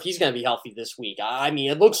don't know if he's going to be healthy this week. I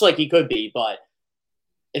mean, it looks like he could be, but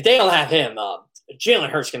if they don't have him,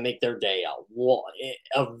 Jalen Hurts can make their day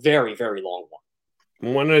a very, very long one.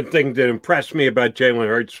 One of the things that impressed me about Jalen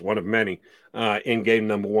Hurts, one of many, in game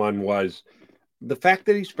number 1 was the fact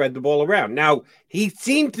that he spread the ball around. Now, he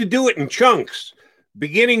seemed to do it in chunks.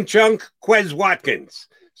 Beginning chunk, Quez Watkins.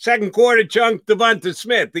 Second quarter chunk, Devonta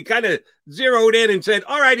Smith. He kind of zeroed in and said,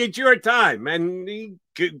 all right, it's your time. And he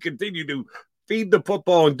could continue to feed the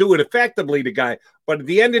football and do it effectively, the guy. But at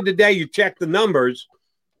the end of the day, you check the numbers.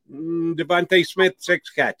 Devonta Smith, 6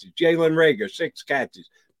 catches. Jalen Reagor, 6 catches.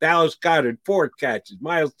 Dallas Goedert, 4 catches.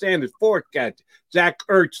 Miles Sanders, 4 catches. Zach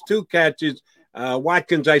Ertz, 2 catches.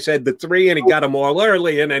 Watkins, I said the 3, and he got them all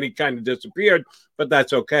early, and then he kind of disappeared, but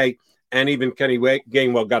that's okay. And even Kenny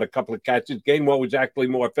Gainwell got a couple of catches. Gainwell was actually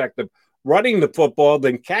more effective running the football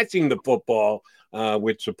than catching the football,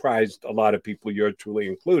 which surprised a lot of people, yours truly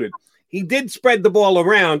included. He did spread the ball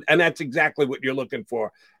around, and that's exactly what you're looking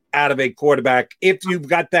for out of a quarterback. If you've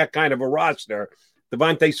got that kind of a roster,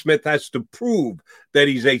 Devontae Smith has to prove that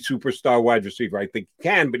he's a superstar wide receiver. I think he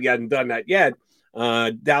can, but he hasn't done that yet.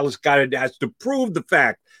 Dallas Goedert has to prove the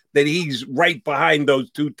fact that he's right behind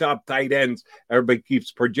those two top tight ends. Everybody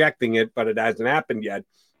keeps projecting it, but it hasn't happened yet.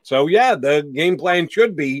 So, yeah, the game plan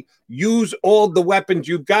should be use all the weapons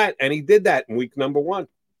you've got, and he did that in week number 1.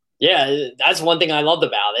 Yeah, that's one thing I loved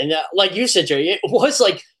about it. And like you said, Jerry, it was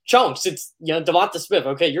like chunks. It's, Devonta Smith,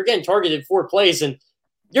 okay, you're getting targeted 4 plays, and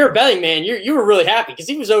you're a betting man. You were really happy because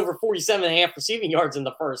he was over 47.5 receiving yards in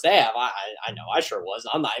the first half. I know, I sure was.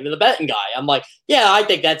 I'm not even the betting guy. I'm like, yeah, I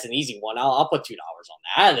think that's an easy one. I'll put $2 on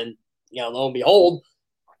that, and, lo and behold.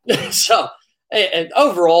 So, and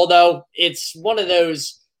overall, though, it's one of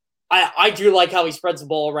those – I do like how he spreads the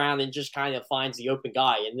ball around and just kind of finds the open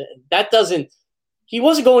guy. And that doesn't – he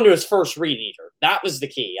wasn't going to his first read either. That was the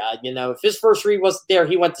key. If his first read wasn't there,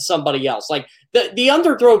 he went to somebody else. Like the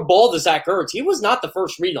underthrow ball to Zach Ertz, he was not the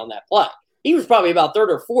first read on that play. He was probably about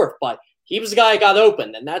 3rd or 4th, but he was the guy that got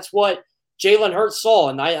open. And that's what Jalen Hurts saw.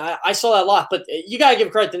 And I saw that a lot. But you got to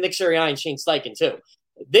give credit to Nick Sirianni and Shane Steichen too.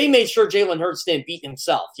 They made sure Jalen Hurts didn't beat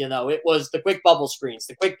himself. It was the quick bubble screens,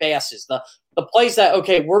 the quick passes, the plays that,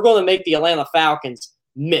 okay, we're going to make the Atlanta Falcons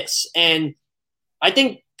miss. And I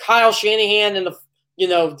think Kyle Shanahan and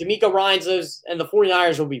DeMeco Ryans and the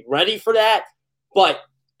 49ers will be ready for that. But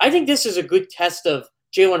I think this is a good test of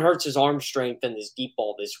Jalen Hurts' arm strength and his deep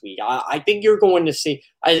ball this week. I think you're going to see,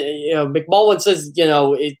 McMullen says,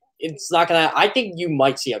 it's not going to, I think you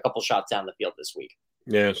might see a couple shots down the field this week.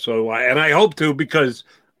 Yeah, so and I hope to, because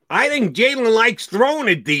I think Jalen likes throwing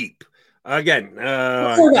it deep. Again,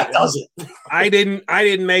 that does it. I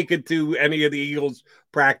didn't make it to any of the Eagles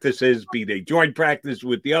practices, be they joint practice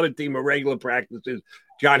with the other team or regular practices.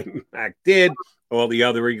 Johnny Mack did. All the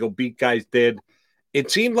other Eagle beat guys did. It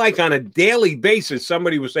seemed like on a daily basis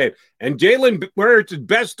somebody was saying, and Jalen Hurts'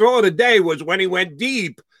 best throw of the day was when he went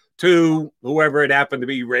deep to whoever it happened to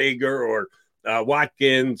be, Rager or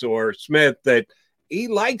Watkins or Smith, that he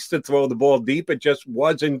likes to throw the ball deep. It just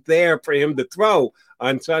wasn't there for him to throw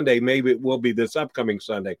on Sunday. Maybe it will be this upcoming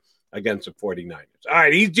Sunday against the 49ers. All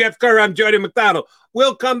right, he's Jeff Kerr. I'm Jody McDonald.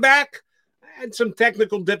 We'll come back. I had some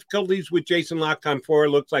technical difficulties with Jason Lock-on-4.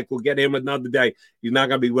 Looks like we'll get him another day. He's not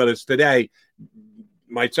going to be with us today.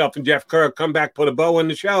 Myself and Jeff Kerr come back, put a bow on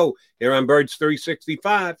the show here on Birds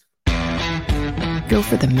 365. Go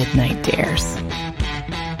for the midnight dares.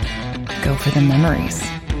 Go for the memories.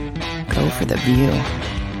 Go for the view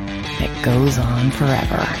that goes on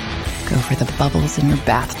forever. Go for the bubbles in your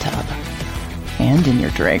bathtub and in your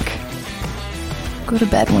drink. Go to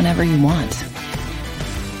bed whenever you want.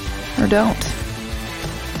 Or don't.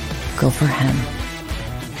 Go for him.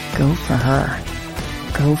 Go for her.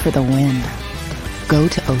 Go for the win. Go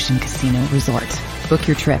to Ocean Casino Resort. Book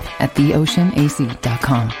your trip at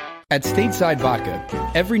theoceanac.com. At Stateside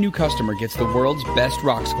Vodka, every new customer gets the world's best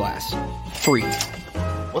rocks glass. Free.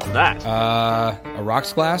 What's that? A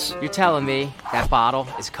rocks glass? You're telling me that bottle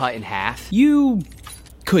is cut in half? You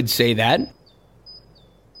could say that.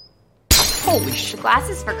 Holy shit. The glass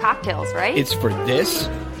is for cocktails, right? It's for this,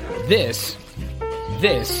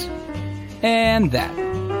 and that.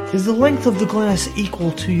 Is the length of the glass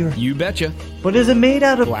equal to your... You betcha. But is it made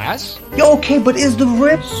out of... Glass? Yeah, okay, but is the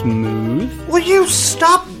rib... Smooth? Will you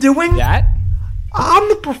stop doing... That? I'm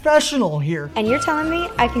the professional here. And you're telling me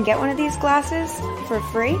I can get one of these glasses for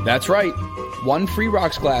free? That's right. 1 free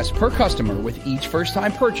rocks glass per customer with each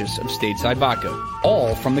first-time purchase of Stateside Vodka.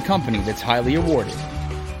 All from the company that's highly awarded.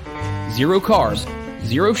 0 carbs,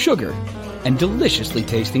 0 sugar, and deliciously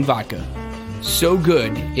tasting vodka. So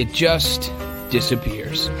good, it just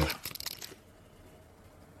disappears.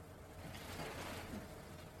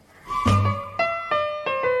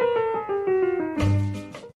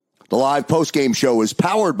 The live post-game show is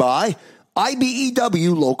powered by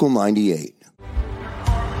IBEW Local 98.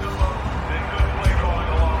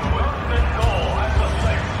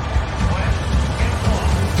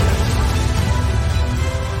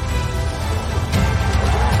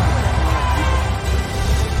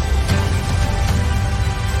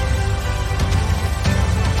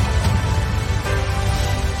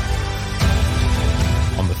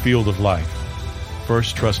 On the field of life,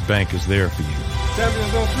 First Trust Bank is there for you.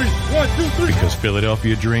 Champions on 3. 1, 2, 3. Because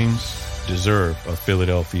Philadelphia dreams deserve a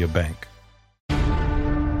Philadelphia bank.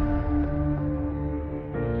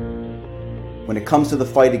 When it comes to the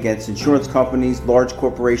fight against insurance companies, large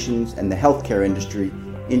corporations, and the healthcare industry,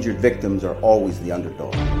 injured victims are always the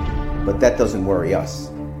underdog. But that doesn't worry us.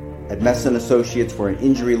 At Messa & Associates, we're an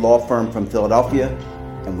injury law firm from Philadelphia,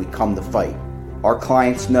 and we come to fight. Our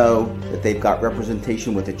clients know that they've got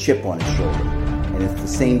representation with a chip on its shoulder, and it's the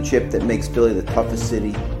same chip that makes Philly the toughest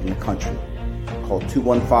city in the country. Call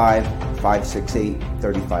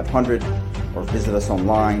 215-568-3500 or visit us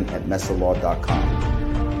online at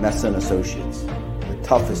messalaw.com. Messa & Associates, the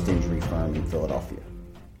toughest injury firm in Philadelphia.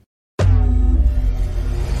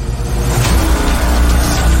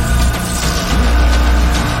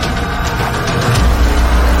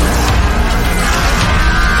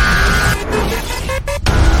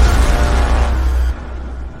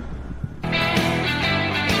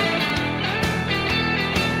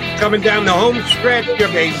 Coming down the home stretch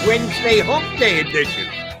of a Wednesday Hump Day edition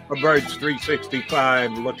of Birds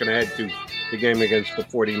 365, looking ahead to the game against the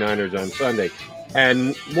 49ers on Sunday.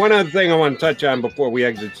 And one other thing I want to touch on before we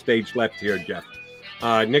exit stage left here, Jeff.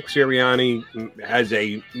 Nick Sirianni has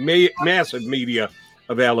a massive media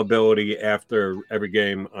availability after every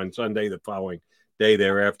game on Sunday, the following day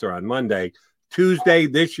thereafter on Monday. Tuesday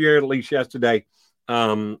this year, at least yesterday,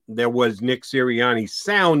 there was Nick Sirianni's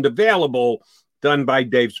sound available, done by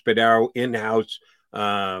Dave Spadaro, in-house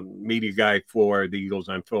media guy for the Eagles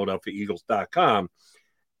on PhiladelphiaEagles.com.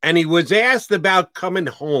 And he was asked about coming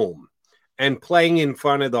home and playing in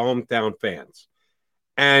front of the hometown fans.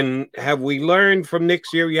 And have we learned from Nick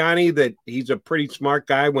Sirianni that he's a pretty smart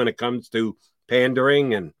guy when it comes to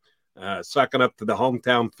pandering and sucking up to the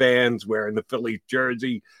hometown fans, wearing the Phillies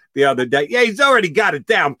jersey the other day? Yeah, he's already got it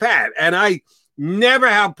down pat, and I never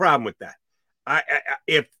have a problem with that.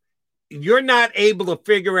 If you're not able to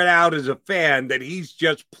figure it out as a fan that he's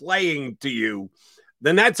just playing to you,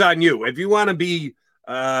 then that's on you. If you want to be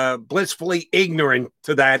blissfully ignorant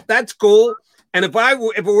to that, that's cool. And if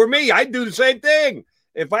it were me, I'd do the same thing.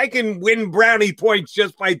 If I can win brownie points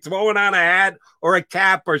just by throwing on a hat or a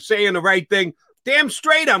cap or saying the right thing, damn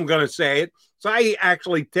straight I'm going to say it. So I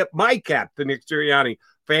actually tipped my cap to Nick Sirianni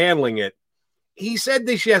for handling it. He said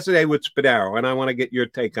this yesterday with Spadaro, and I want to get your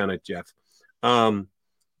take on it, Jeff.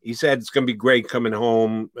 He said it's going to be great coming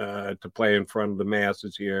home to play in front of the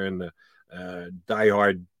masses here and the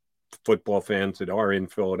diehard football fans that are in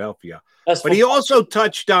Philadelphia. But he also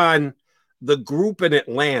touched on the group in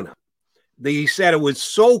Atlanta. He said it was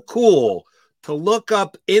so cool to look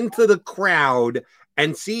up into the crowd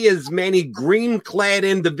and see as many green-clad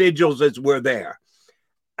individuals as were there.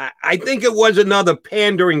 I think it was another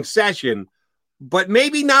pandering session, but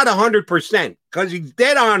maybe not 100%, because he's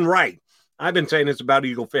dead on right. I've been saying this about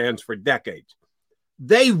Eagle fans for decades.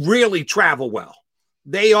 They really travel well.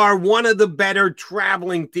 They are one of the better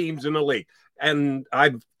traveling teams in the league. And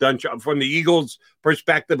I've done, from the Eagles'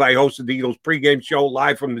 perspective, I hosted the Eagles pregame show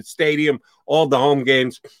live from the stadium, all the home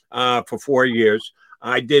games for 4 years.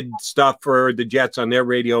 I did stuff for the Jets on their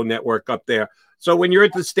radio network up there. So when you're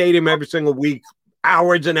at the stadium every single week,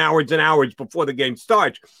 hours and hours and hours before the game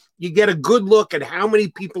starts, you get a good look at how many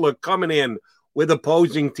people are coming in with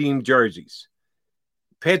opposing team jerseys.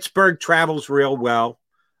 Pittsburgh travels real well.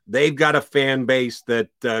 They've got a fan base that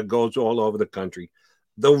goes all over the country.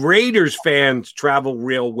 The Raiders fans travel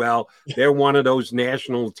real well. They're one of those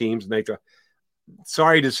national teams. And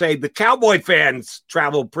sorry to say, the Cowboy fans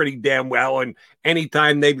travel pretty damn well. And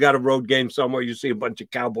anytime they've got a road game somewhere, you see a bunch of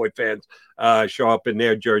Cowboy fans show up in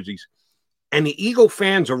their jerseys. And the Eagle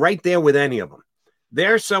fans are right there with any of them.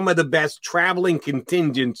 They're some of the best traveling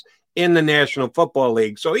contingents in the National Football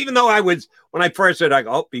League. So even though when I first said,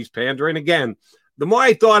 he's pandering again, the more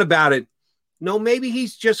I thought about it, no, maybe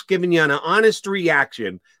he's just giving you an honest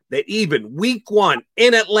reaction that even week one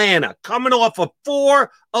in Atlanta, coming off a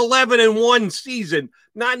 4-11-1 season,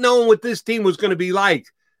 not knowing what this team was going to be like,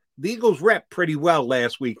 the Eagles rep pretty well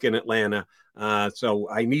last week in Atlanta. So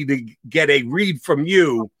I need to get a read from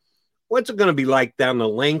you. What's it going to be like down the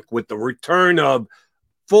link with the return of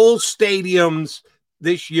full stadiums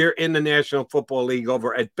this year in the National Football League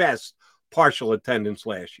over, at best, partial attendance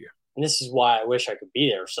last year? And this is why I wish I could be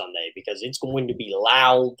there Sunday, because it's going to be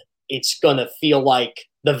loud. It's going to feel like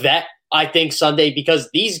the Vet, I think, Sunday, because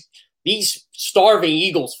these starving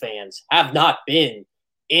Eagles fans have not been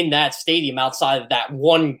in that stadium outside of that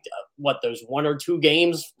those 1 or 2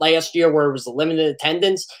 games last year where it was a limited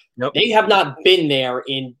attendance. Nope. They have not been there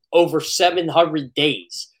in over 700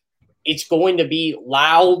 days. It's going to be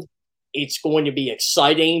loud. It's going to be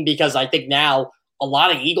exciting, because I think now a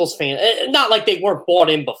lot of Eagles fans, not like they weren't bought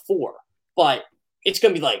in before, but it's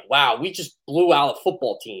going to be like, wow, we just blew out a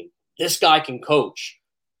football team. This guy can coach.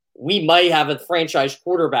 We might have a franchise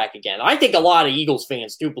quarterback again. I think a lot of Eagles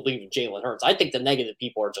fans do believe in Jalen Hurts. I think the negative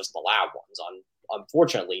people are just the loud ones,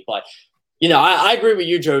 unfortunately. But, I agree with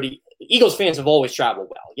you, Jody. Eagles fans have always traveled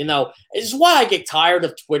well. You know, it's why I get tired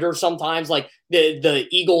of Twitter sometimes, like the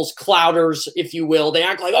Eagles clouders, if you will. They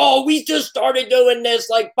act like, oh, we just started doing this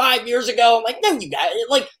like 5 years ago. I'm like, no, you guys,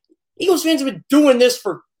 like, Eagles fans have been doing this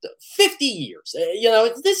for 50 years. You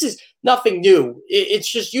know, this is nothing new.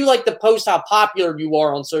 It's just you like to post how popular you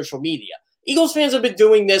are on social media. Eagles fans have been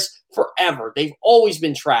doing this forever. They've always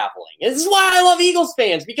been traveling. And this is why I love Eagles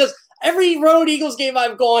fans, because every road Eagles game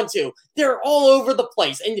I've gone to, they're all over the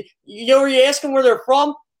place. And you know where you ask them where they're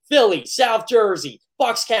from? Philly, South Jersey,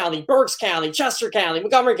 Bucks County, Berks County, Chester County,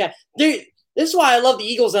 Montgomery County. This is why I love the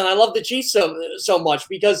Eagles and I love the Chiefs so much,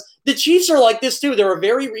 because the Chiefs are like this too. They're a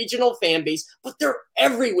very regional fan base, but they're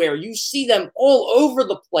everywhere. You see them all over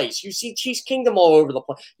the place. You see Chiefs Kingdom all over the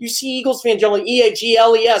place. You see Eagles fans yelling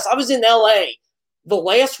EAGLES. I was in L.A. the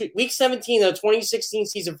last week 17 of the 2016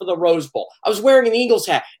 season for the Rose Bowl. I was wearing an Eagles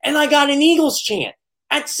hat, and I got an Eagles chant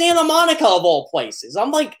at Santa Monica of all places.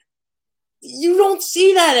 I'm like, you don't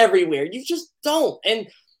see that everywhere. You just don't. And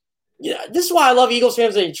yeah, this is why I love Eagles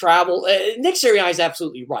fans and travel. Nick Sirianni is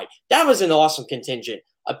absolutely right. That was an awesome contingent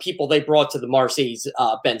of people they brought to the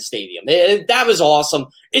Mercedes-Benz Stadium. That was awesome.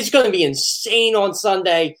 It's going to be insane on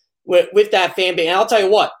Sunday with that fan base. And I'll tell you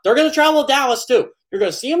what, they're going to travel to Dallas too. You're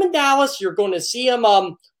going to see them in Dallas. You're going to see them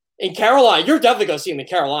in Carolina. You're definitely going to see them in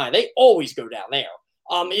Carolina. They always go down there.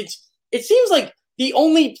 It seems like the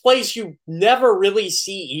only place you never really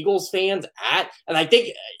see Eagles fans at, and I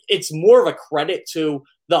think it's more of a credit to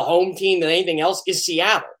the home team than anything else, is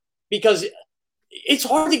Seattle, because it's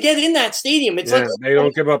hard to get in that stadium. It's like they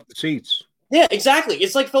don't give up the seats. Yeah, exactly.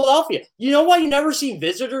 It's like Philadelphia. You know why you never see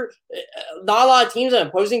visitor, not a lot of teams and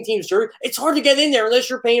opposing teams jersey? It's hard to get in there unless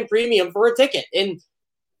you're paying premium for a ticket. And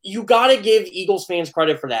you got to give Eagles fans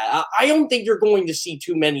credit for that. I don't think you're going to see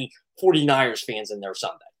too many 49ers fans in there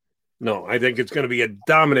Sunday. No, I think it's going to be a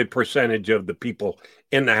dominant percentage of the people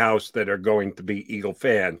in the house that are going to be Eagle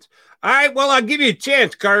fans. All right, well, I'll give you a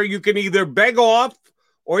chance, Carter. You can either beg off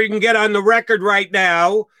or you can get on the record right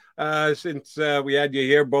now, since we had you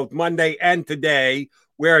here both Monday and today.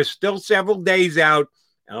 We're still several days out,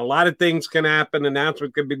 and a lot of things can happen.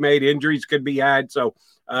 Announcements could be made, injuries could be had. So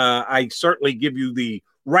I certainly give you the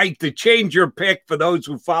right to change your pick for those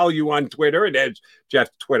who follow you on Twitter. And there's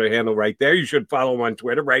Jeff's Twitter handle right there. You should follow him on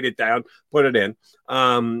Twitter. Write it down. Put it in.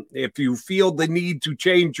 If you feel the need to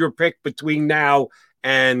change your pick between now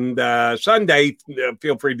and Sunday,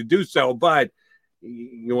 feel free to do so. But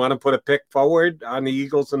you want to put a pick forward on the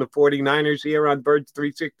Eagles and the 49ers here on Birds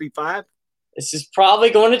 365? This is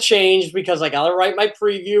probably going to change because I got to write my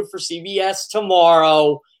preview for CBS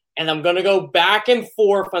tomorrow. And I'm going to go back and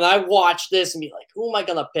forth when I watch this and be like, who am I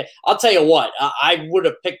going to pick? I'll tell you what, I would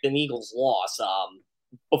have picked an Eagles loss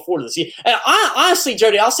before the season. And honestly,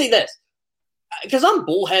 Jody, I'll say this, because I'm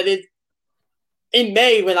bullheaded. In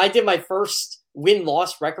May, when I did my first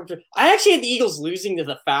win-loss record, I actually had the Eagles losing to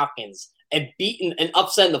the Falcons and beating and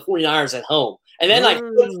upsetting the 49ers at home. And then I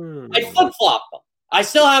flip-flopped them. I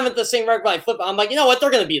still haven't the same record, but I'm like, you know what?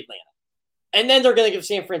 They're going to beat Atlanta. And then they're going to give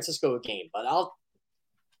San Francisco a game. But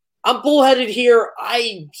I'm bullheaded here.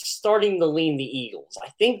 I'm starting to lean the Eagles. I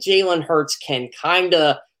think Jalen Hurts can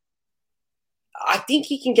I think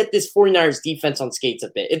he can get this 49ers defense on skates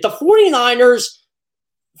a bit. If the 49ers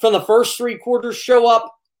from the first three quarters show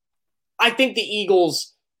up, I think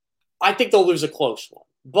they'll lose a close one.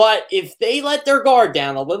 But if they let their guard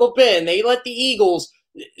down a little bit and they let the Eagles,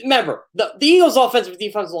 remember, the Eagles' offensive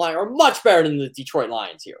defensive line are much better than the Detroit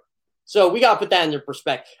Lions here. So we got to put that into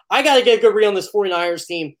perspective. I got to get a good read on this 49ers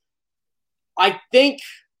team. I think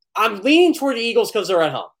I'm leaning toward the Eagles because they're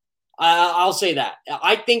at home. I'll say that.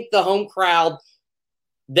 I think the home crowd,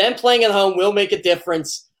 them playing at home, will make a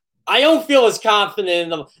difference. I don't feel as confident in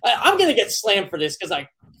them. I'm going to get slammed for this because I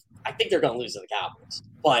think they're going to lose to the Cowboys.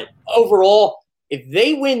 But overall, if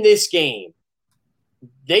they win this game,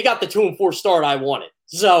 they got the 2-4 start I wanted.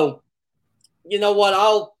 So, you know what?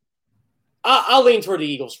 I'll lean toward the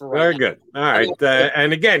Eagles for right Very now. Good. All right.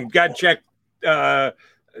 And again, got to check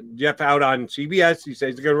Jeff out on CBS. He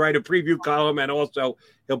says he's going to write a preview column, and also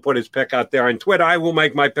he'll put his pick out there on Twitter. I will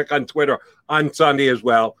make my pick on Twitter on Sunday as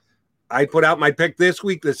well. I put out my pick this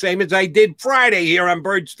week the same as I did Friday here on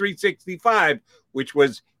Birds 365, which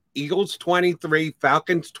was Eagles 23,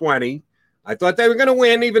 Falcons 20. I thought they were going to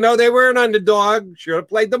win, even though they were an underdog. Should have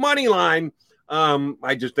played the money line.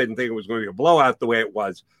 I just didn't think it was going to be a blowout the way it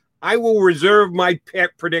was. I will reserve my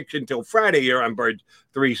pick prediction till Friday here on Birds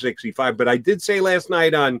 365. But I did say last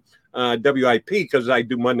night on WIP, because I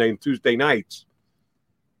do Monday and Tuesday nights,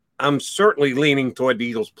 I'm certainly leaning toward the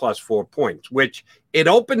Eagles plus 4 points, which it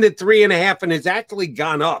opened at 3.5 and has actually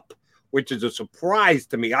gone up which is a surprise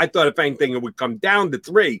to me. I thought, if anything, it would come down to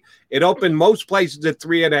 3. It opened most places at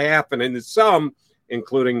 3.5, and in some,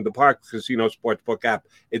 including the Parx Casino Sportsbook app,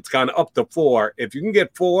 it's gone up to 4. If you can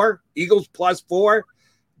get 4, Eagles plus 4,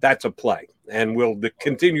 that's a play. And we'll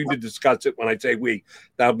continue to discuss it when I say we.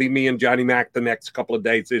 That'll be me and Johnny Mac the next couple of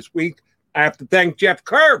days this week. I have to thank Jeff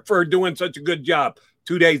Kerr for doing such a good job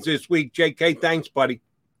 2 days this week. JK, thanks, buddy.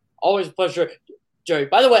 Always a pleasure, Jerry.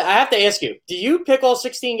 By the way, I have to ask you, do you pick all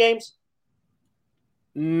 16 games?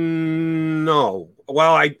 No.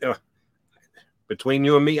 Well, between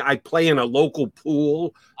you and me, I play in a local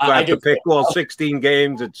pool. So I have to pick all 16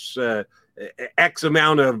 games. It's X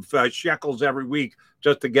amount of shekels every week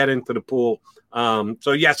just to get into the pool.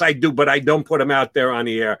 So, yes, I do, but I don't put them out there on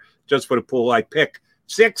the air just for the pool. I pick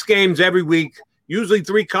 6 games every week, usually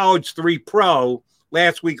 3 college, 3 pro.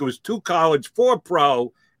 Last week it was 2 college, 4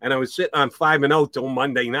 pro, and I was sitting on 5-0 till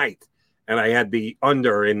Monday night. And I had the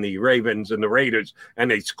under in the Ravens and the Raiders, and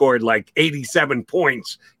they scored like 87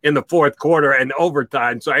 points in the fourth quarter and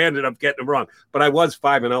overtime. So I ended up getting it wrong. But I was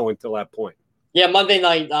 5-0 until that point. Yeah, Monday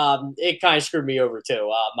night, it kind of screwed me over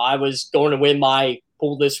too. I was going to win my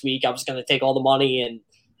pool this week. I was going to take all the money, and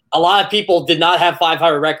a lot of people did not have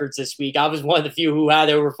 500 records this week. I was one of the few who had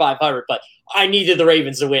over 500, but I needed the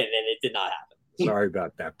Ravens to win, and it did not happen. Sorry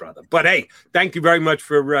about that, brother. But, hey, thank you very much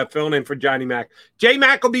for filling in for Johnny Mac.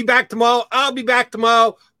 J-Mac will be back tomorrow. I'll be back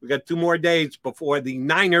tomorrow. We got 2 more days before the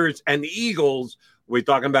Niners and the Eagles. We're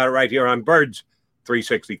talking about it right here on Birds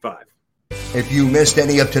 365. If you missed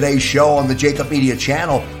any of today's show on the Jacob Media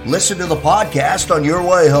channel, listen to the podcast on your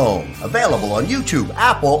way home. Available on YouTube,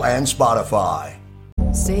 Apple, and Spotify.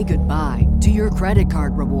 Say goodbye to your credit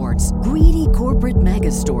card rewards. Greedy corporate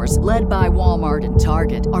mega stores, led by Walmart and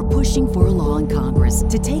Target, are pushing for a law in Congress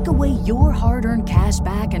to take away your hard-earned cash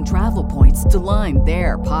back and travel points to line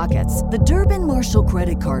their pockets. The Durbin-Marshall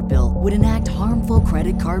credit card bill would enact harmful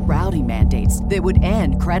credit card routing mandates that would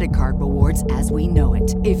end credit card rewards as we know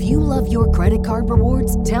it. If you love your credit card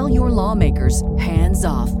rewards, tell your lawmakers, hands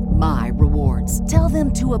off my rewards. Tell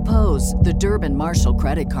them to oppose the Durbin-Marshall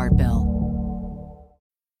credit card bill.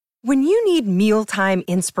 When you need mealtime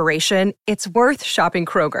inspiration, it's worth shopping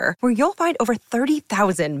Kroger, where you'll find over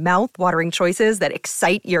 30,000 mouth-watering choices that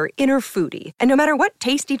excite your inner foodie. And no matter what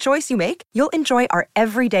tasty choice you make, you'll enjoy our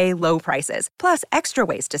everyday low prices, plus extra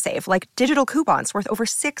ways to save, like digital coupons worth over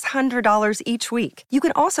 $600 each week. You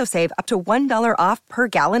can also save up to $1 off per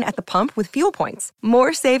gallon at the pump with fuel points.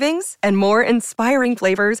 More savings and more inspiring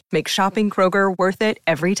flavors make shopping Kroger worth it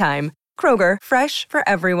every time. Kroger, fresh for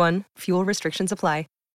everyone. Fuel restrictions apply.